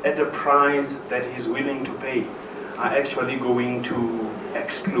products at the price that he's willing to pay are actually going to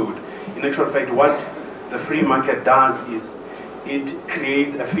exclude. In actual fact, what the free market does is it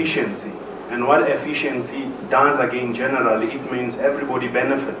creates efficiency. And what efficiency does again generally, it means everybody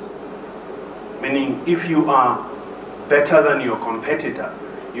benefits. Meaning if you are better than your competitor,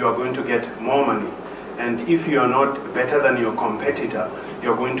 you are going to get more money. And if you are not better than your competitor,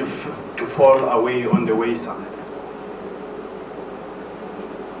 you are going to fall away on the wayside.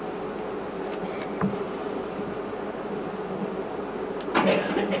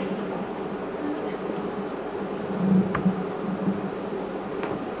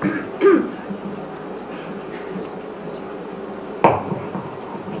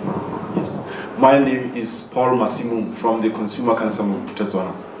 My name is Paul Masimu from the Consumer Council of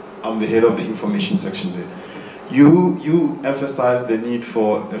Botswana. I'm the head of the information section there. You emphasize the need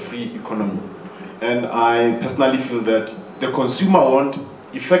for a free economy, and I personally feel that the consumer won't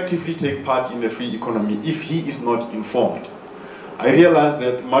effectively take part in the free economy if he is not informed. I realized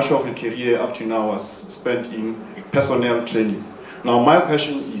that much of a career up to now was spent in personnel training. Now my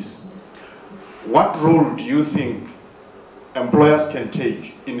question is, what role do you think employers can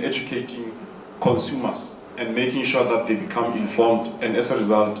take in educating consumers and making sure that they become informed and as a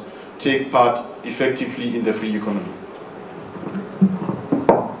result take part effectively in the free economy?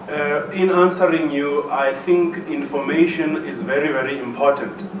 In answering you, I think information is very, very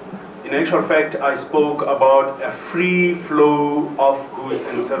important. In actual fact, I spoke about a free flow of goods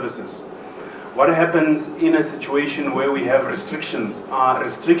and services. What happens in a situation where we have restrictions?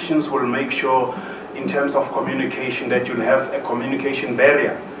 Restrictions will make sure, in terms of communication, that you'll have a communication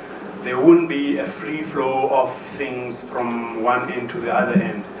barrier. There won't be a free flow of things from one end to the other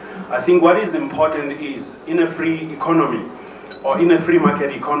end. I think what is important is, in a free economy, or in a free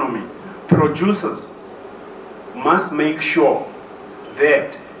market economy, producers must make sure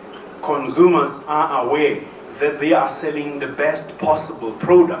that consumers are aware that they are selling the best possible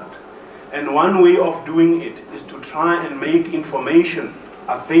product. And one way of doing it is to try and make information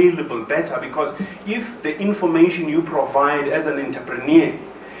available better, because if the information you provide as an entrepreneur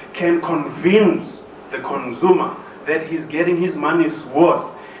can convince the consumer that he's getting his money's worth,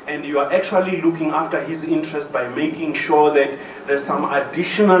 and you are actually looking after his interest by making sure that there's some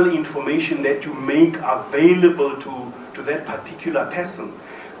additional information that you make available to that particular person,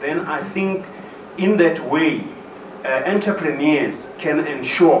 then I think in that way entrepreneurs can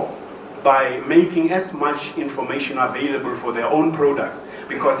ensure by making as much information available for their own products,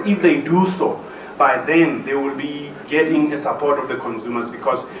 because if they do so, by then they will be getting the support of the consumers,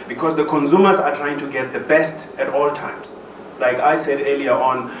 because the consumers are trying to get the best at all times. Like I said earlier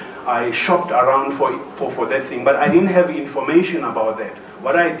on, I shopped around for that thing, but I didn't have information about that.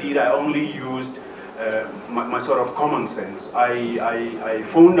 What I did, I only used my sort of common sense. I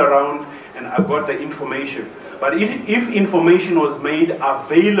phoned around and I got the information. But if information was made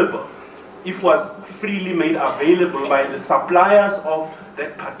available, if it was freely made available by the suppliers of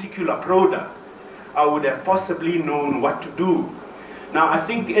that particular product, I would have possibly known what to do. Now, I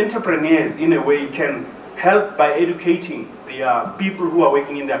think entrepreneurs, in a way, can help by educating the people who are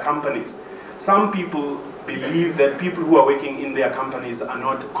working in their companies. Some people believe that people who are working in their companies are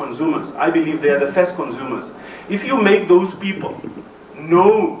not consumers. I believe they are the first consumers. If you make those people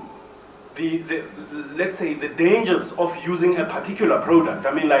know let's say the dangers of using a particular product,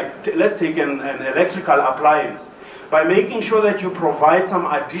 I mean, like let's take an electrical appliance, by making sure that you provide some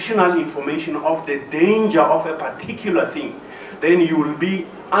additional information of the danger of a particular thing, then you will be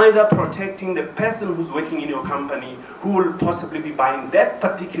either protecting the person who's working in your company who will possibly be buying that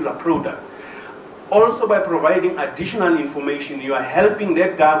particular product. Also, by providing additional information, you are helping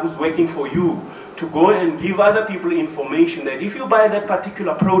that guy who's working for you to go and give other people information that if you buy that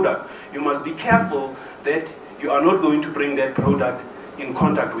particular product, you must be careful that you are not going to bring that product in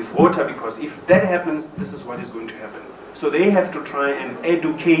contact with water, because if that happens, this is what is going to happen. So they have to try and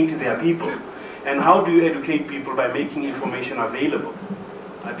educate their people. And how do you educate people? By making information available,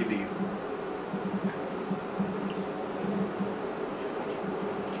 I believe.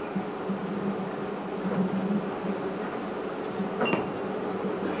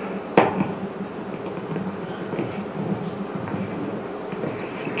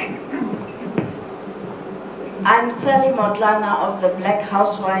 I'm Sally Motlana of the Black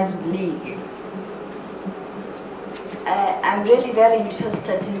Housewives League. I'm really very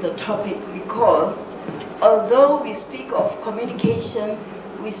interested in the topic because although we speak of communication,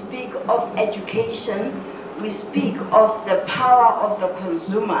 we speak of education, we speak of the power of the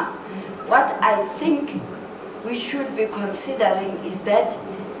consumer, what I think we should be considering is that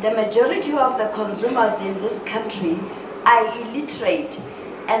the majority of the consumers in this country are illiterate,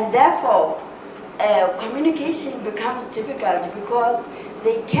 and therefore communication becomes difficult because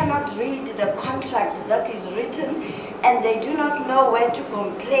they cannot read the contract that is written, and they do not know where to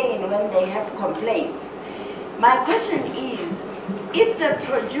complain when they have complaints. My question is, if the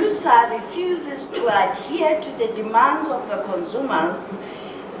producer refuses to adhere to the demands of the consumers,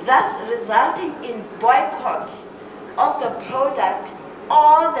 thus resulting in boycotts of the product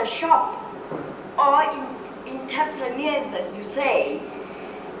or the shop or entrepreneurs, as you say,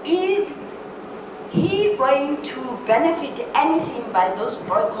 is he going to benefit anything by those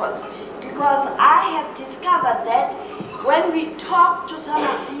boycotts? Because I have discovered that when we talk to some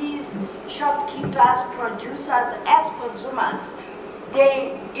of these shopkeepers, producers as consumers,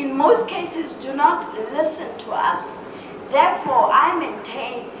 they in most cases do not listen to us. Therefore, I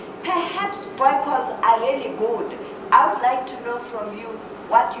maintain perhaps boycotts are really good. I would like to know from you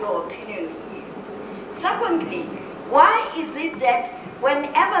what your opinion is. Secondly, why is it that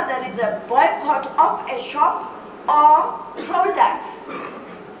whenever there is a boycott of a shop or products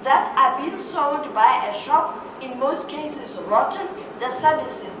that are being sold by a shop, in most cases rotten, the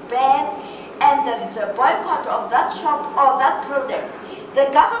service is bad, and there is a boycott of that shop or that product, the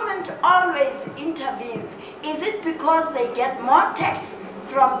government always intervenes. Is it because they get more tax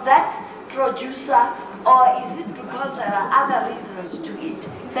from that producer, or is it because there are other reasons to it?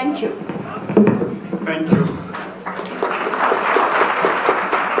 Thank you. Thank you.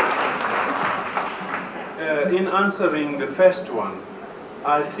 In answering the first one,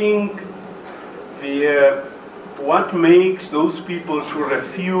 I think what makes those people to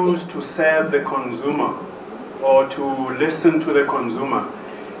refuse to serve the consumer or to listen to the consumer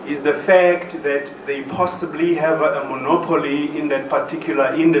is the fact that they possibly have a monopoly in that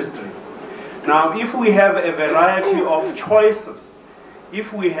particular industry. Now, if we have a variety of choices,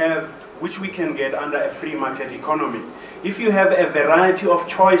 which we can get under a free market economy, if you have a variety of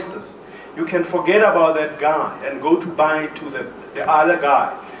choices, you can forget about that guy and go to buy to the other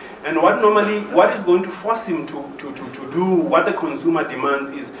guy. And what is going to force him to do what the consumer demands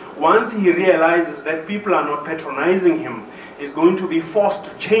is, once he realizes that people are not patronizing him, he's going to be forced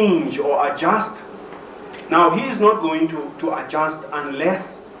to change or adjust. Now, he is not going to adjust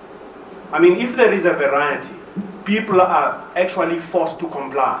unless, if there is a variety, people are actually forced to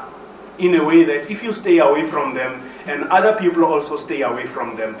comply in a way that if you stay away from them and other people also stay away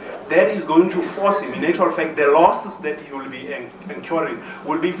from them, that is going to force him. In actual fact, the losses that he will be incurring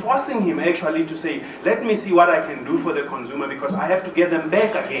will be forcing him actually to say, let me see what I can do for the consumer because I have to get them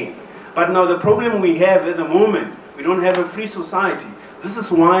back again. But now the problem we have at the moment, we don't have a free society. This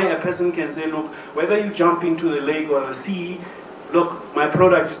is why a person can say, look, whether you jump into the lake or the sea, look, my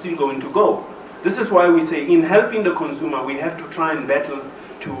product is still going to go. This is why we say in helping the consumer, we have to try and battle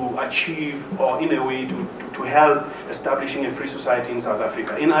to achieve, or in a way to help establishing a free society in South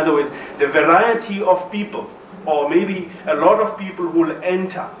Africa. In other words, the variety of people, or maybe a lot of people who will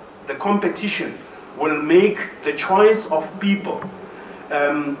enter the competition, will make the choice of people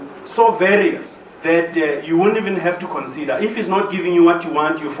so various that you won't even have to consider. If he's not giving you what you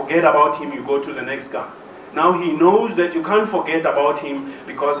want, you forget about him, you go to the next guy. Now he knows that you can't forget about him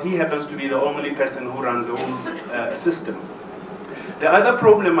because he happens to be the only person who runs the whole system. The other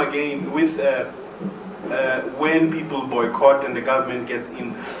problem again with when people boycott and the government gets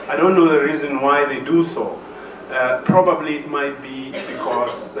in, I don't know the reason why they do so. Probably it might be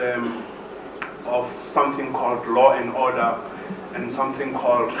because of something called law and order and something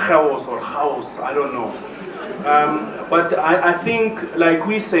called chaos or house, I don't know. But I think, like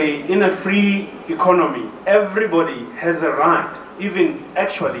we say, in a free economy, everybody has a right, even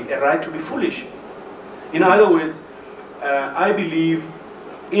actually a right to be foolish. In other words, I believe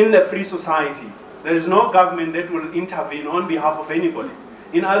in the free society, there is no government that will intervene on behalf of anybody.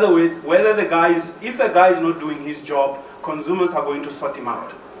 In other words, if a guy is not doing his job, consumers are going to sort him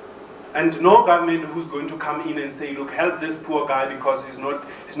out. And no government who's going to come in and say, look, help this poor guy because he's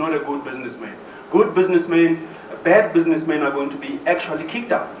not a good businessman. Good businessmen, bad businessmen are going to be actually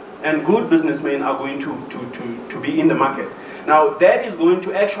kicked out. And good businessmen are going to be in the market. Now, that is going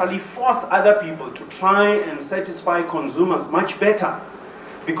to actually force other people to try and satisfy consumers much better.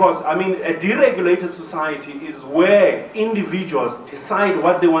 Because, a deregulated society is where individuals decide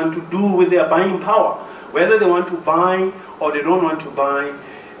what they want to do with their buying power. Whether they want to buy or they don't want to buy,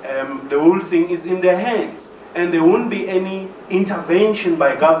 the whole thing is in their hands. And there won't be any intervention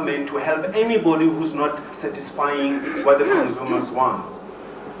by government to help anybody who's not satisfying what the consumers want.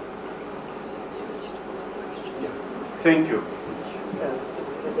 Thank you.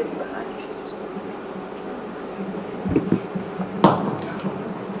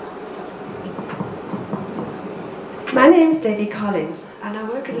 My name is Debbie Collins, and I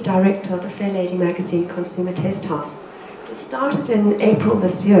work as a director of the Fair Lady magazine Consumer Test House. It started in April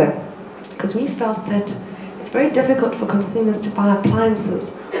this year because we felt that it's very difficult for consumers to buy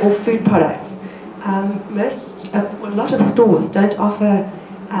appliances or food products. A lot of stores don't offer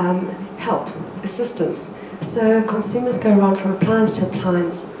help, assistance. So consumers go around from appliance to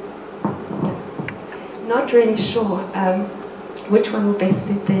appliance, not really sure which one will best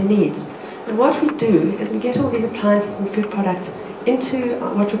suit their needs. And what we do is we get all these appliances and food products into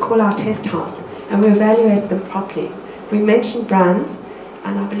what we call our test house, and we evaluate them properly. We mention brands,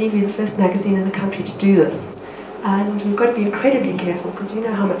 and I believe we're the first magazine in the country to do this. And we've got to be incredibly careful because you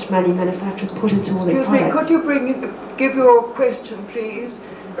know how much money manufacturers put into all their products. Excuse me, could you give your question, please?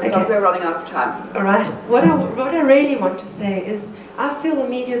 Because we're running out of time. All right. What I really want to say is I feel the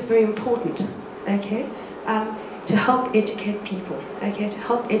media is very important, okay, to help educate people, okay, to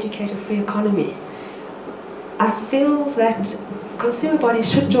help educate a free economy. I feel that consumer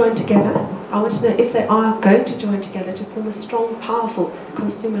bodies should join together I want to know if they are going to join together to form a strong, powerful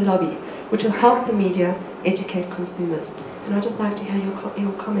consumer lobby, which will help the media educate consumers. And I'd just like to hear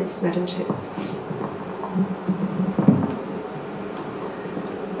your comments, Madam Chair.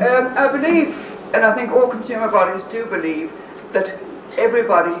 I believe, and I think all consumer bodies do believe, that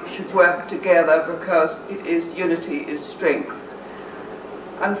everybody should work together because unity is strength.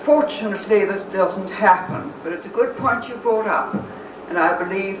 Unfortunately, this doesn't happen, but it's a good point you brought up, and I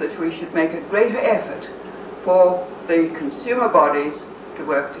believe that we should make a greater effort for the consumer bodies to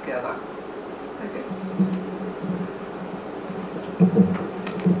work together. Okay.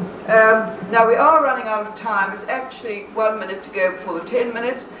 Now we are running out of time. It's actually 1 minute to go before the 10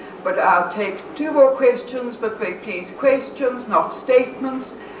 minutes, but I'll take 2 more questions, but please questions, not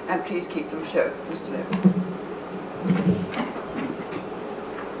statements, and please keep them short. Mr. Louw.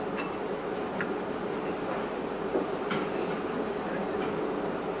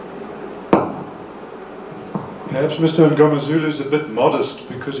 Perhaps Mr. Mngomezulu is a bit modest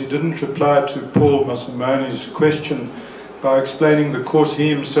because he didn't reply to Paul Masimoni's question by explaining the course he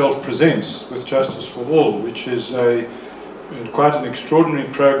himself presents with Justice for All, which is quite an extraordinary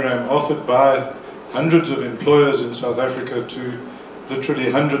program offered by hundreds of employers in South Africa to literally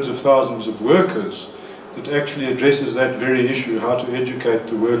hundreds of thousands of workers, that actually addresses that very issue, how to educate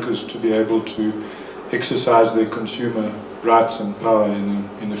the workers to be able to exercise their consumer rights and power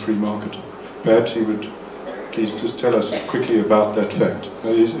in the free market. Perhaps he would please just tell us quickly about that fact.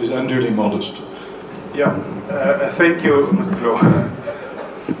 He's unduly modest. Yeah, thank you, Mr. Louw.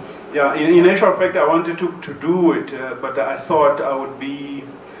 Yeah, in actual fact, I wanted to do it, but I thought I would be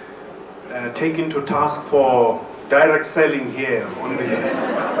taken to task for direct selling here on the.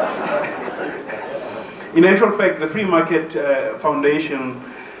 In actual fact, the Free Market Foundation,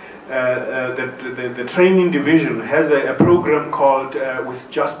 the training division, has a program called With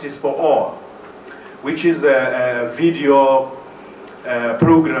Justice for All, which is a video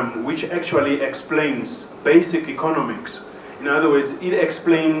program which actually explains basic economics. In other words, it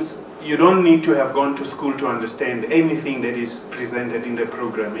explains you don't need to have gone to school to understand anything that is presented in the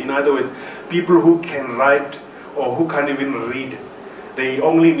program. In other words, people who can write or who can't even read, they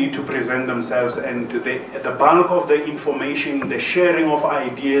only need to present themselves, and the bulk of the information, the sharing of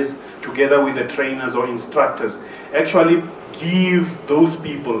ideas together with the trainers or instructors actually give those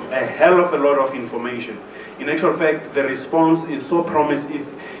people a hell of a lot of information. In actual fact, the response is so promising,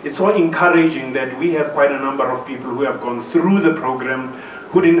 it's so encouraging that we have quite a number of people who have gone through the program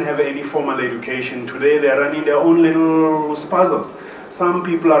who didn't have any formal education. Today they're running their own little spazos. Some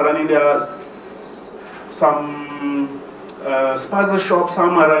people are running some spaza shops,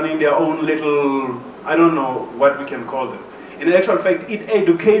 some are running their own little, I don't know what we can call them. In actual fact, it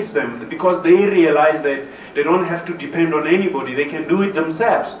educates them because they realize that they don't have to depend on anybody, they can do it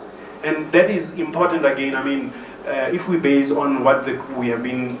themselves. And that is important again. I mean, if we base on what we have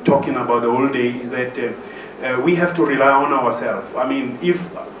been talking about the whole day, is that we have to rely on ourselves. I mean, if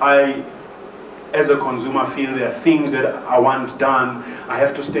I, as a consumer, feel there are things that I want done, I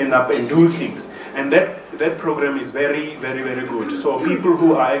have to stand up and do things. And that program is very, very, very good. So people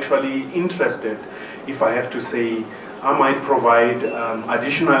who are actually interested, if I have to say, I might provide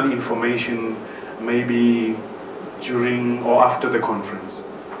additional information maybe during or after the conference.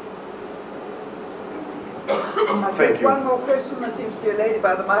 Thank you. One more question. There seems to be a lady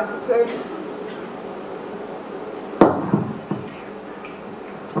by the microphone.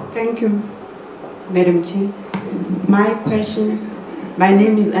 Thank you, Madam Chair. My question, my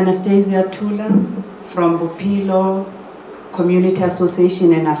name is Anastasia Tula from Bupilo Community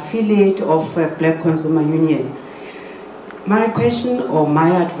Association, an affiliate of Black Consumer Union. My question or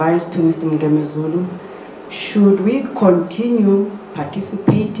my advice to Mr. Mngomezulu, should we continue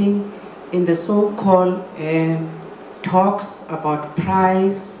participating in the so-called talks about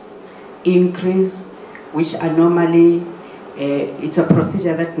price increase, which are normally, it's a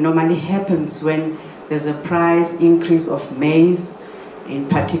procedure that normally happens when there's a price increase of maize, in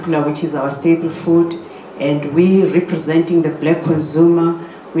particular, which is our staple food, and we representing the black consumer,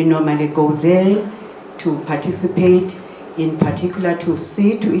 we normally go there to participate, in particular to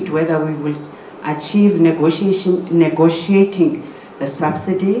see to it whether we will achieve negotiating the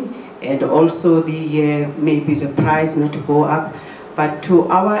subsidy, and also the maybe the price not to go up. But to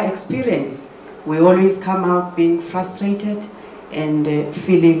our experience, we always come out being frustrated and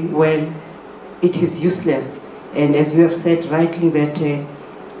feeling, well, it is useless. And as you have said rightly, that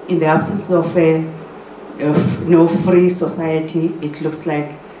in the absence of no free society, it looks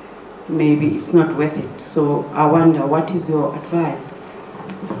like maybe it's not worth it. So I wonder, what is your advice?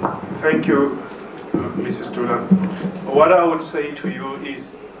 Thank you, Mrs. Tula. What I would say to you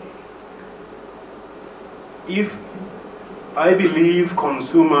is, if I believe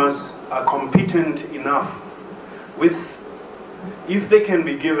consumers are competent enough if they can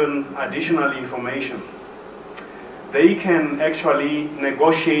be given additional information, they can actually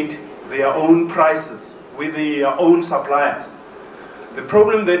negotiate their own prices with their own suppliers. The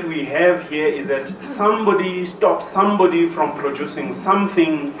problem that we have here is that somebody stops somebody from producing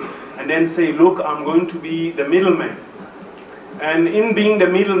something and then say, look, I'm going to be the middleman. And in being the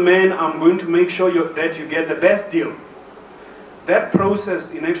middleman, I'm going to make sure that you get the best deal. That process,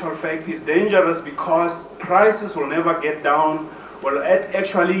 in actual fact, is dangerous because prices will never get down, will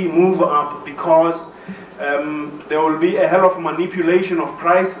actually move up because there will be a hell of manipulation of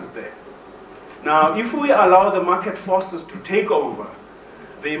prices there. Now, if we allow the market forces to take over,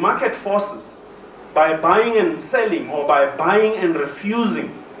 the market forces, by buying and selling or by buying and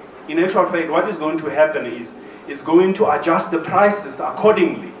refusing, in actual fact, what is going to happen is it's going to adjust the prices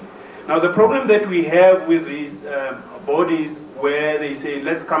accordingly. Now, the problem that we have with these bodies where they say,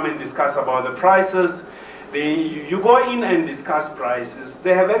 let's come and discuss about the prices, you go in and discuss prices,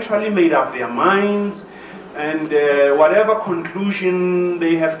 they have actually made up their minds, and whatever conclusion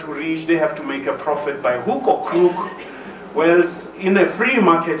they have to reach, they have to make a profit by hook or crook. Whereas in a free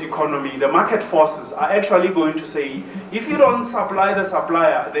market economy, the market forces are actually going to say, if you don't supply the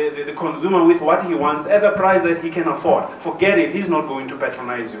supplier, the consumer with what he wants at the price that he can afford, forget it, he's not going to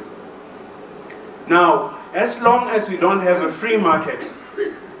patronize you. Now, as long as we don't have a free market,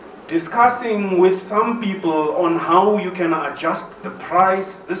 discussing with some people on how you can adjust the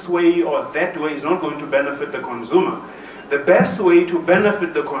price this way or that way is not going to benefit the consumer. The best way to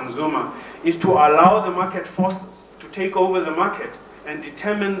benefit the consumer is to allow the market forces to take over the market and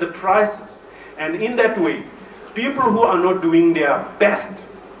determine the prices. And in that way, people who are not doing their best,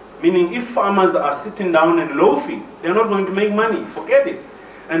 meaning if farmers are sitting down and loafing, they're not going to make money, forget it.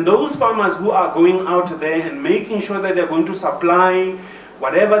 And those farmers who are going out there and making sure that they're going to supply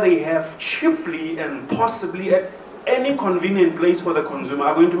whatever they have cheaply and possibly at any convenient place for the consumer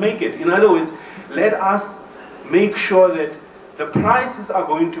are going to make it. In other words, let us make sure that the prices are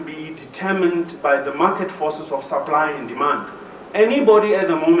going to be determined by the market forces of supply and demand. Anybody at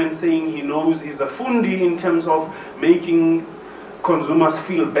the moment saying he knows he's a fundi in terms of making consumers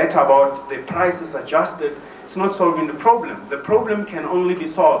feel better about the prices adjusted, it's not solving the problem. The problem can only be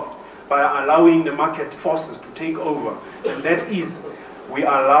solved by allowing the market forces to take over. And that is, we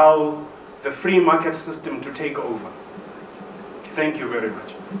allow the free market system to take over. Thank you very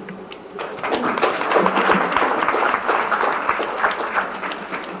much.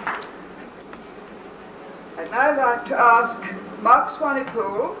 I'd now like to ask Marc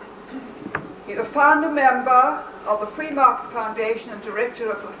Swanepoel. He's a founder member of the Free Market Foundation and director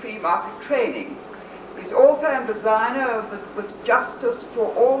of the Free Market Training. He's author and designer of With Justice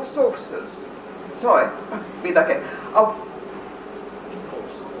for All Sources.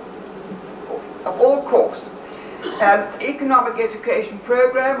 Of All Course, an economic education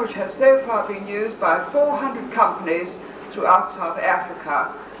program which has so far been used by 400 companies throughout South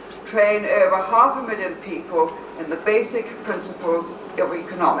Africa to train over 500,000 people in the basic principles of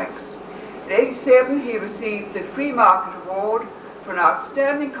economics. In 1987, he received the Free Market Award for an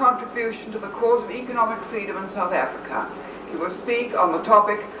outstanding contribution to the cause of economic freedom in South Africa. He will speak on the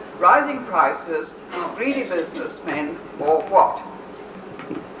topic, rising prices, greedy businessmen, or what?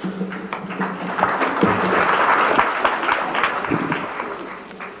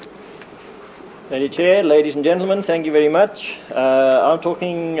 Lady Chair, ladies and gentlemen, thank you very much. I'm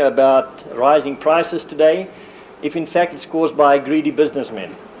talking about rising prices today, if in fact it's caused by greedy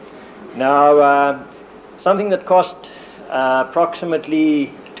businessmen. Now, something that cost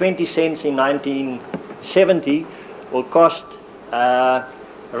approximately 20 cents in 1970 will cost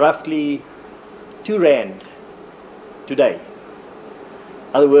roughly 2 rand today.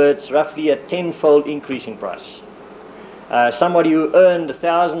 In other words, roughly a 10-fold increase in price. Somebody who earned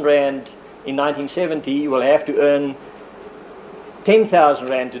 1,000 rand in 1970 will have to earn 10,000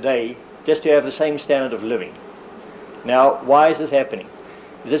 rand today just to have the same standard of living. Now, why is this happening?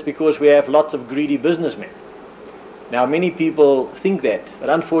 Is this because we have lots of greedy businessmen? Now, many people think that, but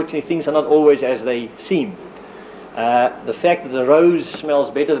unfortunately things are not always as they seem. The fact that the rose smells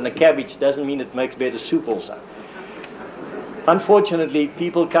better than a cabbage doesn't mean it makes better soup also. Unfortunately,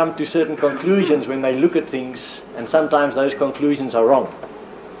 people come to certain conclusions when they look at things, and sometimes those conclusions are wrong.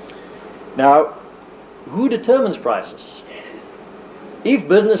 Now, who determines prices? If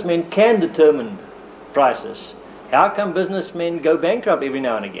businessmen can determine prices, how come businessmen go bankrupt every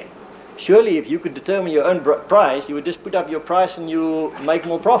now and again? Surely if you could determine your own price, you would just put up your price and you'll make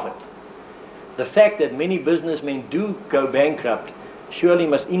more profit. The fact that many businessmen do go bankrupt surely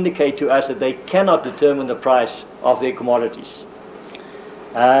must indicate to us that they cannot determine the price of their commodities.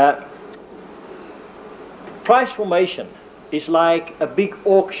 Price formation is like a big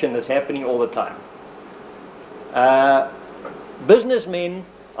auction that's happening all the time. Businessmen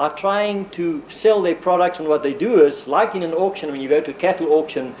are trying to sell their products, and what they do is, like in an auction, when you go to a cattle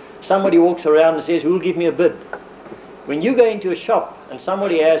auction, somebody walks around and says, "Who will give me a bid?" When you go into a shop and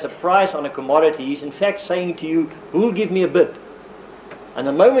somebody has a price on a commodity, he's in fact saying to you, "Who will give me a bid?" And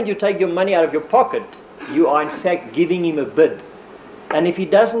the moment you take your money out of your pocket, you are in fact giving him a bid. And if he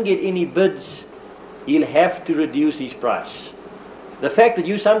doesn't get any bids, he'll have to reduce his price. The fact that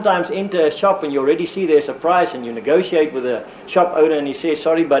you sometimes enter a shop and you already see there's a price and you negotiate with the shop owner and he says,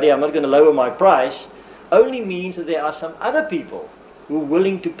 "Sorry buddy, I'm not going to lower my price," only means that there are some other people who are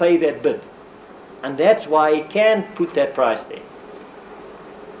willing to pay that bid. And that's why he can put that price there.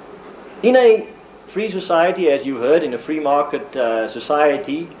 In a free society, as you heard, in a free market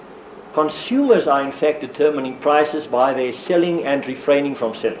society, consumers are in fact determining prices by their selling and refraining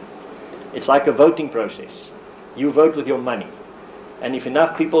from selling. It's like a voting process. You vote with your money. And if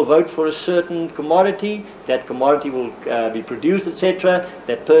enough people vote for a certain commodity, that commodity will be produced, etc.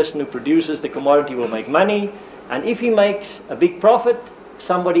 That person who produces the commodity will make money. And if he makes a big profit,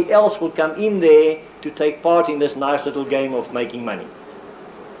 somebody else will come in there to take part in this nice little game of making money.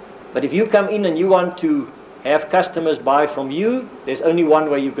 But if you come in and you want to have customers buy from you, there's only one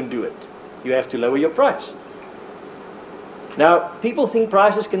way you can do it. You have to lower your price. Now, people think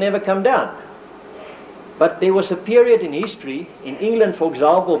prices can never come down. But there was a period in history, in England for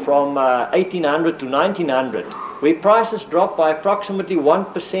example, from 1800 to 1900, where prices dropped by approximately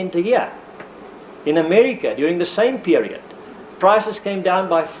 1% a year. In America, during the same period, prices came down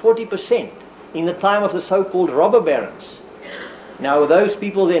by 40% in the time of the so-called robber barons. Now, were those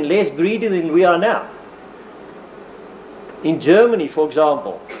people then less greedy than we are now? In Germany, for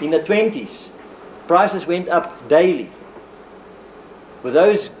example, in the 20s, prices went up daily. Were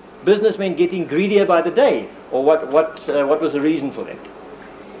those businessmen getting greedier by the day? Or what was the reason for that?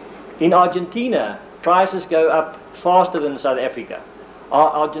 In Argentina, prices go up faster than South Africa.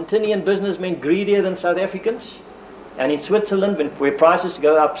 Are Argentinian businessmen greedier than South Africans? And in Switzerland, where prices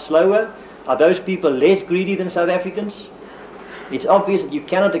go up slower, are those people less greedy than South Africans? It's obvious that you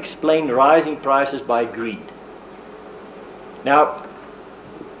cannot explain rising prices by greed. Now,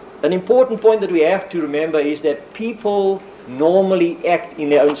 an important point that we have to remember is that people normally act in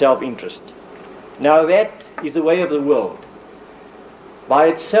their own self-interest. Now, that is the way of the world. By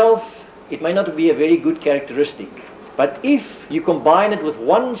itself, it may not be a very good characteristic, but if you combine it with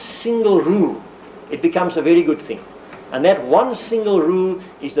one single rule, it becomes a very good thing. And that one single rule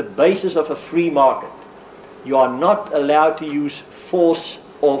is the basis of a free market. You are not allowed to use force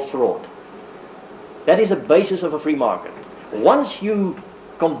or fraud. That is the basis of a free market. Once you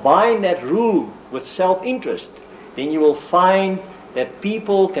combine that rule with self-interest, then you will find that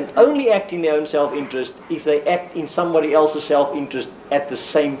people can only act in their own self-interest if they act in somebody else's self-interest at the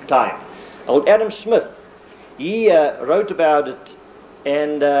same time. Old Adam Smith, he wrote about it,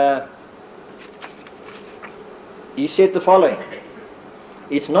 and he said the following: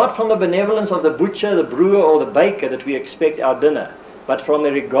 "It's not from the benevolence of the butcher, the brewer, or the baker that we expect our dinner, but from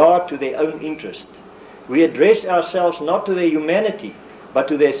the regard to their own interest. We address ourselves not to their humanity, but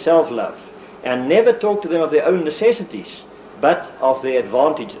to their self-love, and never talk to them of their own necessities, but of their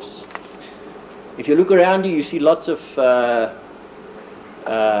advantages." If you look around you, you see lots of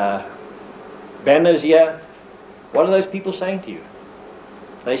banners here. What are those people saying to you?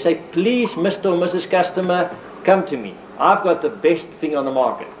 They say, "Please, Mr. or Mrs. Customer, come to me. I've got the best thing on the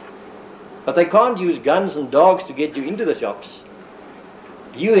market." But they can't use guns and dogs to get you into the shops.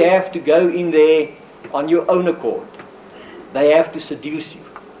 You have to go in there on your own accord. They have to seduce you.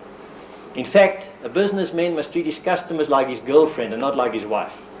 In fact, a businessman must treat his customers like his girlfriend and not like his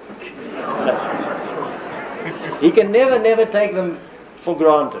wife. He can never take them for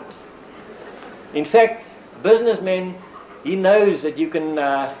granted. In fact, businessman, he knows that you can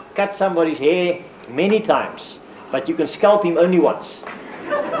cut somebody's hair many times, but you can scalp him only once.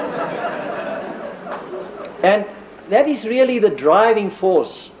 And that is really the driving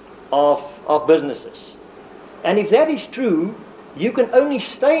force of businesses. And if that is true, you can only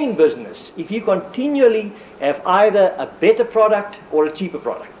stay in business if you continually have either a better product or a cheaper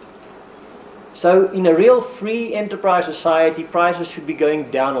product. So in a real free enterprise society, prices should be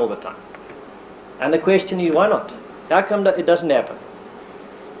going down all the time. And the question is, why not? How come that it doesn't happen?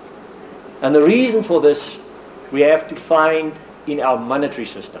 And the reason for this, we have to find in our monetary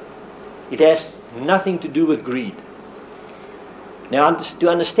system. It has nothing to do with greed. Now, to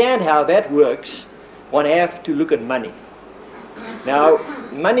understand how that works, one has to look at money. Now,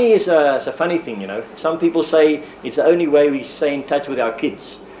 money is a funny thing, you know. Some people say it's the only way we stay in touch with our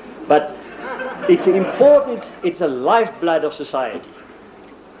kids. But it's important, it's a lifeblood of society.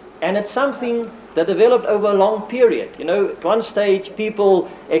 And it's something that developed over a long period. You know, at one stage, people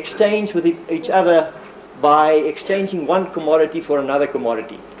exchanged with each other by exchanging one commodity for another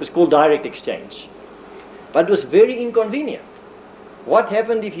commodity. It was called direct exchange. But it was very inconvenient. What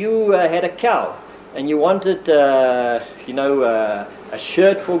happened if you had a cow and you wanted, you know, a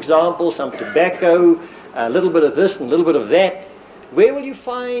shirt, for example, some tobacco, a little bit of this and a little bit of that? Where will you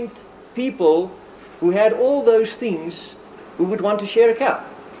find people who had all those things who would want to share a cow?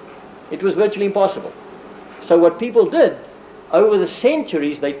 It was virtually impossible. So what people did, over the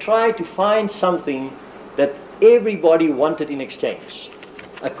centuries, they tried to find something that everybody wanted in exchange.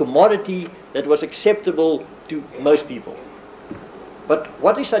 A commodity that was acceptable to most people. But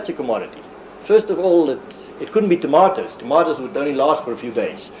what is such a commodity? First of all, it couldn't be tomatoes. Tomatoes would only last for a few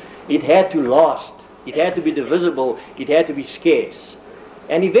days. It had to last. It had to be divisible. It had to be scarce.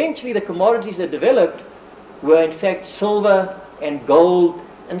 And eventually the commodities that developed were in fact silver and gold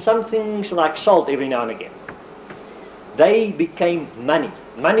and some things like salt every now and again. They became money.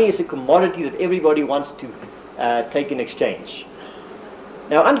 Money is a commodity that everybody wants to take in exchange.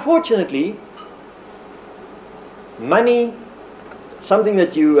 Now, unfortunately, money, something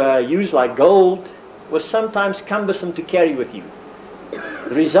that you use like gold, was sometimes cumbersome to carry with you.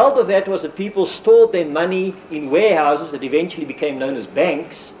 The result of that was that people stored their money in warehouses that eventually became known as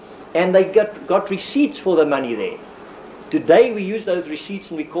banks, and they got receipts for the money there. Today we use those receipts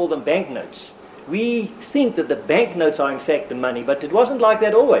and we call them banknotes. We think that the banknotes are in fact the money, but it wasn't like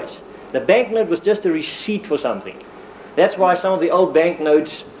that always. The banknote was just a receipt for something. That's why some of the old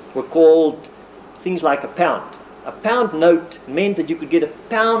banknotes were called things like a pound. A pound note meant that you could get a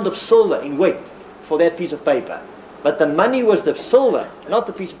pound of silver in weight for that piece of paper. But the money was the silver, not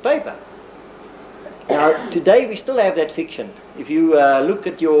the piece of paper. Now, today we still have that fiction. If you look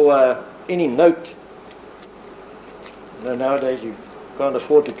at your any note, nowadays you can't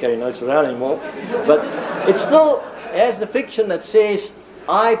afford to carry notes around anymore, but it still has the fiction that says,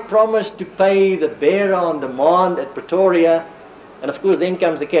 I promise to pay the bearer on demand at Pretoria, and of course then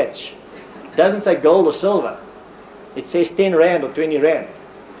comes the catch. It doesn't say gold or silver. It says 10 Rand or 20 Rand.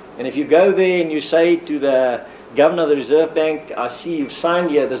 And if you go there and you say to the Governor of the Reserve Bank, I see you've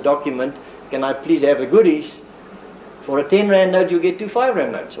signed here this document, can I please have the goodies? For a 10 Rand note, you'll get 2 5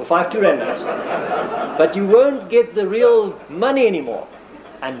 Rand notes, or 5 2 Rand notes. But you won't get the real money anymore.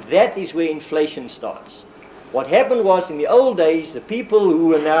 And that is where inflation starts. What happened was, in the old days, the people who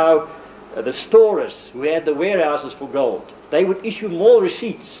were now the storers, who had the warehouses for gold, they would issue more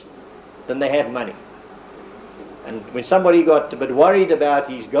receipts than they had money. And when somebody got a bit worried about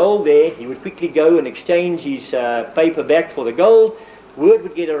his gold there, he would quickly go and exchange his paper back for the gold. Word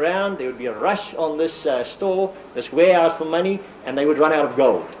would get around, there would be a rush on this store, this warehouse for money, and they would run out of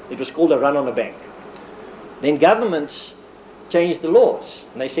gold. It was called a run on the bank. Then governments changed the laws,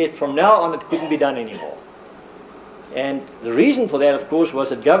 and they said from now on it couldn't be done anymore. And the reason for that, of course, was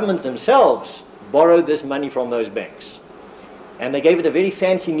that governments themselves borrowed this money from those banks. And they gave it a very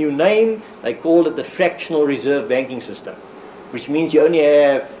fancy new name. They called it the fractional reserve banking system, which means you only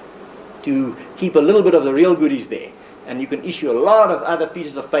have to keep a little bit of the real goodies there, and you can issue a lot of other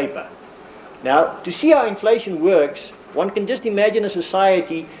pieces of paper. Now, to see how inflation works, one can just imagine a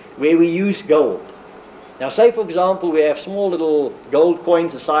society where we use gold. Now, say, for example, we have small little gold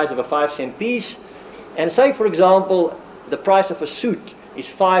coins the size of a 5-cent piece, and say, for example, the price of a suit is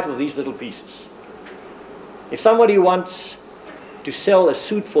 5 of these little pieces. If somebody wants to sell a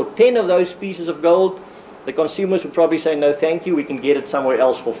suit for 10 of those pieces of gold, the consumers would probably say, no thank you, we can get it somewhere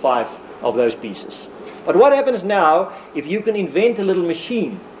else for 5 of those pieces. But what happens now if you can invent a little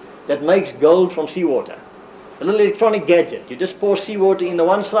machine that makes gold from seawater? A little electronic gadget. You just pour seawater in the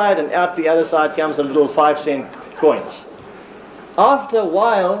one side and out the other side comes a little 5-cent coins. After a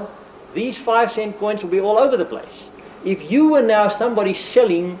while, these 5-cent coins will be all over the place. If you were now somebody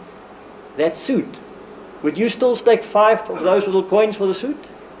selling that suit, would you still stake 5 of those little coins for the suit?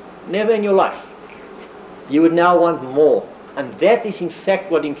 Never in your life. You would now want more. And that is in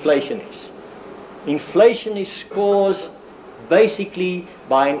fact what inflation is. Inflation is caused basically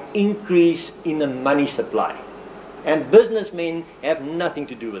by an increase in the money supply. And businessmen have nothing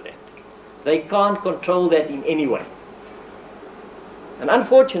to do with that. They can't control that in any way. And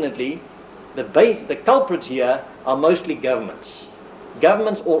unfortunately, the culprits here are mostly governments.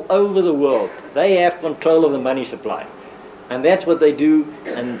 Governments all over the world, they have control of the money supply. And that's what they do,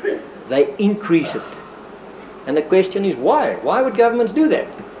 and they increase it. And the question is why? Why would governments do that?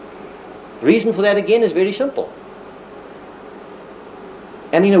 The reason for that again is very simple.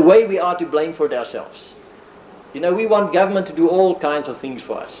 And in a way, we are to blame for it ourselves. You know, we want government to do all kinds of things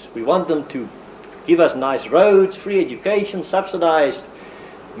for us. We want them to give us nice roads, free education, subsidized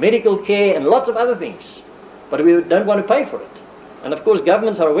medical care, and lots of other things. But we don't want to pay for it. And of course,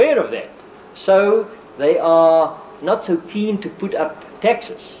 governments are aware of that. So they are not so keen to put up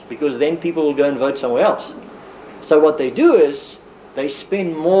taxes, because then people will go and vote somewhere else. So what they do is, they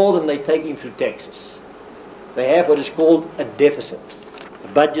spend more than they take in through taxes. They have what is called a deficit, a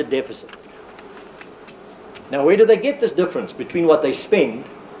budget deficit. Now, where do they get this difference between what they spend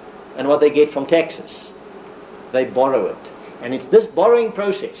and what they get from taxes? They borrow it. And it's this borrowing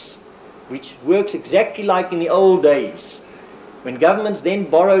process which works exactly like in the old days. When governments then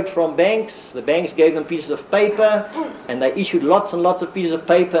borrowed from banks, the banks gave them pieces of paper, and they issued lots and lots of pieces of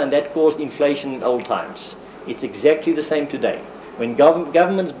paper, and that caused inflation in old times. It's exactly the same today. When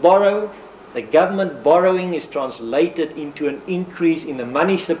governments borrow, the government borrowing is translated into an increase in the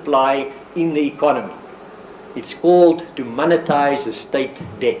money supply in the economy. It's called to monetize the state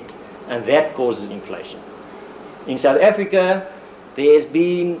debt, and that causes inflation. In South Africa, there has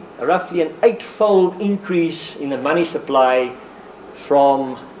been roughly an 8-fold increase in the money supply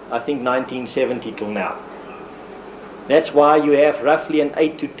from, I think, 1970 till now. That's why you have roughly an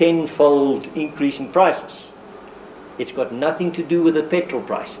 8 to 10-fold increase in prices. It's got nothing to do with the petrol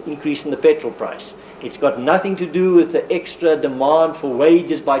price, increase in the petrol price. It's got nothing to do with the extra demand for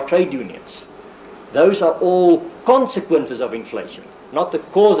wages by trade unions. Those are all consequences of inflation, not the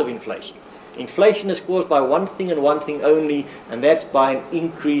cause of inflation. Inflation is caused by one thing and one thing only, and that's by an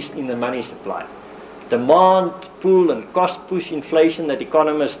increase in the money supply. Demand pull and cost push inflation that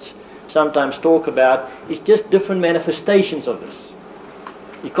economists sometimes talk about is just different manifestations of this.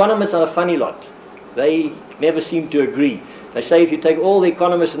 Economists are a funny lot. They never seem to agree. They say if you take all the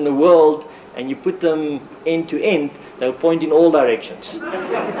economists in the world and you put them end to end, they'll point in all directions.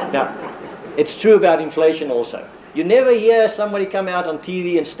 Now, it's true about inflation also. You never hear somebody come out on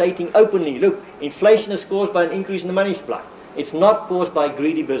TV and stating openly, look, inflation is caused by an increase in the money supply. It's not caused by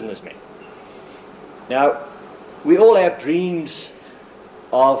greedy businessmen. Now, we all have dreams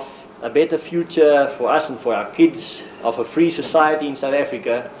of a better future for us and for our kids, of a free society in South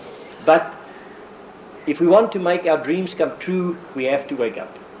Africa, but if we want to make our dreams come true, we have to wake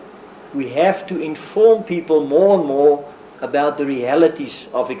up. We have to inform people more and more about the realities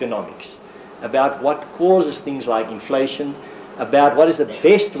of economics, about what causes things like inflation, about what is the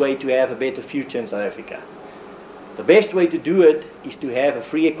best way to have a better future in South Africa. The best way to do it is to have a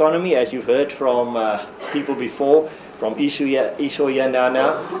free economy, as you've heard from people before, from Esau here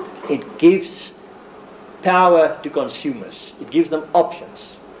now. It gives power to consumers. It gives them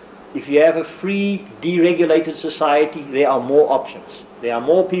options. If you have a free, deregulated society, there are more options. There are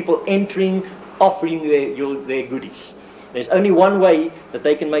more people entering, offering their goodies. There's only one way that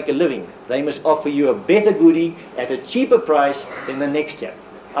they can make a living. They must offer you a better goodie at a cheaper price than the next year.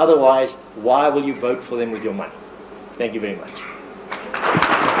 Otherwise, why will you vote for them with your money? Thank you very much.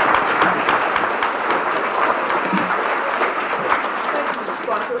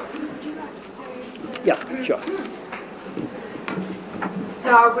 Yeah, sure.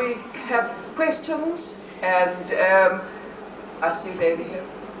 Now we have questions, and I see a lady here.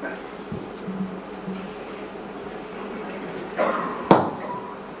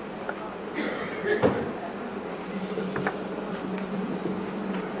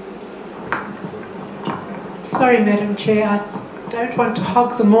 Sorry, Madam Chair, I don't want to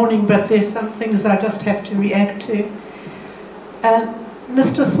hog the morning, but there's some things I just have to react to.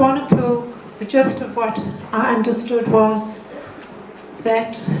 Mr. Swanepoel, the gist of what I understood was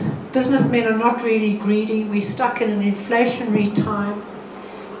that businessmen are not really greedy. We're stuck in an inflationary time,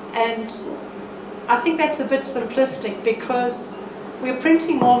 and I think that's a bit simplistic, because we're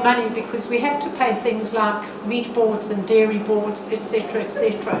printing more money because we have to pay things like meat boards and dairy boards, etc.,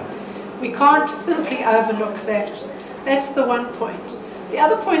 etc. We can't simply overlook that. That's the one point. The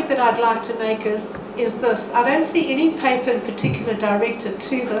other point that I'd like to make is this. I don't see any paper in particular directed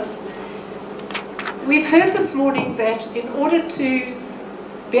to this. We've heard this morning that in order to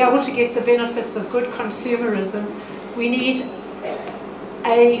be able to get the benefits of good consumerism, we need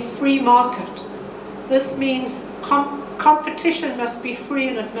a free market. This means competition must be free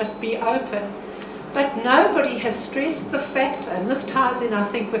and it must be open. But nobody has stressed the fact, and this ties in, I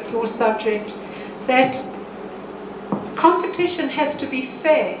think, with your subject, that competition has to be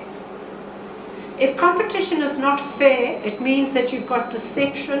fair. If competition is not fair, it means that you've got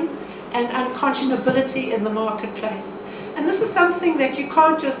deception and unconscionability in the marketplace. And this is something that you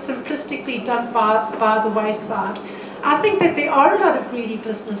can't just simplistically dump by the wayside. I think that there are a lot of greedy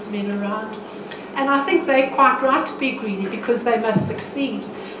businessmen around. And I think they're quite right to be greedy because they must succeed.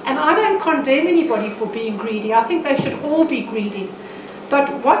 And I don't condemn anybody for being greedy. I think they should all be greedy. But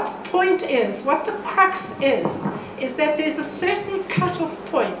what the point is, what the crux is that there's a certain cut-off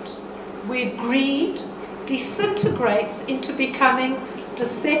point where greed disintegrates into becoming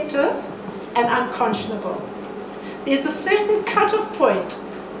deceptive and unconscionable. There's a certain cut-off point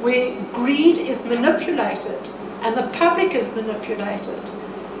where greed is manipulated and the public is manipulated.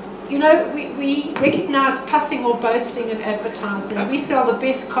 You know, we recognize puffing or boasting in advertising. We sell the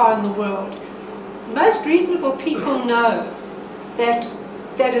best car in the world. Most reasonable people know that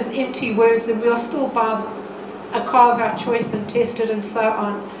that is empty words and we'll still buy a car of our choice and test it and so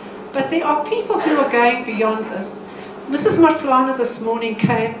on. But there are people who are going beyond this. Mrs. Motlana this morning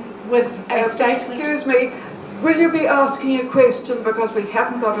came with a statement. Excuse me, will you be asking a question because we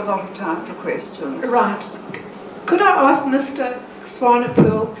haven't got a lot of time for questions? Right. Could I ask Mr.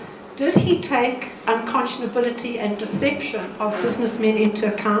 Swanepoel, did he take unconscionability and deception of businessmen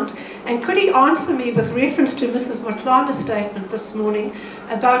into account? And could he answer me with reference to Mrs. Motlana's statement this morning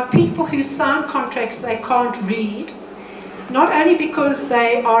about people who sign contracts they can't read, not only because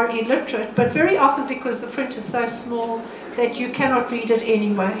they are illiterate, but very often because the print is so small that you cannot read it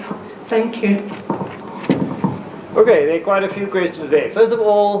anyway? Thank you. Okay, there are quite a few questions there. First of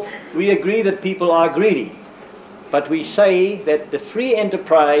all, we agree that people are greedy, but we say that the free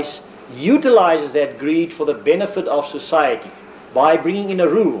enterprise utilizes that greed for the benefit of society by bringing in a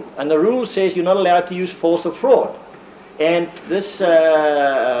rule, and the rule says you're not allowed to use force or fraud. And this,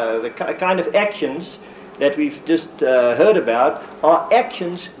 the kind of actions that we've just heard about are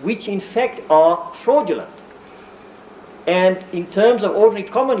actions which in fact are fraudulent. And in terms of ordinary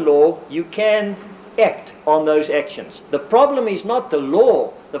common law, you can act on those actions. The problem is not the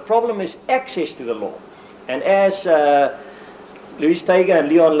law, the problem is access to the law. And as Louise Tager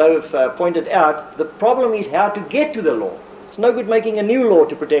and Louw have pointed out, the problem is how to get to the law. It's no good making a new law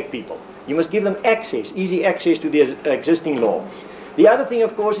to protect people. You must give them access, easy access to the existing law. The other thing,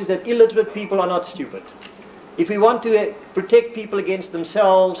 of course, is that illiterate people are not stupid. If we want to protect people against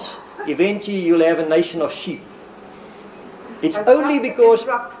themselves, eventually you'll have a nation of sheep. It's only because...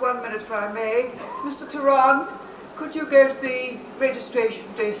 Interrupt 1 minute if I may. Mr. Turan, could you go to the registration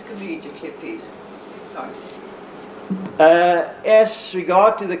desk immediately, please? Sorry. As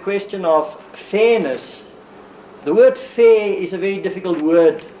regard to the question of fairness, the word fair is a very difficult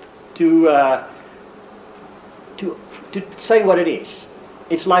word to say what it is.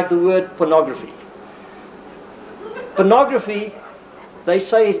 It's like the word pornography. Pornography, they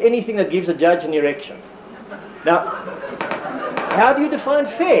say, is anything that gives a judge an erection. Now, how do you define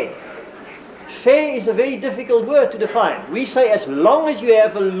fair? Fair is a very difficult word to define. We say as long as you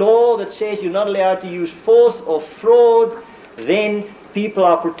have a law that says you're not allowed to use force or fraud, then people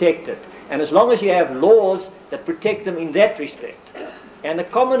are protected. And as long as you have laws that protect them in that respect. And the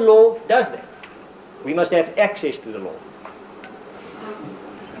common law does that. We must have access to the law.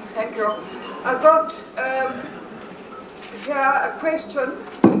 Thank you. I've got here a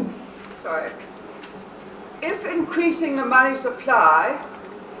question. Sorry. If increasing the money supply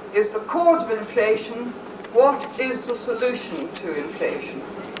is the cause of inflation, what is the solution to inflation?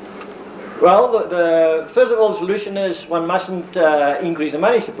 Well, first of all, the solution is one mustn't increase the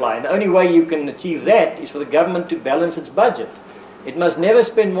money supply. And the only way you can achieve that is for the government to balance its budget. It must never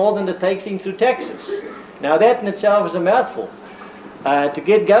spend more than it takes in through taxes. Now that in itself is a mouthful. To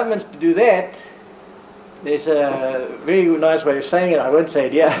get governments to do that, there's a very nice way of saying it, I won't say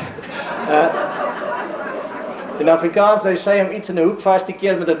it here. In Afrikaans they say om iets in 'n hoek vas te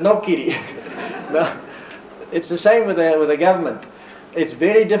keer met 'n knokkierie. It's the same with the government. It's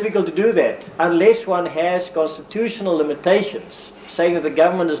very difficult to do that unless one has constitutional limitations saying that the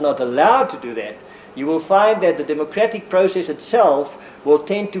government is not allowed to do that. You will find that the democratic process itself will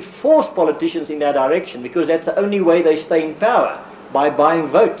tend to force politicians in that direction because that's the only way they stay in power, by buying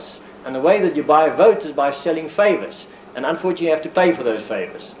votes. And the way that you buy votes is by selling favors. And unfortunately you have to pay for those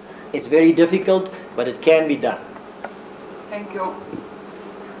favors. It's very difficult, but it can be done. Thank you.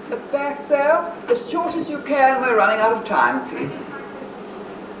 Back there, as short as you can, we're running out of time, please.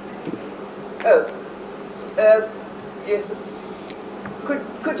 Oh, yes.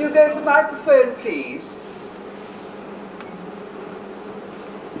 Could you go to the microphone, please?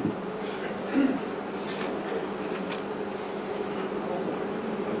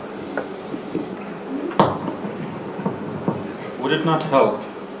 Would it not help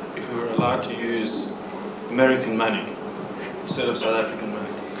if we were allowed to use American money instead of South African money?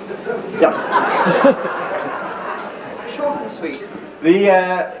 Yeah. Short and sweet.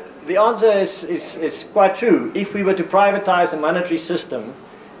 The answer is quite true. If we were to privatize the monetary system,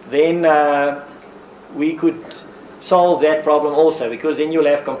 then we could solve that problem also, because then you'll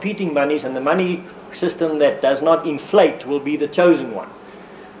have competing monies, and the money system that does not inflate will be the chosen one.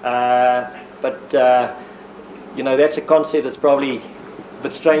 You know, that's a concept that's probably a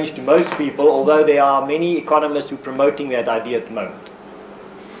bit strange to most people, although there are many economists who are promoting that idea at the moment.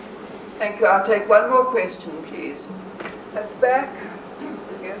 Thank you. I'll take one more question, please. At the back.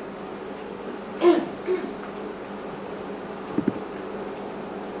 Yes.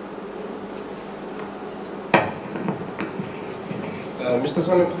 Mr.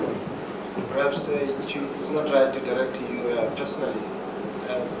 Swanepoel, perhaps it's not right to direct to you personally.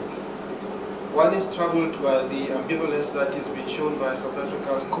 One is troubled by the ambivalence that is being shown by South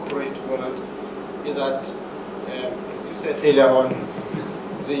Africa's corporate world, in that, as you said earlier on,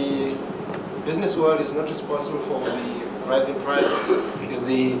 the business world is not responsible for the rising prices. It is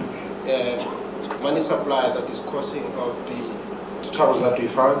the money supply that is causing of the troubles that we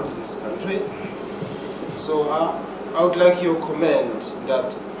found in this country. So I would like your comment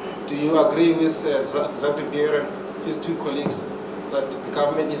that, do you agree with Zak de Beer and his two colleagues that the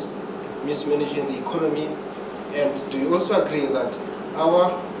government is mismanaging the economy, and do you also agree that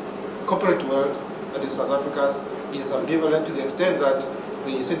our corporate world, that is South Africa's, is ambivalent to the extent that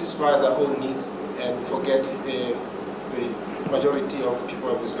they satisfy their own needs and forget the majority of people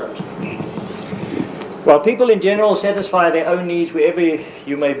of this country? Well, people in general satisfy their own needs wherever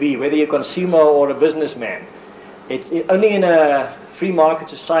you may be, whether you're a consumer or a businessman. It's only in a free market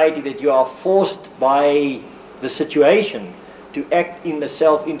society that you are forced by the situation to act in the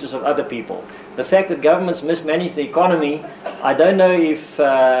self-interest of other people. The fact that governments mismanage the economy, I don't know if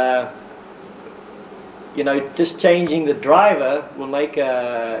you know, just changing the driver will make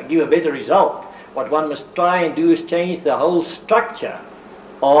give a better result. What one must try and do is change the whole structure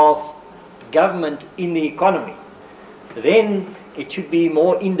of government in the economy. Then it should be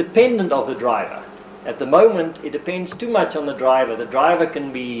more independent of the driver. At the moment, it depends too much on the driver. The driver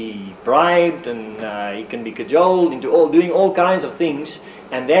can be bribed, and he can be cajoled into doing all kinds of things,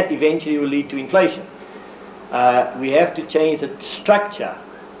 and that eventually will lead to inflation. We have to change the structure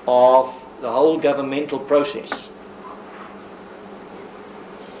of the whole governmental process.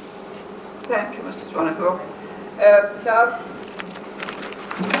 Thank you, Mr. Swanepoel. Now,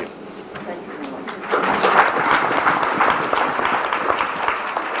 thank you very much.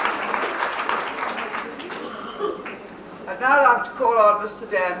 I'd now like to call on Mr.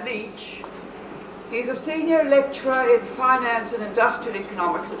 Dan Leach. He's a senior lecturer in finance and industrial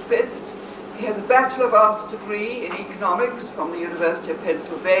economics at FITS. He has a Bachelor of Arts degree in economics from the University of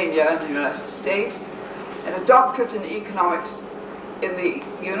Pennsylvania in the United States, and a doctorate in economics in the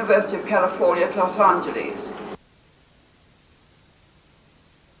University of California at Los Angeles.